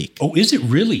this week. Oh, is it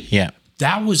really? Yeah.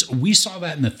 we saw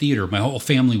that in the theater. My whole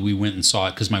family, we went and saw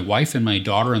it because my wife and my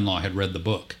daughter-in-law had read the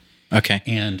book. Okay.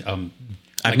 And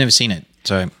I've never seen it.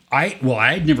 So I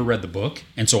had never read the book,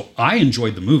 and so I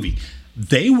enjoyed the movie.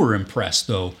 They were impressed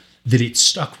though that it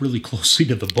stuck really closely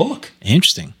to the book.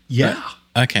 interesting. Yeah.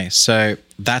 Okay, so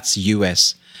that's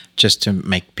US, just to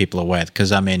make people aware,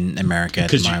 because I'm in America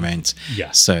at the moment.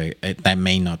 Yeah. So that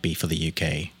may not be for the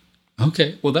UK.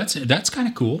 Okay. Well, that's kind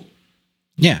of cool.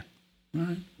 Yeah. All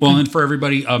right. Well, and for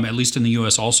everybody, at least in the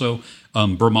U.S. also,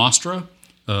 Brahmastra,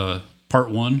 Part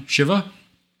 1, Shiva,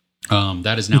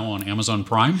 that is now on Amazon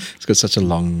Prime. It's got such a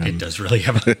long... It does really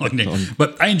have a long name.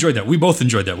 But I enjoyed that. We both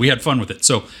enjoyed that. We had fun with it.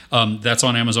 So that's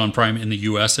on Amazon Prime in the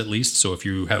U.S. at least. So if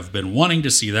you have been wanting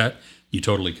to see that, you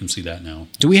totally can see that now.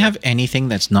 Do we have anything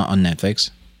that's not on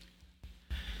Netflix?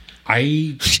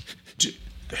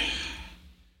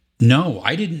 No,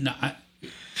 I didn't.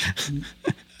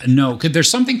 No, because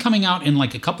there's something coming out in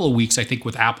like a couple of weeks, I think,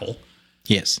 with Apple.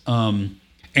 Yes.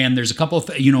 And there's a couple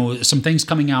of, some things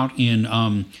coming out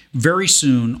in very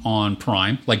soon on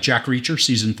Prime, like Jack Reacher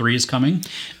season 3 is coming.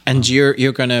 And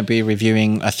you're going to be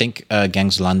reviewing, I think,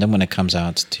 Gangs of London when it comes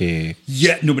out to...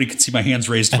 Yeah, nobody can see my hands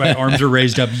raised. My arms are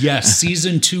raised up. Yes,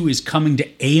 season 2 is coming to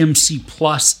AMC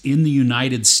Plus in the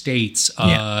United States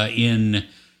in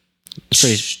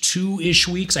 2-ish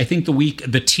weeks. I think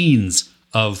the teens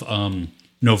of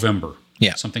November.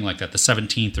 Yeah. Something like that. The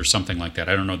 17th or something like that.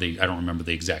 I don't remember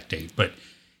the exact date, but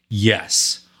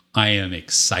yes, I am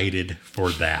excited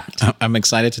for that. I'm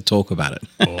excited to talk about it.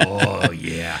 Oh,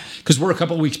 yeah. Because we're a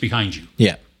couple of weeks behind you.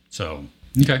 Yeah. So,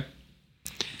 okay.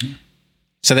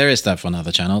 So there is stuff on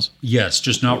other channels. Yes,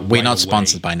 just not We're right not away.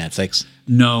 sponsored by Netflix.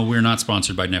 No, we're not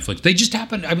sponsored by Netflix. They just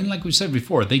happen, like we said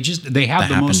before, they have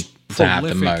the most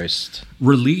prolific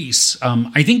release.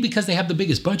 I think because they have the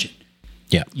biggest budget.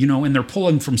 Yeah. And they're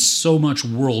pulling from so much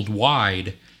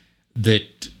worldwide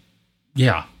that,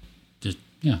 yeah.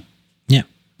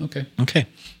 Okay. Okay.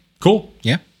 Cool.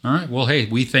 Yeah. All right. Well, hey,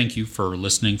 we thank you for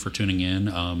listening, for tuning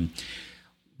in.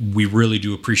 We really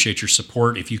do appreciate your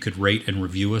support. If you could rate and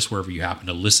review us wherever you happen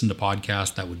to listen to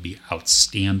podcasts, that would be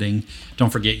outstanding.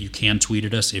 Don't forget, you can tweet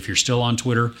at us if you're still on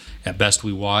Twitter at Best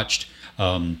We Watched.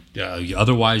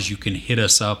 Otherwise, you can hit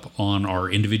us up on our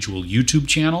individual YouTube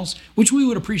channels, which we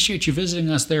would appreciate you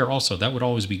visiting us there also. That would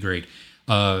always be great.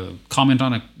 Comment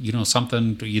on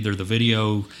something, either the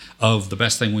video of the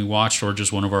best thing we watched or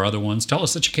just one of our other ones. Tell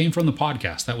us that you came from the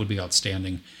podcast. That would be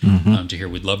outstanding to hear.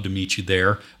 We'd love to meet you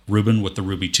there. Ruben with the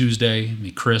Ruby Tuesday,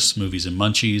 me, Chris, Movies and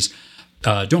Munchies.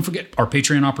 Don't forget our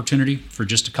Patreon opportunity for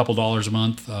just a couple dollars a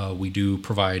month. We do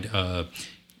provide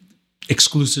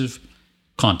exclusive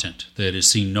content that is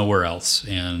seen nowhere else,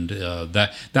 and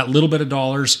that little bit of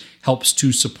dollars helps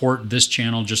to support this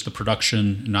channel, just the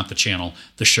production, not the channel,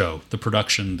 the show, the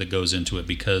production that goes into it,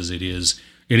 because it is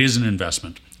an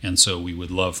investment. And so we would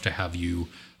love to have you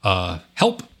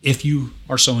help if you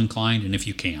are so inclined and if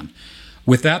you can.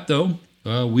 With that though,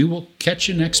 we will catch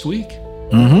you next week.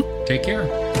 Take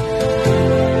care.